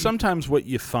here's sometimes what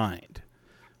you find.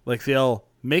 Like they'll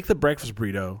make the breakfast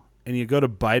burrito and you go to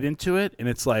bite into it and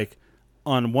it's like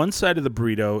on one side of the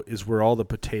burrito is where all the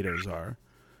potatoes are.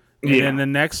 And then the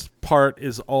next part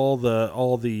is all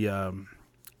the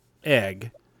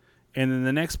egg. And then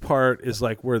the next part is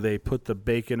like where they put the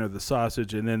bacon or the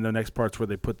sausage, and then the next part's where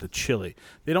they put the chili.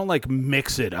 They don't like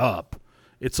mix it up.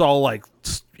 It's all like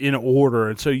in order.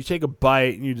 And so you take a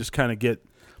bite and you just kind of get,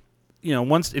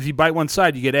 if you bite one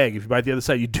side, you get egg. If you bite the other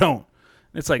side, you don't.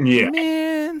 And it's like, man,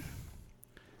 and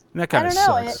that kind of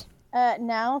sucks.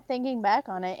 Now thinking back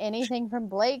on it, anything from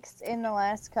Blake's in the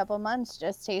last couple months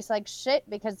just tastes like shit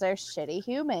because they're shitty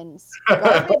humans,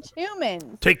 garbage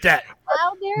humans. Take that.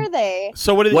 How dare they?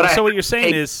 So what you're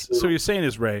saying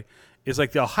is, Ray, is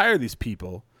like they'll hire these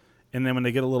people, and then when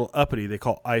they get a little uppity, they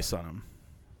call ICE on them.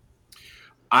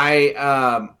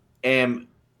 I am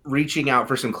reaching out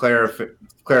for some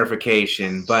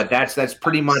clarification, but that's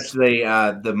pretty much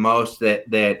the most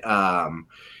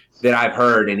that I've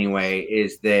heard anyway,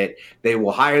 is that they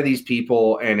will hire these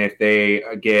people, and if they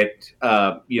get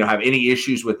have any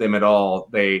issues with them at all,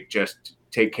 they just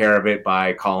take care of it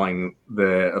by calling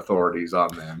the authorities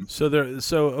on them. So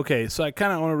I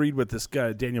kind of want to read what this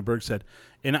guy Daniel Berg said,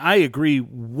 and I agree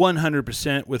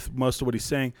 100% with most of what he's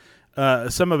saying.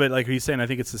 Some of it, like he's saying, I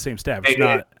think it's the same staff. It's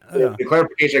not. The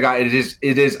clarification I got, it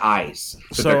is ICE.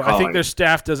 So I think their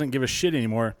staff doesn't give a shit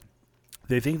anymore.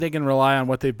 They think they can rely on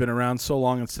what they've been around so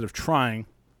long instead of trying.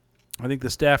 I think the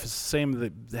staff is the same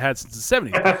that they had since the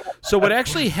 70s. So what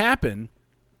actually happened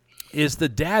is the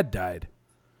dad died.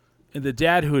 And the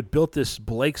dad who had built this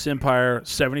Blake's Empire,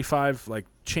 75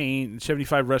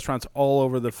 restaurants all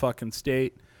over the fucking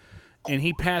state, and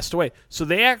he passed away. So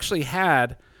they actually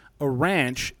had a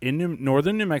ranch in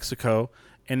northern New Mexico,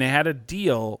 and they had a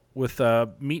deal with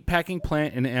a meat packing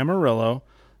plant in Amarillo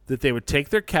that they would take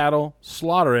their cattle,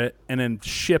 slaughter it, and then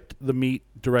ship the meat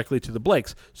directly to the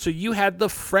Blakes. So you had the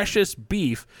freshest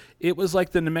beef. It was like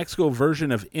the New Mexico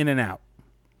version of In-N-Out.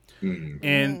 Mm-hmm.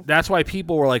 And that's why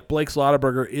people were like, Blake's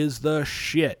Lottaburger is the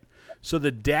shit. So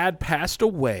the dad passed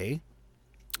away.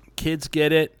 Kids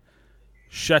get it.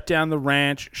 Shut down the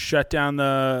ranch. Shut down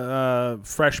the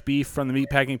fresh beef from the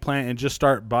meatpacking plant and just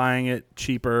start buying it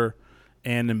cheaper.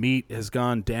 And the meat has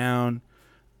gone down.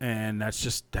 And that's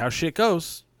just how shit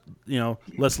goes.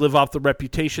 Let's live off the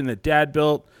reputation that dad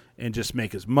built and just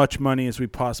make as much money as we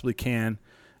possibly can.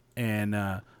 And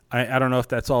I don't know if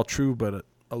that's all true, but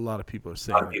a lot of people are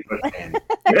saying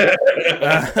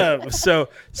that. So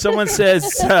someone says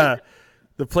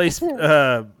the place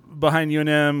behind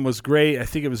UNM was great. I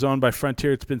think it was owned by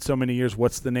Frontier. It's been so many years.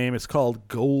 What's the name? It's called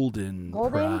Golden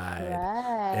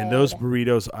Pride. And those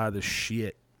burritos are the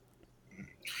shit.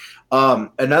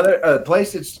 Another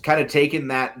place that's kind of taken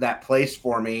that place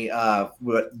for me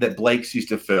that Blake's used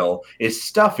to fill is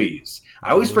Stuffy's.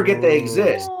 I always forget they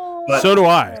exist. But so do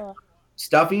I.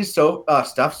 stuffed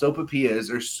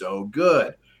sopapillas are so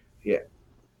good. Yeah.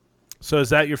 So is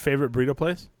that your favorite burrito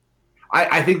place?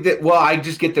 I think that, well, I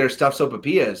just get their stuffed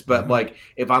sopapillas, but like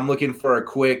if I'm looking for a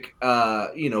quick,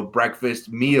 breakfast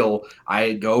meal,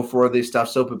 I go for the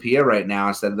stuffed sopapilla right now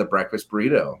instead of the breakfast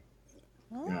burrito.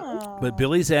 Oh. But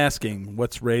Billy's asking,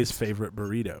 what's Ray's favorite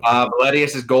burrito?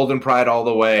 Valedius is Golden Pride all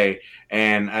the way.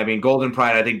 And I mean, Golden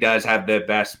Pride, I think, does have the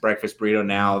best breakfast burrito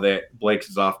now that Blake's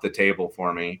is off the table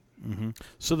for me. Mm-hmm.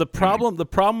 So the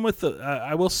problem with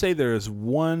I will say there is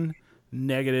one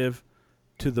negative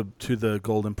to the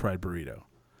Golden Pride burrito.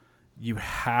 You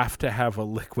have to have a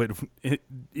liquid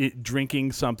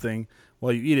drinking something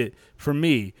while you eat it. For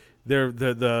me,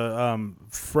 the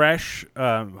fresh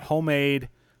homemade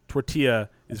tortilla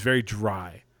is very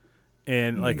dry,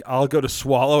 and like I'll go to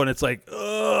swallow and it's like,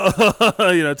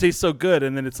 it tastes so good,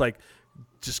 and then it's like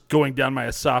just going down my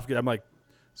esophagus. I'm like,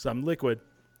 some liquid.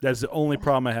 That's the only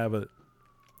problem I have with it.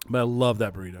 But I love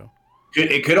that burrito.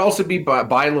 It could also be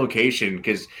by location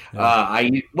because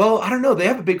I don't know. They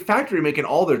have a big factory making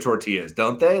all their tortillas,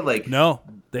 don't they? Like no,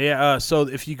 they. So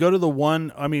if you go to the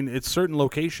one, I mean, it's certain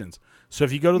locations. So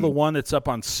if you go to the one that's up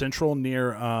on Central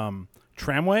near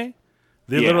Tramway,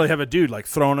 they literally have a dude like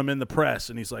throwing them in the press,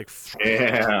 and he's like,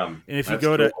 damn. And if you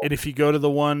go to the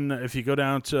one, if you go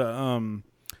down to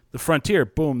the Frontier,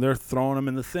 boom, they're throwing them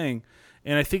in the thing.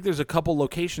 And I think there's a couple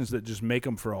locations that just make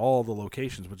them for all the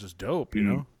locations, which is dope, you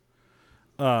know.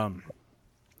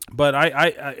 But I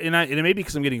and it may be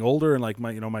because I'm getting older and like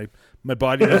my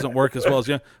body doesn't work as well as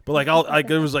but like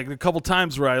there was like a couple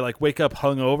times where I like wake up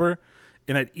hungover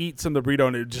and I'd eat some of the burrito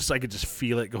and I could just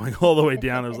feel it going all the way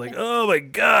down. I was like, oh my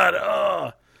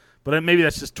god, but maybe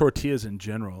that's just tortillas in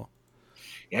general.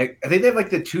 Yeah, I think they have like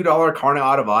the $2 carne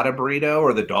adobada burrito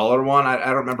or the $1 one. I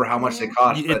don't remember how much they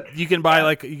cost, but you can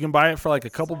buy it for like a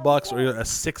couple bucks or a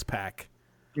 6-pack.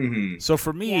 Mm-hmm. So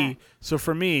for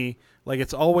me, like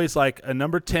it's always like a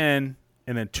number 10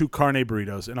 and then 2 carne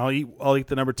burritos, and I'll eat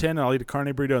the number 10 and I'll eat a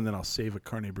carne burrito, and then I'll save a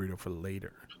carne burrito for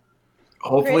later.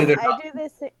 Hopefully Chris, they're not. I do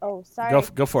this. Oh, sorry.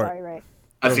 Go for it. Sorry, Ray.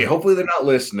 I see. Hopefully they're not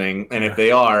listening, and if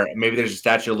they are, maybe there's a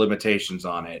statute of limitations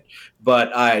on it. But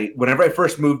whenever I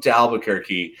first moved to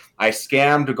Albuquerque, I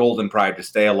scammed Golden Pride to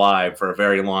stay alive for a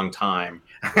very long time.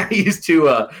 I used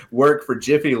to work for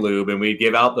Jiffy Lube, and we'd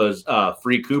give out those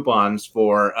free coupons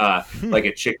for like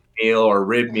a chicken meal or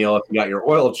rib meal if you got your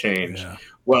oil change. Yeah.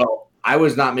 Well, I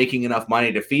was not making enough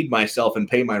money to feed myself and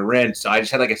pay my rent, so I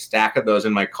just had like a stack of those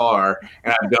in my car,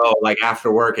 and I'd go like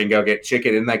after work and go get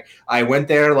chicken. And like I went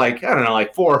there like I don't know,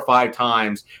 like 4 or 5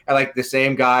 times, and like the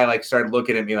same guy like started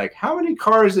looking at me like, "How many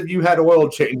cars have you had oil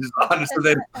changes on?" So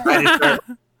then I just started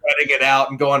spreading it out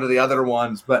and going to the other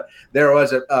ones. But there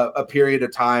was a period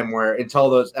of time where until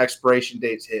those expiration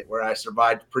dates hit, where I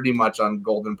survived pretty much on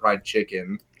Golden Pride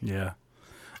chicken. Yeah.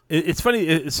 It's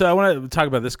funny. So I want to talk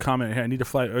about this comment here. I need to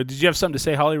fly. Or did you have something to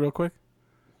say, Holly, real quick?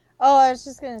 Oh, I was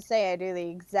just gonna say I do the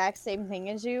exact same thing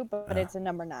as you, but it's a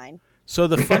number 9. So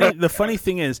the funny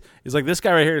thing is like this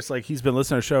guy right here. It's like he's been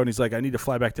listening to our show and he's like, I need to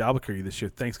fly back to Albuquerque this year.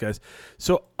 Thanks, guys.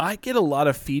 So I get a lot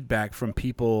of feedback from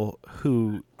people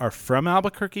who are from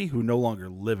Albuquerque who no longer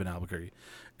live in Albuquerque,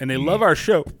 and they love our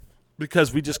show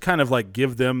because we just kind of like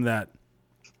give them that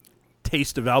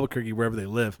taste of Albuquerque wherever they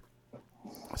live.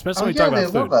 Especially when we talk about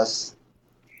food. Love us.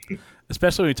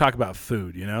 Especially when we talk about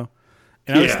food, you know?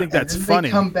 And I just think that's and then funny.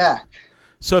 They come back.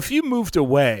 So if you moved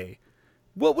away,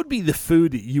 what would be the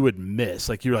food that you would miss?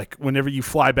 Like you're like, whenever you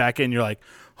fly back in, you're like,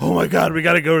 oh my God, we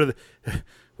got to go to the,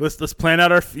 let's plan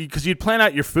out because you'd plan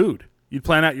out your food. You'd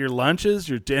plan out your lunches,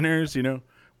 your dinners, you know?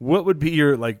 What would be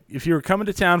your, like, if you were coming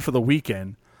to town for the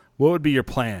weekend, what would be your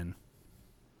plan?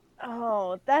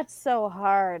 Oh, that's so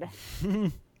hard.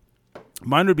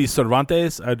 Mine would be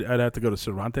Cervantes. I'd have to go to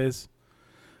Cervantes,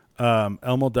 El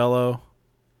Modelo,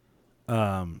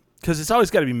 because it's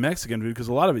always got to be Mexican food. Because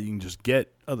a lot of it you can just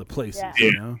get other places,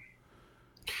 you know.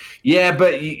 Yeah,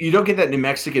 but you don't get that New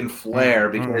Mexican flair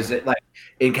because like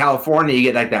in California you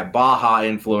get like that Baja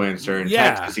influencer, and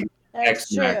Texas you get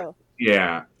That's true.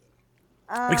 Yeah.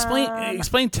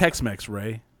 Explain Tex-Mex,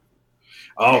 Ray.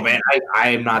 Oh man, I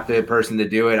am not the person to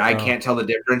do it. I can't tell the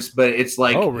difference, but it's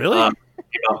like really?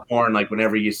 Porn, like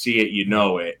whenever you see it, you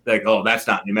know it. Like, oh, that's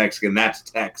not New Mexican, that's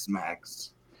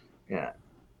Tex-Mex. Yeah.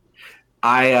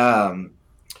 I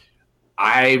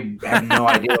have no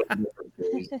idea what the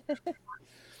difference is.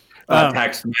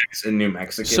 Tex-Mex and New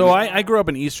Mexican. So I grew up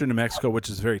in eastern New Mexico, which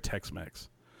is very Tex-Mex.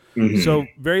 Mm-hmm. So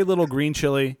very little green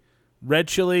chili. Red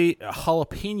chili,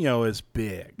 jalapeno is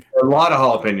big. A lot of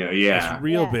jalapeno, yeah. It's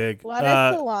real big. A lot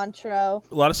of cilantro.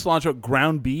 A lot of cilantro.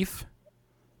 Ground beef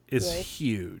is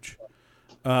huge.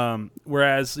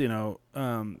 Whereas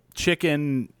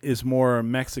chicken is more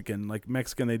Mexican. Like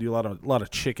Mexican, they do a lot of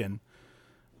chicken.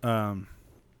 UB.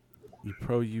 I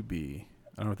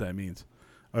don't know what that means.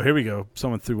 Oh, here we go.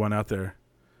 Someone threw one out there.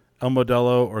 El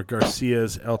Modelo or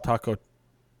Garcia's El Taco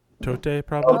Tote,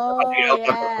 probably. Oh,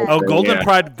 yeah. Oh, Golden Yeah.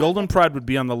 Pride. Golden Pride would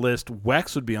be on the list.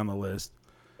 Wex would be on the list.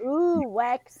 Ooh,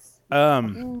 Wex.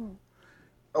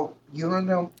 Oh, you want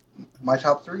to know my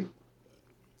top 3?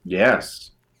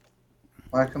 Yes.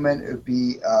 My comment would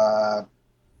be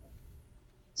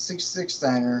 66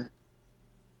 Diner.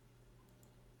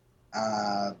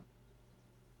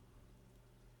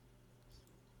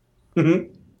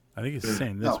 I think it's the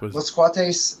same. No, This was Los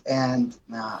Cuates and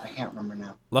I can't remember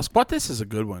now. Las Cuates is a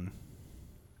good one.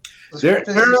 Los There- Cuates,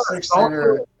 there are 66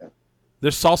 Diner.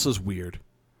 Their salsa's weird.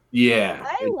 Yeah.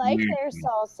 I it's like weird. their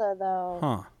salsa, though.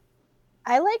 Huh.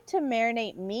 I like to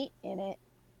marinate meat in it.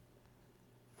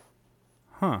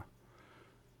 Huh.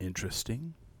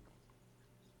 Interesting.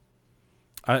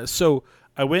 So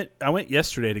I went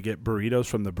yesterday to get burritos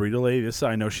from the burrito lady. This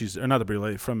I know she's or not the burrito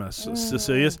lady from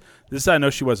Cecilia's. This I know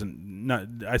she wasn't. Not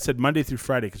I said Monday through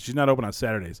Friday because she's not open on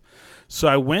Saturdays. So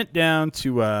I went down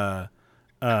to.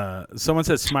 Someone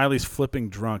said Smiley's flipping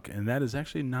drunk, and that is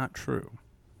actually not true.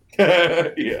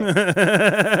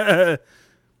 Yeah.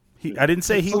 I didn't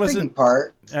say he The flipping wasn't.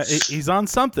 part. He's on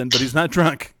something, but he's not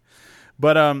drunk.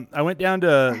 But I went down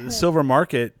to Silver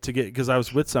Market to get because I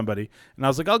was with somebody, and I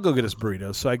was like, I'll go get us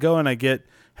burritos. So I go and I get.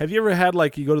 Have you ever had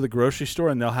like you go to the grocery store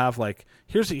and they'll have like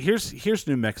here's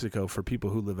New Mexico for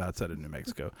people who live outside of New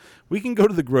Mexico. We can go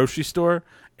to the grocery store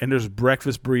and there's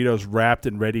breakfast burritos wrapped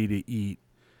and ready to eat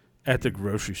at the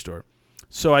grocery store.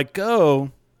 So I go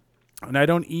and I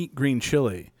don't eat green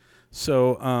chili,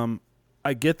 so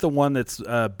I get the one that's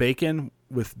bacon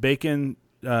with bacon,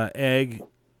 egg,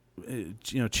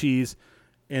 cheese,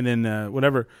 and then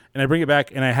whatever, and I bring it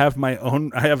back, and I have my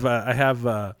own. I have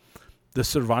the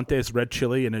Cervantes red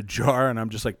chili in a jar, and I'm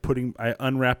just like I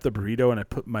unwrap the burrito and I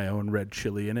put my own red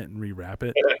chili in it and rewrap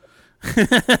it.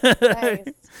 Nice.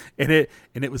 and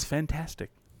it was fantastic.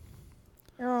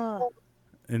 Oh,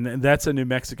 And that's a New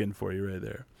Mexican for you right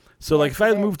there. So like Yes, if I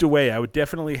it is. moved away, I would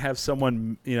definitely have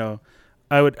someone,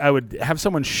 I would have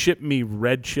someone ship me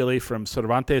red chili from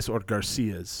Cervantes or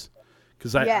Garcia's.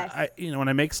 Because Yes. I when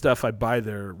I make stuff, I buy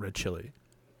their red chili.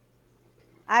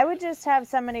 I would just have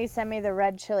somebody send me the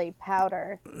red chili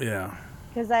powder Yeah.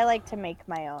 because I like to make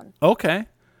my own. Okay.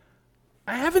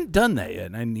 I haven't done that yet,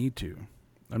 and I need to.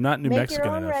 I'm not New Make your Mexican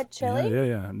own enough. red chili?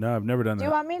 Yeah. No, I've never done Do that.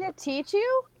 you want me to teach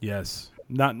you? Yes.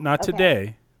 Not Okay.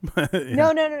 today.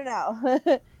 No.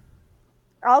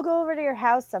 I'll go over to your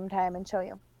house sometime and show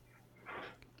you.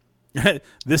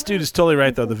 This dude is totally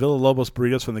right though. The Villa Lobos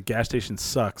burritos from the gas station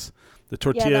sucks. The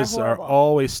tortillas are horrible.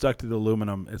 always stuck to the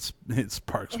aluminum. It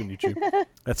sparks when you chew.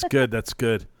 That's good. That's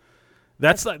good.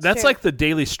 That's That's true. like the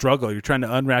daily struggle. You're trying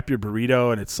to unwrap your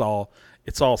burrito and it's all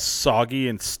soggy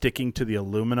and sticking to the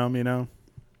aluminum.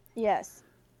 Yes.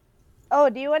 Oh,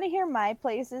 do you want to hear my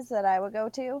places that I would go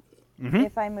to Mhm.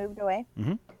 if I moved away?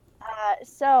 Mhm.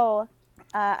 So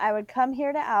I would come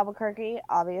here to Albuquerque,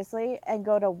 obviously, and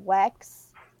go to Wex,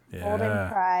 Golden Yeah.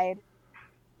 Pride.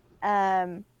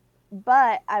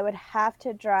 But I would have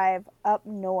to drive up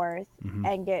north Mhm.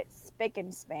 and get Spick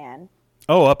and Span.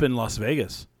 Oh, up in Las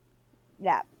Vegas.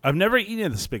 Yeah. I've never eaten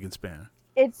at the Spick and Span.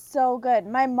 It's so good.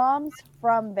 My mom's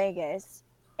from Vegas,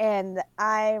 and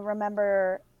I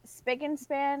remember Spick and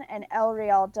Span and El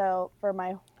Rialto for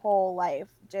my whole life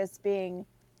just being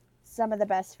some of the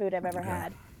best food I've ever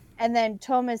had. And then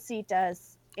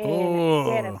Tomasitas in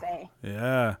Oh. Santa Fe.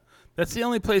 Yeah, that's the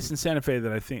only place in Santa Fe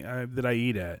that I think that I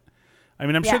eat at. I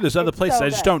mean, I'm sure Yeah, there's other it's places. so I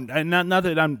just good. don't. Not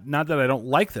that I don't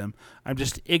like them. I'm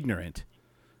just ignorant.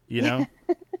 I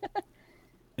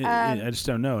just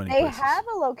don't know any They places. have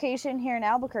a location here in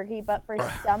Albuquerque, but for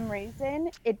some reason,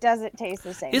 it doesn't taste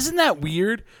the same. Isn't that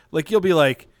weird? Like you'll be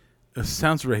like,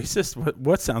 "Sounds racist."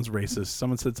 What sounds racist?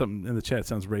 Someone said something in the chat.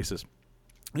 Sounds racist.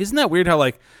 Isn't that weird? How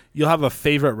like you'll have a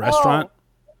favorite restaurant?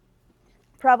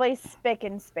 Probably Spick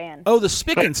and Span. Oh, the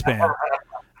Spick and Span.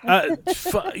 I'm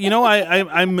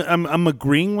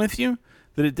agreeing with you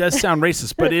that it does sound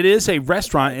racist, but it is a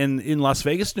restaurant in Las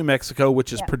Vegas, New Mexico,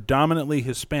 which is Yeah. predominantly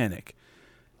Hispanic.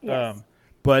 Yes.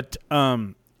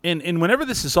 And whenever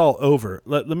this is all over,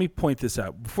 let me point this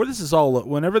out.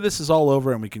 Whenever this is all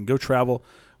over and we can go travel,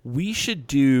 we should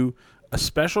do a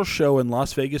special show in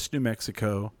Las Vegas, New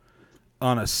Mexico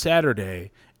on a Saturday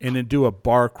and then do a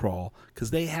bar crawl because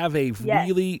they have a Yes.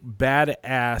 really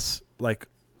badass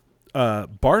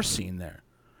bar scene there.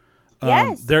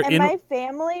 Yes, Their and my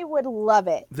family would love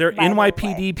it. their by the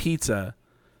NYPD way. pizza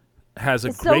has a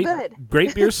It's so good.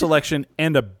 great beer selection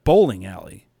and a bowling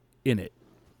alley in it.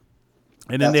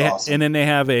 And then That's awesome. they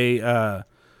have a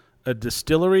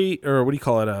distillery, or what do you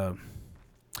call it?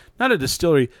 Not a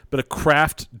distillery, but a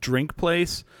craft drink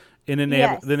place. And then they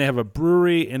have a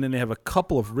brewery, and then they have a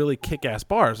couple of really kick-ass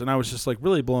bars. And I was just like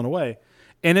really blown away.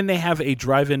 And then they have a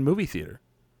drive-in movie theater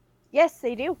Yes,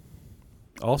 they do.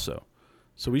 also.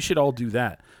 So we should all do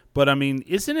that. But I mean,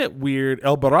 isn't it weird?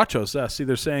 El Borrachos. See,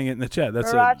 they're saying it in the chat.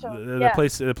 That's Borrachos, the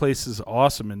place. The place is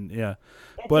awesome, and yeah.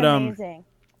 It's amazing.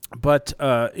 But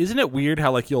isn't it weird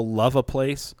how like you'll love a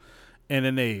place, and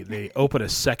then they open a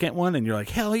second one, and you're like,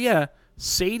 hell yeah.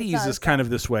 Sadie's is kind of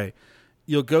this way.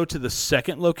 You'll go to the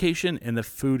second location, and the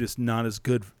food is not as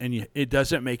good, and it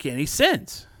doesn't make any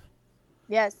sense.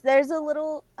 Yes, there's a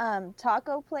little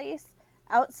taco place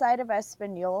outside of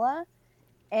Espanola,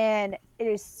 and it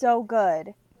is so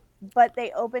good. But they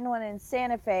opened one in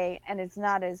Santa Fe, and it's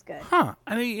not as good. Huh.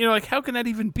 I mean, you're like, how can that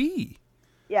even be?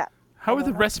 Yeah. How are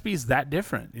the recipes that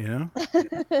different, you know?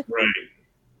 Right.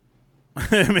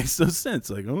 It makes no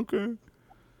sense. Like, okay.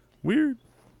 Weird.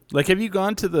 Like, have you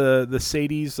gone to the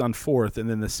Sadie's on 4th and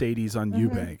then the Sadie's on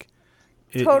Eubank?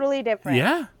 Totally different.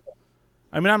 Yeah.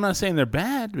 I mean, I'm not saying they're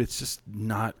bad, but it's just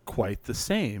not quite the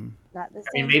same. Not the I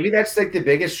same. mean, maybe that's like the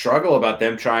biggest struggle about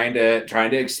them trying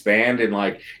to expand and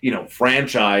like, you know,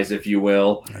 franchise, if you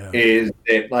will, is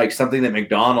that like something that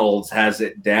McDonald's has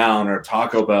it down, or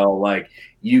Taco Bell. Like,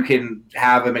 you can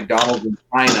have a McDonald's in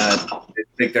China and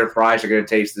think their fries are going to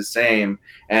taste the same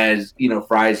as, you know,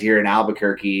 fries here in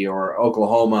Albuquerque or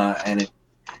Oklahoma, and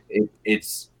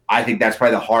it's I think that's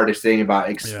probably the hardest thing about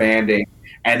expanding. Yeah.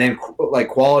 And then like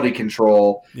quality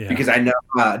control, because I know.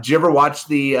 Did you ever watch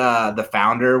the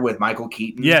Founder with Michael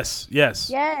Keaton? Yes.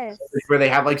 Where they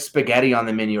have like spaghetti on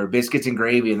the menu or biscuits and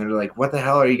gravy, and they're like, "What the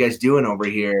hell are you guys doing over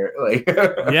here?" Like,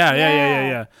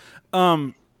 yeah.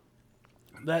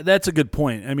 That's a good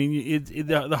point. I mean,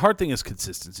 the hard thing is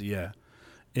consistency. Yeah,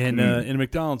 and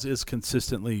McDonald's is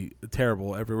consistently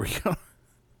terrible everywhere you go.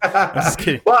 I'm just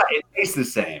kidding. Well, it tastes the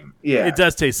same. Yeah, it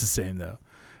does taste the same though.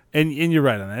 And you're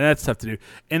right on that. That's tough to do.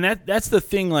 And that's the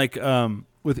thing, like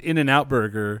with In-N-Out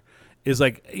Burger, is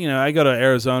like, you know, I go to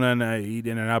Arizona and I eat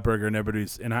In-N-Out Burger, and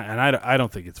I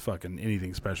don't think it's fucking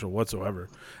anything special whatsoever.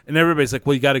 And everybody's like,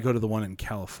 well, you got to go to the one in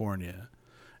California,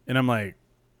 and I'm like,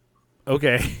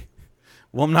 okay,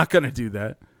 well, I'm not gonna do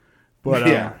that.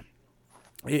 But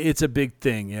it's a big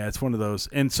thing. Yeah, it's one of those.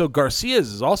 And so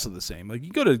Garcia's is also the same. Like,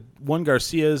 you go to one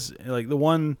Garcia's, like the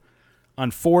one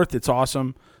on 4th, it's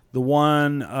awesome. The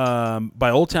one by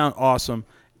Old Town, awesome.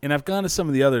 And I've gone to some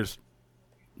of the others,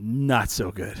 not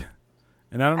so good.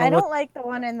 And I don't like the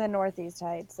one in the Northeast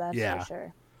Heights, that's for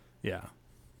sure. Yeah.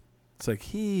 It's like,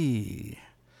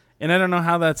 and I don't know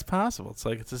how that's possible. It's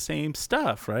like it's the same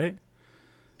stuff, right?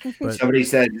 But somebody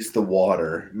said it's the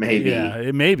water, maybe. Yeah,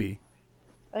 it may be.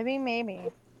 I mean, maybe.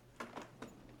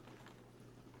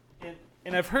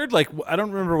 And I've heard, like, I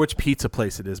don't remember which pizza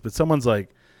place it is, but someone's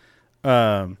like,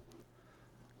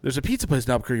 there's a pizza place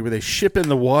in Albuquerque where they ship in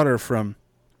the water from,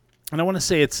 and I want to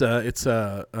say it's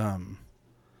the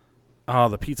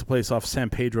pizza place off San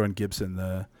Pedro and Gibson,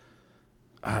 the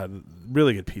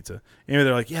really good pizza. Anyway,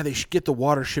 they're like, yeah, they should get the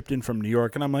water shipped in from New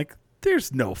York, and I'm like,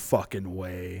 there's no fucking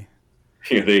way.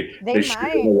 Yeah, they ship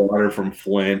in the water from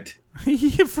Flint.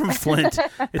 From Flint.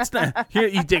 It's not. Here,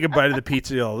 you take a bite of the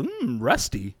pizza, you're all,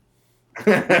 rusty.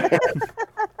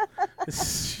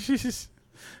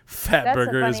 Fat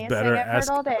Burger is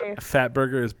better. Fat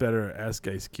Burger is better. Ask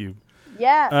Ice Cube.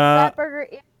 Yeah, Fat Burger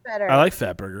is better. I like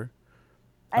Fat Burger.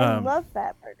 I love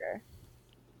Fat Burger.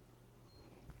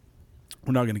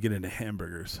 We're not going to get into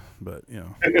hamburgers, but you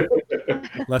know,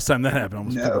 last time that happened,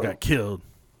 almost people got killed.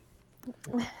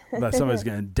 Somebody's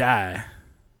going to die.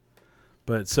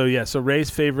 But so Ray's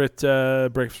favorite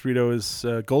breakfast burrito is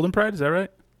Golden Pride. Is that right?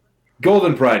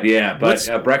 Golden Pride, yeah.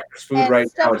 But breakfast food right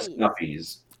now is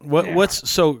Snuffy's. What's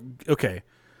so okay?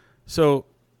 So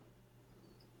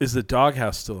is the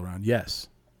Doghouse still around? Yes,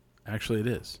 actually, it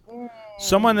is.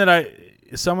 Someone that I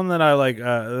like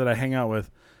that I hang out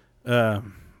with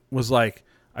was like,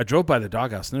 I drove by the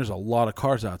Doghouse and there's a lot of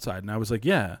cars outside, and I was like,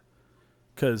 yeah,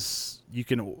 because you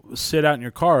can sit out in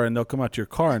your car and they'll come out to your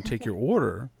car and take your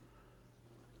order.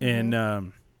 And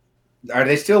are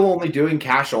they still only doing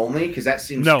cash only? Because that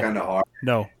seems kind of hard.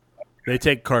 No, they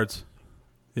take cards.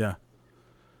 Yeah.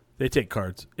 They take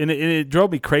cards. And it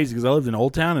drove me crazy because I lived in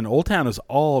Old Town, and Old Town is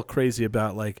all crazy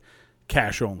about, like,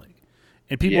 cash only.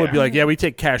 And people would be like, yeah, we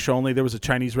take cash only. There was a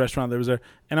Chinese restaurant that was there.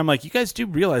 And I'm like, you guys do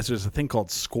realize there's a thing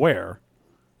called Square.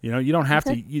 You know, you don't have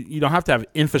to you don't have to have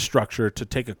infrastructure to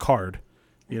take a card,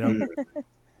 you know.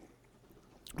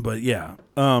 But, yeah.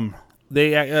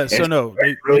 They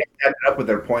they really stepped up with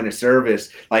their point of service,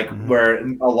 like where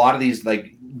a lot of these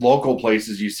like local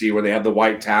places you see where they have the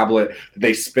white tablet that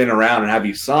they spin around and have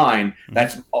you sign.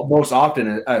 That's most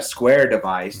often a Square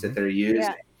device that they're using.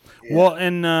 Yeah. Well,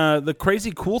 and the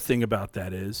crazy cool thing about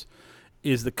that is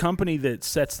the company that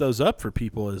sets those up for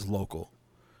people is local.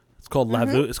 It's called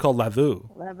Lavu. It's called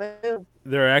Lavu. Lavu.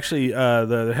 They're actually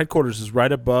the headquarters is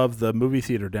right above the movie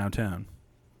theater downtown.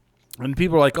 And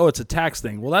people are like, "Oh, it's a tax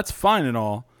thing." Well, that's fine and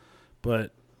all,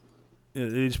 but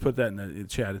they just put that in the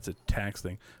chat. It's a tax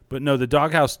thing, but no, the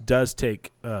Doghouse does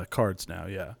take cards now.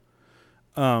 Yeah.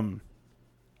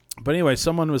 But anyway,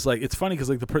 someone was like, "It's funny because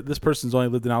like this person's only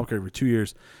lived in Albuquerque for 2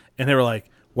 years," and they were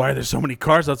like, "Why are there so many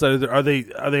cars outside? Are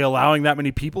they allowing that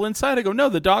many people inside?" I go, "No,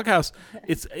 the Doghouse.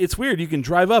 It's weird. You can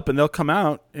drive up and they'll come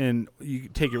out and you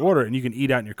take your order and you can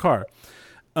eat out in your car."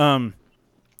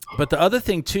 But the other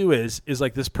thing too is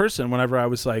like this person. Whenever I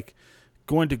was like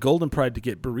going to Golden Pride to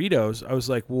get burritos, I was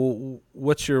like, "Well,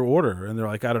 what's your order?" And they're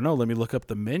like, "I don't know. Let me look up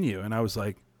the menu." And I was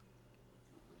like,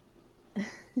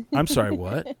 "I'm sorry,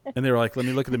 what?" And they were like, "Let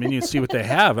me look at the menu and see what they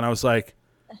have." And I was like,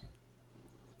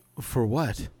 "For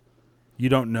what? You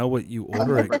don't know what you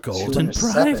order at Golden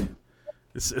Pride?"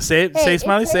 Say it. Say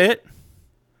Smiley. Say it.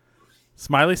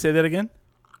 Smiley. Say that again.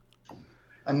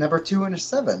 A number 2 and a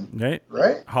 7.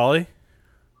 Right. Holly.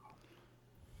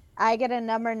 I get a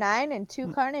number 9 and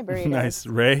 2 carne burritos. Nice.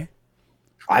 Ray.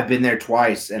 I've been there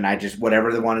twice, and I just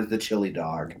whatever the one is the chili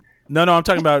dog. No, I'm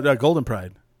talking about Golden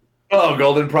Pride. Oh,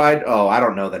 Golden Pride. Oh, I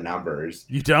don't know the numbers.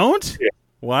 You don't? Yeah.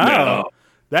 Wow. No.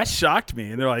 That shocked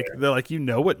me. And they're like, you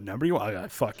know what number you want? I go,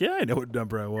 fuck yeah, I know what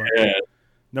number I want. Yeah.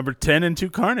 Number 10 and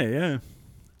 2 carne. Yeah.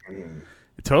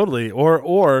 Totally.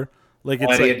 Or like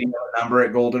it's do like you know a number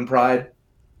at Golden Pride?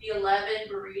 The 11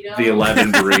 burrito. The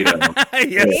 11 burrito.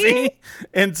 yeah, see?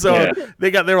 And so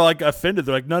they were like offended.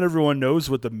 They're like, not everyone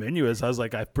knows what the menu is. I was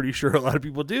like, I'm pretty sure a lot of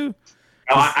people do.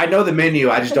 No, I know the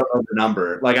menu. I just don't know the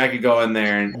number. Like I could go in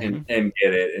there and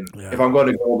get it. And if I'm going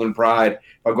to Golden Pride,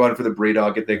 if I'm going for the burrito,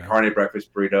 I'll get the carne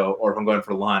breakfast burrito. Or if I'm going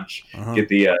for lunch, get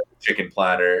the chicken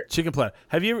platter. Chicken platter.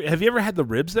 Have you ever had the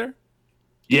ribs there?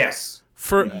 Yes.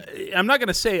 I'm not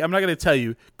going to tell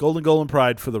you Golden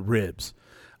Pride for the ribs.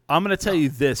 I'm going to tell you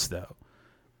this though.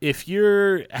 If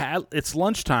it's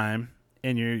lunchtime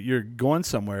and you're going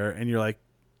somewhere and you're like,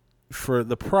 for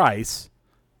the price,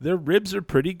 their ribs are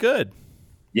pretty good.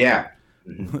 Yeah.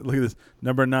 Look at this.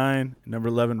 Number 9, number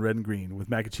 11, red and green with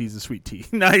mac and cheese and sweet tea.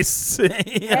 Nice. Hell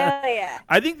yeah.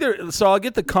 I think so I'll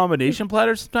get the combination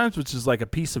platter sometimes, which is like a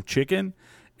piece of chicken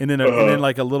and then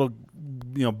like a little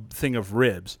thing of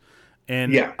ribs.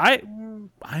 And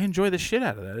I enjoy the shit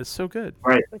out of that. It's so good.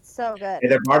 Right. It's so good.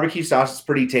 And their barbecue sauce is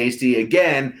pretty tasty.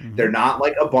 Again, they're not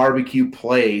like a barbecue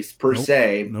place per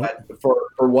se, but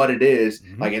for what it is,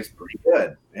 like it's pretty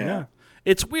good. Yeah.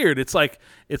 It's weird. It's like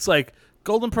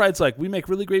Golden Pride's like, we make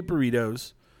really great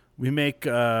burritos. We make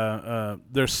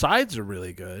their sides are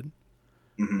really good.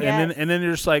 Mm-hmm. And then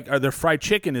they're just like, their fried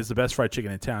chicken is the best fried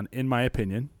chicken in town, in my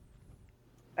opinion.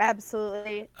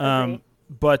 Absolutely.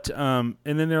 But and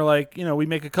then they're like, we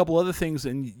make a couple other things,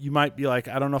 and you might be like,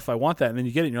 I don't know if I want that, and then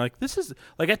you get it, and you're like, this is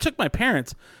like, I took my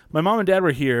parents, my mom and dad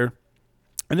were here,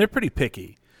 and they're pretty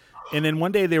picky, and then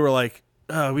one day they were like,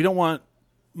 we don't want.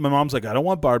 My mom's like, I don't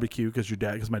want barbecue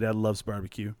because my dad loves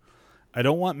barbecue. I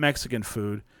don't want Mexican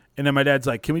food, and then my dad's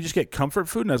like, can we just get comfort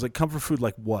food? And I was like, comfort food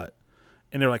like what?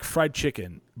 And they're like, fried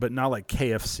chicken, but not like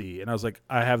KFC. And I was like,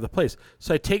 I have the place,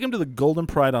 so I take them to the Golden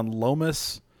Pride on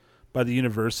Lomas by the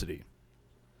university.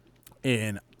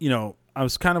 And, I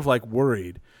was kind of like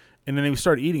worried. And then we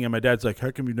started eating, and my dad's like,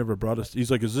 how come you never brought us? He's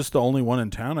like, is this the only one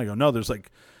in town? I go, no, there's like,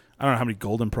 I don't know how many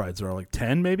Golden Prides there are, like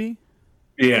 10 maybe?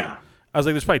 Yeah. I was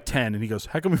like, there's probably 10. And he goes,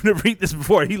 how come we've never eaten this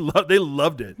before? They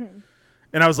loved it.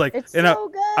 And I was like, it's so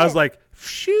good. I was like,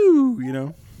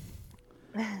 shoo,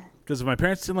 Because if my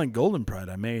parents didn't like Golden Pride,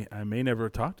 I may never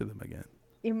talk to them again.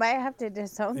 You might have to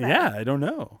disown them. Yeah, I don't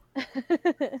know.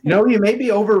 No, you may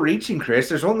be overreaching, Chris.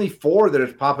 There's only 4 that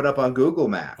are popping up on Google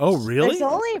Maps. Oh, really? There's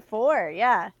only 4,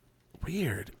 yeah.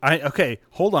 Weird. Okay,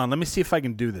 hold on. Let me see if I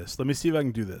can do this.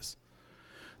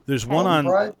 There's one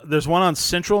on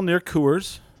Central near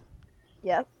Coors.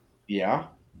 Yep. Yeah.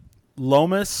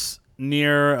 Lomas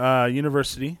near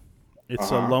University. It's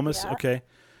Lomas. Yeah. Okay.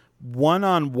 One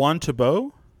on Juan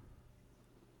Tabo.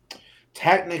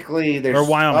 Technically, there's or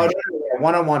Wyoming.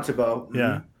 One on Juan Tabo. Mm-hmm.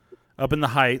 Yeah. Up in the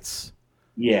Heights.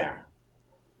 Yeah.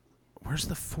 Where's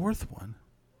the 4th one?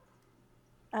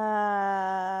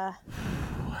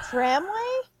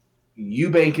 Tramway?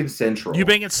 Eubank and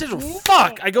Central.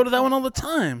 Fuck! I go to that one all the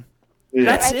time. Yeah.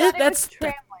 That's it.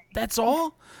 That's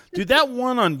all, dude. That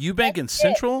one on Eubank and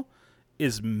Central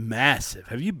is massive.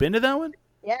 Have you been to that one?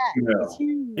 Yeah, No. it's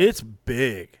huge. It's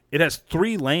big. It has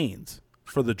 3 lanes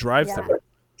for the drive-through.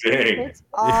 Dang. It's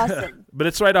awesome. But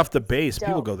it's right off the base.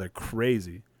 People Dope. go there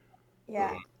crazy.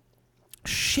 Yeah.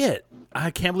 Shit.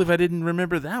 I can't believe I didn't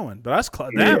remember that one. But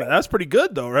damn it, that's pretty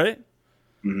good though, right?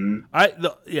 Mhm.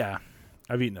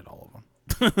 I've eaten at all of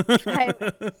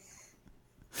them.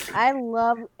 I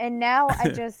love, and now I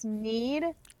just need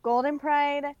Golden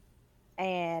Pride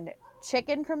and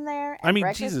chicken from there, and I mean,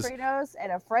 breakfast Jesus. burritos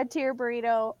and a Frontier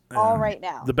burrito all right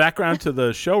now. The background to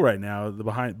the show right now, the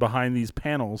behind these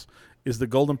panels, is the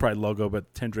Golden Pride logo,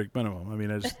 but 10 drink minimum. I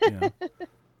mean, I just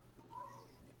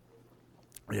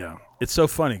yeah, it's so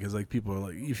funny because like people are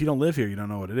like, if you don't live here, you don't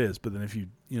know what it is. But then if you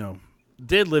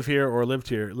did live here or live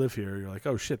here, you're like,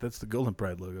 oh shit, that's the Golden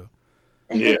Pride logo.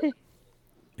 Yeah.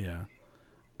 Yeah,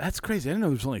 that's crazy. I didn't know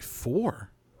there was only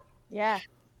 4. Yeah.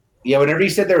 Yeah, whenever you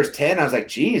said there was 10, I was like,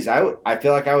 geez, I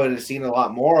feel like I would have seen a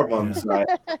lot more of them.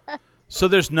 Yeah. So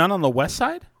there's none on the west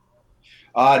side?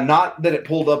 Not that it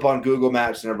pulled up on Google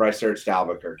Maps whenever I searched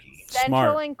Albuquerque.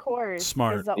 Central and Coors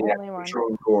Smart. is the Yeah, only one.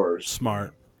 Control Cores.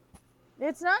 Smart.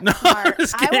 It's not No, I'm smart.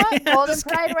 just I kidding. want I'm Golden just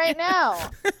Pride kidding. right now.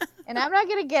 And I'm not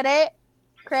going to get it.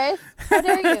 Chris, how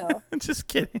dare you? I'm just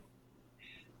kidding.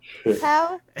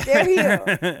 How dare you?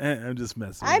 I'm just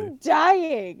messing with I'm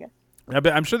dying. you.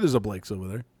 I'm sure there's a Blake's over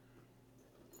there.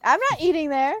 I'm not eating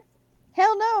there.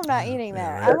 Hell no, I'm not eating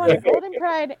there. I want a Golden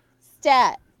Pride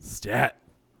stat. Stat.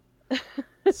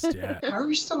 Stat. How are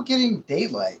we still getting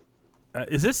daylight?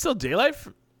 Is it still daylight?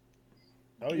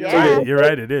 Oh, you're Yeah. right. You're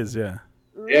right. It is. Yeah.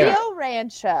 Yeah. Rio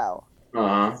Rancho.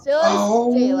 Uh-huh. Still is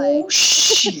Oh daylight.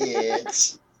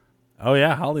 shit! Oh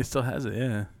yeah. Holly still has it.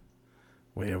 Yeah.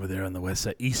 Way over there on the west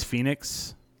side, East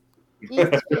Phoenix.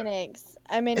 East Phoenix.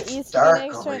 I'm in It's East dark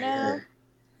Phoenix over right now. here.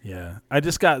 Yeah.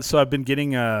 I've been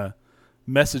getting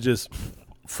messages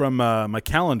from my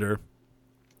calendar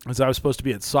as I was supposed to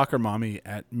be at Soccer Mommy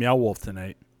at Meow Wolf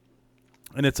tonight,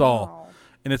 and it's all. Oh.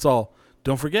 And it's all,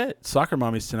 don't forget, Soccer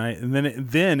Mommy's tonight. And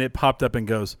then it popped up and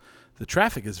goes, the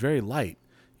traffic is very light.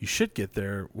 You should get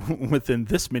there within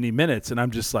this many minutes. And I'm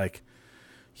just like,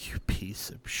 you piece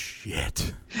of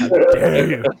shit. How dare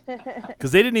you?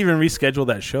 Because they didn't even reschedule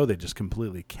that show. They just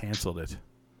completely canceled it.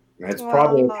 That's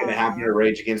probably what's going to happen to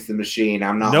Rage Against the Machine.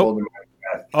 I'm not Nope. holding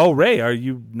my breath. Oh, Ray, are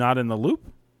you not in the loop?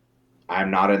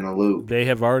 I'm not in the loop. They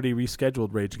have already rescheduled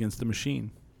Rage Against the Machine.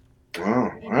 Oh,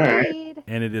 all right. Indeed.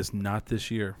 And it is not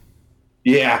this year.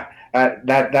 Yeah,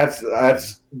 that's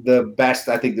the best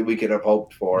I think that we could have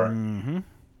hoped for. Mm-hmm.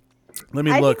 Let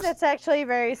me I look. think that's actually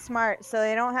very smart, so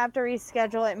they don't have to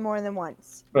reschedule it more than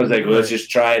once. I was like, well, let's just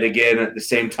try it again at the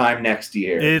same time next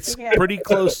year. It's Yeah. pretty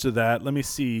close to that. Let me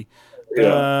see.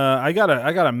 Yeah. I got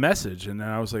a message, and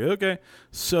I was like, okay.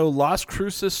 So Las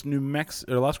Cruces, New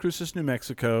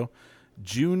Mexico,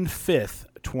 June 5th,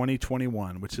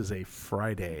 2021, which is a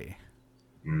Friday.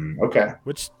 Okay.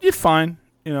 Which is fine.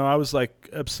 I was like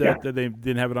upset that they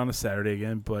didn't have it on a Saturday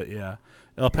again, but yeah.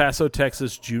 El Paso,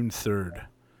 Texas, June 3rd,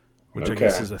 which I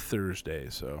guess Okay. is a Thursday.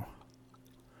 So,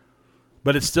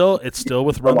 but it's still with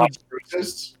So Run. Las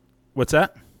Cruces? What's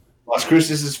that? Las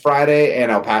Cruces is Friday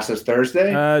and El Paso's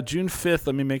Thursday? June 5th.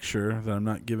 Let me make sure that I'm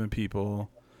not giving people.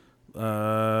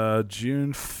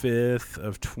 June 5th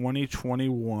of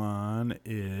 2021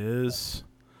 is.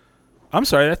 I'm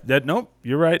sorry. Nope.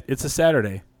 You're right. It's a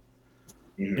Saturday,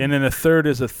 and then the 3rd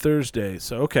is a Thursday.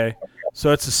 So okay.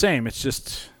 So it's the same. It's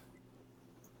just.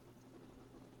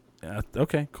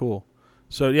 Okay. Cool.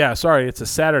 So yeah. Sorry. It's a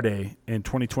Saturday in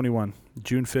 2021,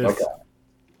 June 5th.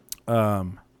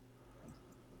 Okay.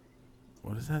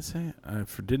 What does that say?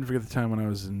 Didn't forget the time when I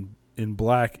was in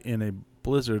black in a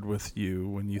blizzard with you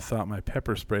when you thought my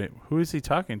pepper spray. Who is he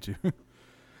talking to?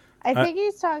 I think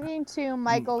he's talking to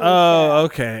Michael. Oh,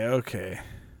 Lucero. okay.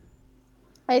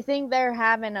 I think they're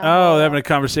having a. Oh, they're having a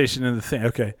conversation in the thing.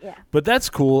 Okay. Yeah. But that's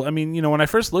cool. I mean, when I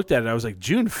first looked at it, I was like,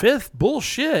 June 5th?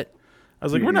 Bullshit. I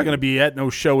was like, we're not going to be at no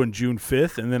show in June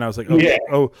 5th. And then I was like,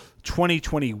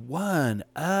 2021.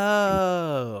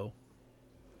 Oh.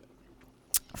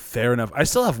 Fair enough. I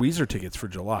still have Weezer tickets for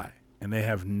July, and they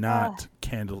have not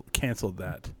canceled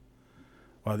that.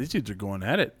 Wow, these dudes are going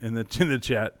at it in the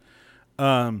chat.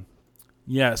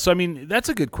 Yeah, so I mean, that's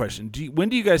a good question. When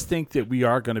do you guys think that we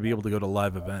are going to be able to go to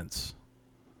live events?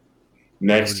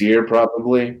 Next year,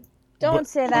 probably. Don't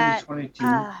say that. 2022.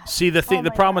 See, the Oh the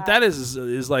my problem with God. that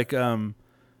is like,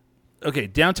 okay,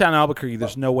 downtown Albuquerque,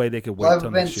 there's no way they could wait Live until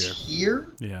events next year.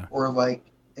 here Yeah, or like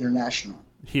international?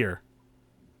 here,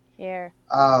 Here.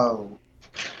 Oh,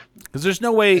 because there's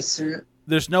no way as soon,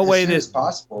 there's no as way soon as that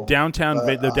possible. downtown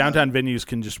But, the downtown venues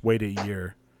can just wait a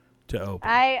year to open.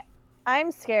 I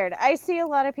I'm scared. I see a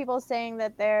lot of people saying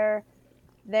that they're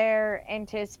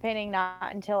anticipating not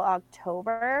until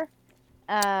October.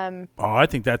 I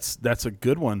think that's a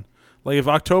good one. Like if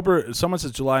October, someone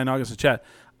says July and August in chat.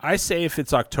 I say if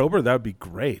it's October, that would be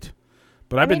great.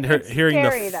 But I've been hearing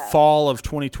scary, the though. fall of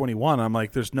 2021. I'm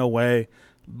like, there's no way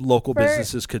local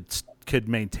businesses could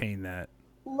maintain that.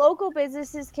 Local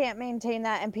businesses can't maintain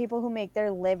that, and people who make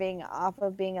their living off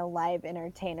of being a live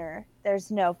entertainer, there's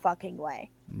no fucking way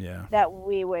Yeah. that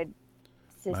we would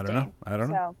sustain. I don't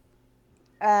know.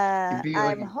 So, It'd be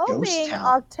like I'm a ghost hoping town.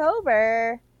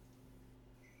 October,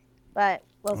 but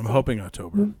we'll I'm see. hoping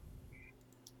October.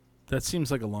 That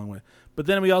seems like a long way. But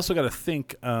then we also got to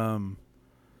think.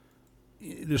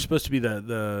 There's supposed to be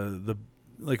the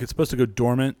like it's supposed to go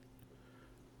dormant,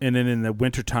 and then in the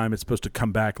wintertime it's supposed to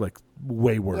come back like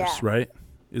way worse, Yeah. right?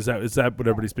 Is that what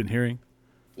everybody's been hearing?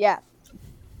 Yeah,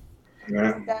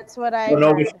 Yeah. that's what I I don't know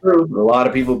if heard. it's true, but a lot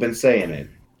of people have been saying it.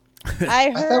 I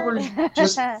I thought heard. we are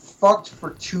just fucked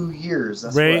for 2 years.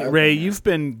 That's what I've Ray, been you've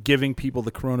been giving people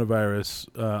the coronavirus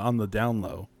on the down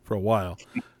low for a while.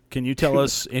 Can you tell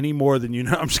us any more than you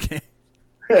know? I'm just kidding.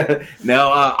 No,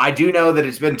 I do know that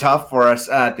it's been tough for us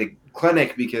at the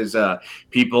clinic because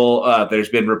people, there's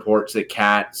been reports that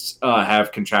cats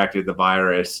have contracted the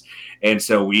virus. And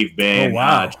so we've been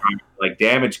trying to like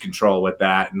damage control with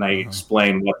that. And I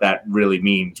explain what that really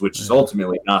means, which is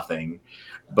ultimately nothing.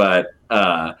 But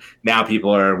now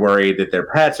people are worried that their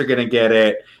pets are going to get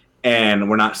it. And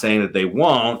we're not saying that they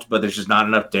won't, but there's just not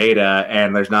enough data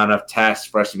and there's not enough tests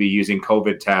for us to be using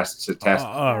COVID tests to test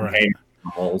right.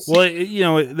 animals. Well,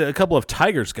 a couple of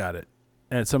tigers got it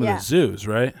at some of the zoos,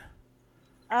 right?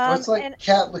 it's like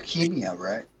cat leukemia,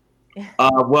 right?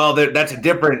 Well, that's a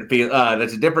different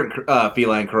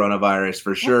feline coronavirus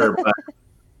for sure,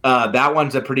 but that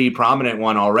one's a pretty prominent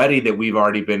one already that we've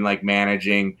already been like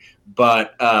managing.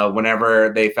 But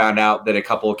whenever they found out that a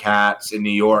couple of cats in New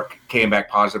York came back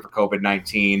positive for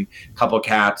COVID-19, a couple of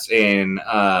cats in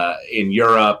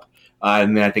Europe,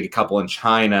 and then I think a couple in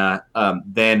China,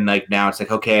 then like now it's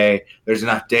like, okay, there's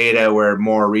enough data where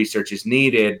more research is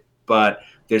needed, but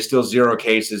there's still 0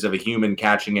 cases of a human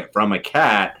catching it from a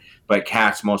cat, but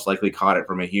cats most likely caught it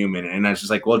from a human. And I was just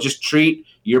like, well, just treat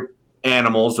your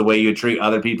animals the way you treat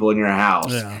other people in your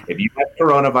house. Yeah. If you have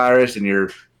coronavirus and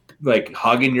you're like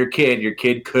hugging your kid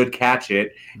could catch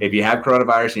it. If you have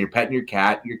coronavirus and you're petting your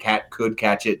cat could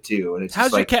catch it too. And it's How's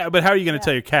just your like, cat? But how are you going to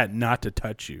tell your cat not to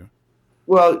touch you?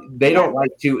 well, they don't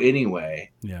like to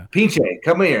anyway. Yeah. Pinche,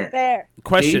 come here. there.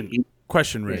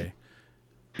 Question, Ray.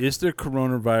 Is there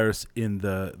coronavirus in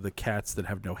the cats that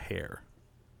have no hair?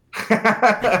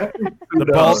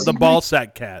 The ball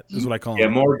sack cat is what I call Yeah,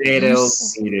 them. more data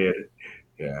needed.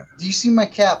 Yeah. Do you see my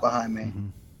cat behind me?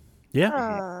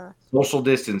 Yeah. Social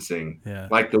distancing. Yeah.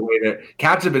 Like the way that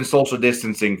cats have been social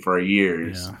distancing for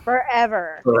years. Yeah.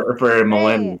 Forever. For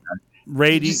millennia.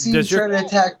 Ray, Did you see him try to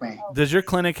attack me? does your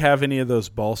clinic have any of those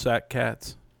ball sack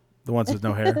cats? The ones with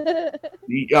no hair?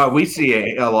 We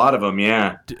see a lot of them,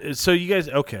 yeah. So you guys,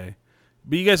 okay.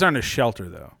 But you guys aren't a shelter,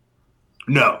 though.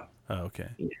 No. Oh, okay.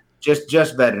 Just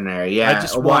veterinary, yeah.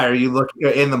 Why are you looking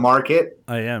in the market?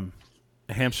 I am.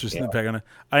 Hamsters in the back on it.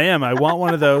 I am. I want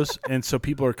one of those, and so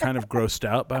people are kind of grossed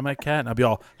out by my cat, and I'll be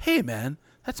all, "Hey, man,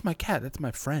 that's my cat. That's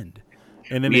my friend."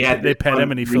 And then they pet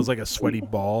him, and he feels like a sweaty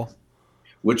ball.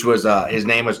 Which was his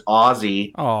name was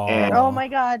Ozzy. Oh, Oh my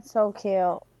God, so cute.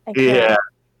 I can't. Yeah.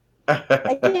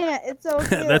 I can't. It's so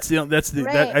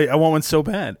cute. I want one so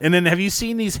bad. And then, have you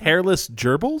seen these hairless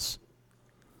gerbils?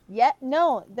 Yeah,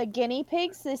 no, the guinea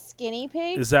pigs, the skinny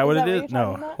pigs. Is that what it you're is? talking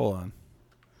No, about? hold on.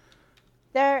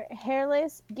 They're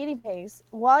hairless guinea pigs.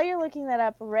 While you're looking that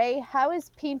up, Ray, how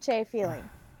is Pinche feeling?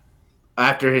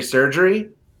 After his surgery,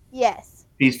 Yes.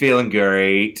 he's feeling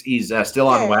great. He's still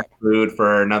on Good. wet food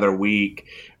for another week,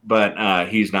 but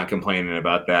he's not complaining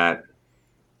about that.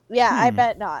 Yeah, I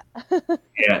bet not.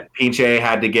 Yeah, Pinche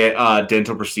had to get a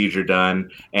dental procedure done,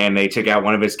 and they took out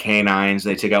one of his canines.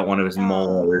 They took out one of his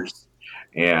molars.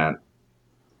 Yeah.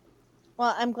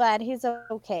 Well, I'm glad he's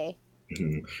okay.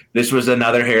 Mhm. This was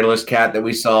another hairless cat that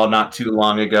we saw not too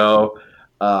long ago.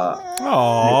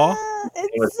 Aw. It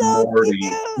It's was so Morty.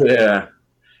 cute. Yeah.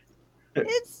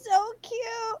 It's so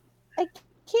cute. I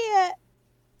can't.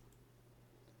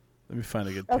 Let me find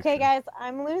a good Okay, picture. guys,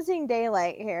 I'm losing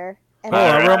daylight here. And Hold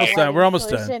on, I'm we're almost done. We're almost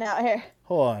solution done. out here.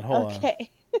 Hold on. Okay.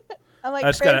 I'm like, I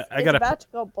just Chris, gotta- I it's gotta about to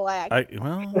go black.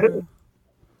 Well,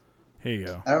 here you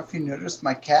go. I don't know if you noticed,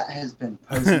 my cat has been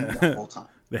posing the whole time.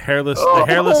 The hairless Oh,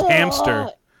 hamster.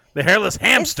 The hairless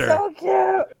hamster. It's so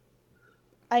cute.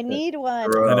 I need one.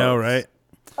 I know, right?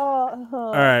 Oh.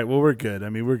 All right. Well, we're good. I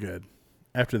mean, we're good.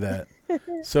 after that.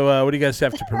 So what do you guys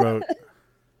have to promote?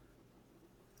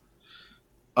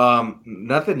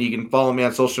 Nothing. You can follow me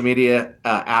on social media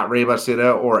at Ray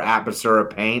Basuda or at Basura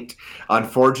Paint.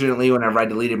 Unfortunately, whenever I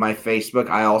deleted my Facebook,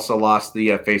 I also lost the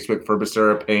Facebook for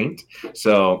Basura Paint.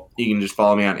 So you can just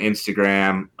follow me on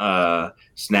Instagram,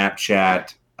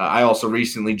 Snapchat. I also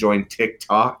recently joined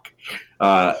TikTok.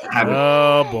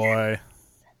 Oh boy.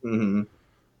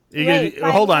 Mm-hmm.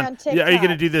 Hold on. on Yeah, are you going to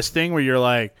TikTok. do this thing where you're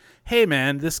like, hey,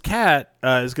 man, this cat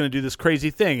is going to do this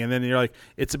crazy thing. And then you're like,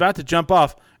 it's about to jump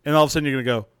off. And all of a sudden you're going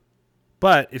to go,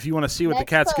 but if you want to see what the Next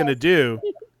cat's going to do,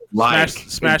 Like,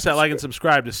 smash that like and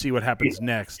subscribe to see what happens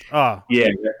next. Oh, Yeah,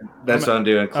 that's what I'm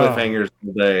doing. Cliffhangers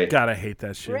all day. God, I hate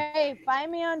that shit. Ray,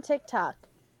 find me on TikTok.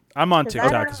 I'm on 'cause I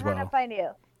TikTok don't as know how to well, find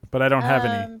you. but I don't have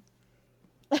any.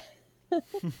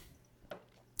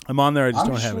 I'm on there. I just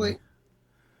don't have any.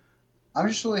 I'm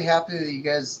just really happy that you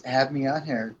guys had me on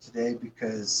here today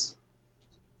because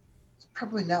it's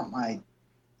probably not my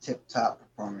tip-top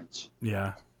performance.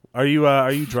 Yeah. Are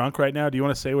you drunk right now? Do you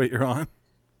want to say what you're on?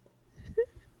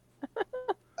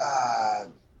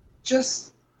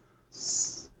 Just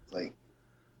like a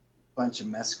bunch of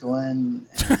mescaline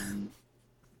and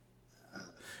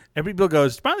And people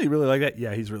goes, Smiley really like that?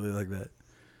 Yeah, he's really like that.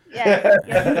 Yeah,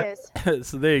 it is.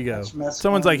 So there you go. Bunch of mescaline.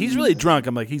 Someone's like, he's really drunk.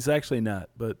 I'm like, he's actually not,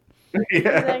 but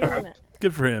Yeah.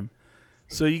 good for him.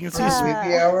 So you can For see. the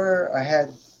sleepy hour, I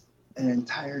had an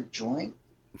entire joint,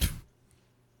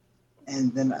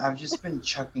 and then I've just been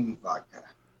chucking vodka.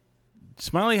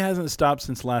 Smiley hasn't stopped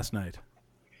since last night.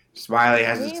 Smiley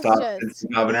hasn't He's stopped just since the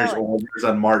governor's going. orders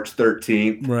on March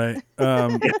 13th. Right.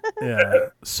 Yeah.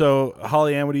 So,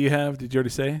 Holly Ann, what do you have? Did you already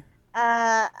say?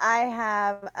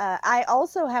 I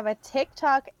also have a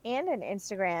TikTok and an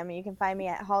Instagram. You can find me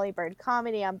at Hollybird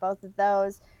Comedy on both of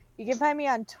those. You can find me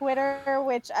on Twitter,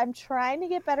 which I'm trying to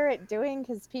get better at doing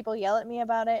because people yell at me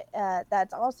about it.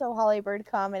 That's also Hollybird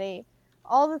Comedy.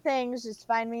 All the things, just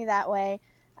find me that way.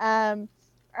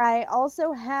 I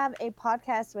also have a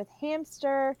podcast with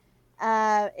Hamster.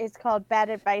 It's called Bad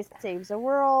Advice Saves the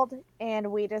World,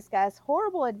 and we discuss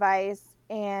horrible advice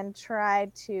and try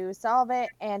to solve it.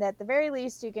 And at the very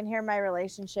least, you can hear my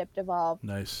relationship devolve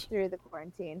Nice. through the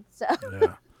quarantine. So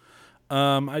Yeah.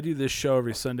 I do this show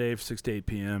every Sunday, 6 to 8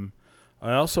 p.m.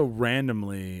 I also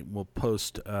randomly will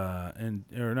post, we'll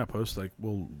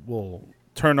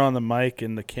turn on the mic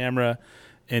and the camera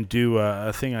and do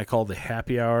a thing I call the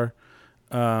happy hour.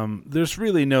 There's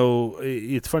really no.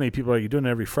 It's funny. People are like, you doing it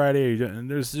every Friday? Are you doing,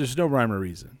 and there's no rhyme or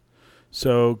reason.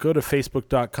 So go to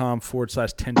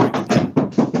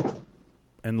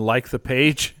facebook.com/10drink and like the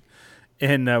page.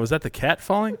 And was that the cat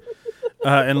falling?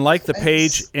 And like the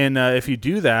page. And if you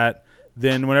do that,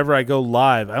 then whenever I go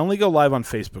live, I only go live on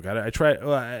Facebook. I try.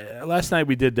 Last night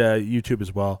we did YouTube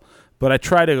as well, but I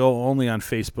try to go only on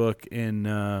Facebook. And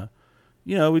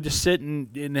we just sit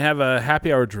and have a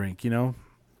happy hour drink.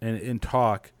 And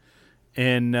talk,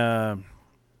 and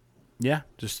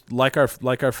just like our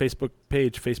Facebook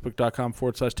page,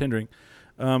 facebook.com/10drink.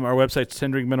 Our website's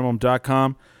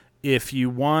 10drinkminimum.com. If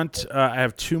you want, I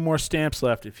have 2 more stamps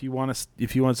left. If you want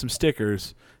some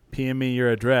stickers, PM me your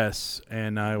address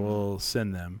and I will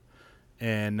send them.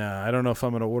 And I don't know if I'm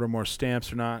going to order more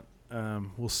stamps or not.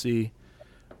 We'll see.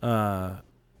 Yeah.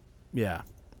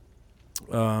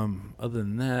 Other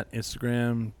than that,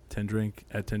 Instagram 10drink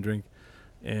at 10drink.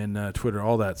 And Twitter,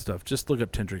 all that stuff. Just look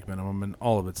up 10 Drink Minimum, and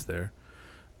all of it's there.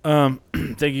 Thank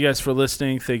you guys for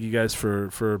listening. Thank you guys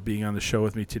for being on the show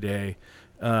with me today.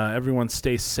 Everyone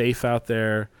stay safe out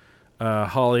there.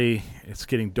 Holly, it's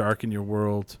getting dark in your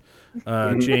world.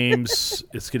 James,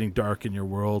 it's getting dark in your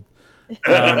world.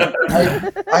 I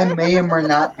may or may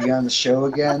not be on the show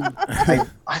again. I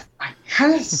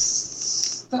kind of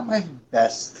not my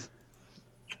best.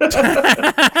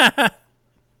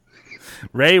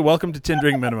 Ray, welcome to 10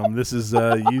 Drink Minimum. This is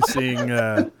you seeing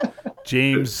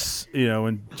James,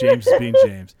 and James is being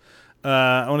James.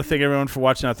 I want to thank everyone for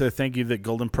watching out there. Thank you that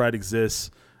Golden Pride exists.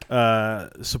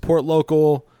 Support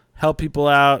local, help people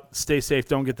out, stay safe,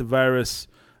 don't get the virus,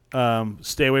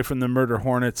 stay away from the murder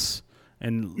hornets,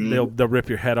 and they'll rip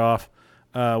your head off.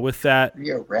 With that,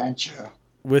 Rio Rancho.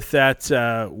 We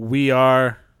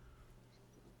are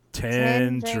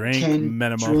 10 10 Drink 10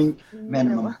 Minimum. drink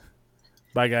minimum.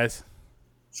 Bye, guys.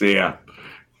 See ya.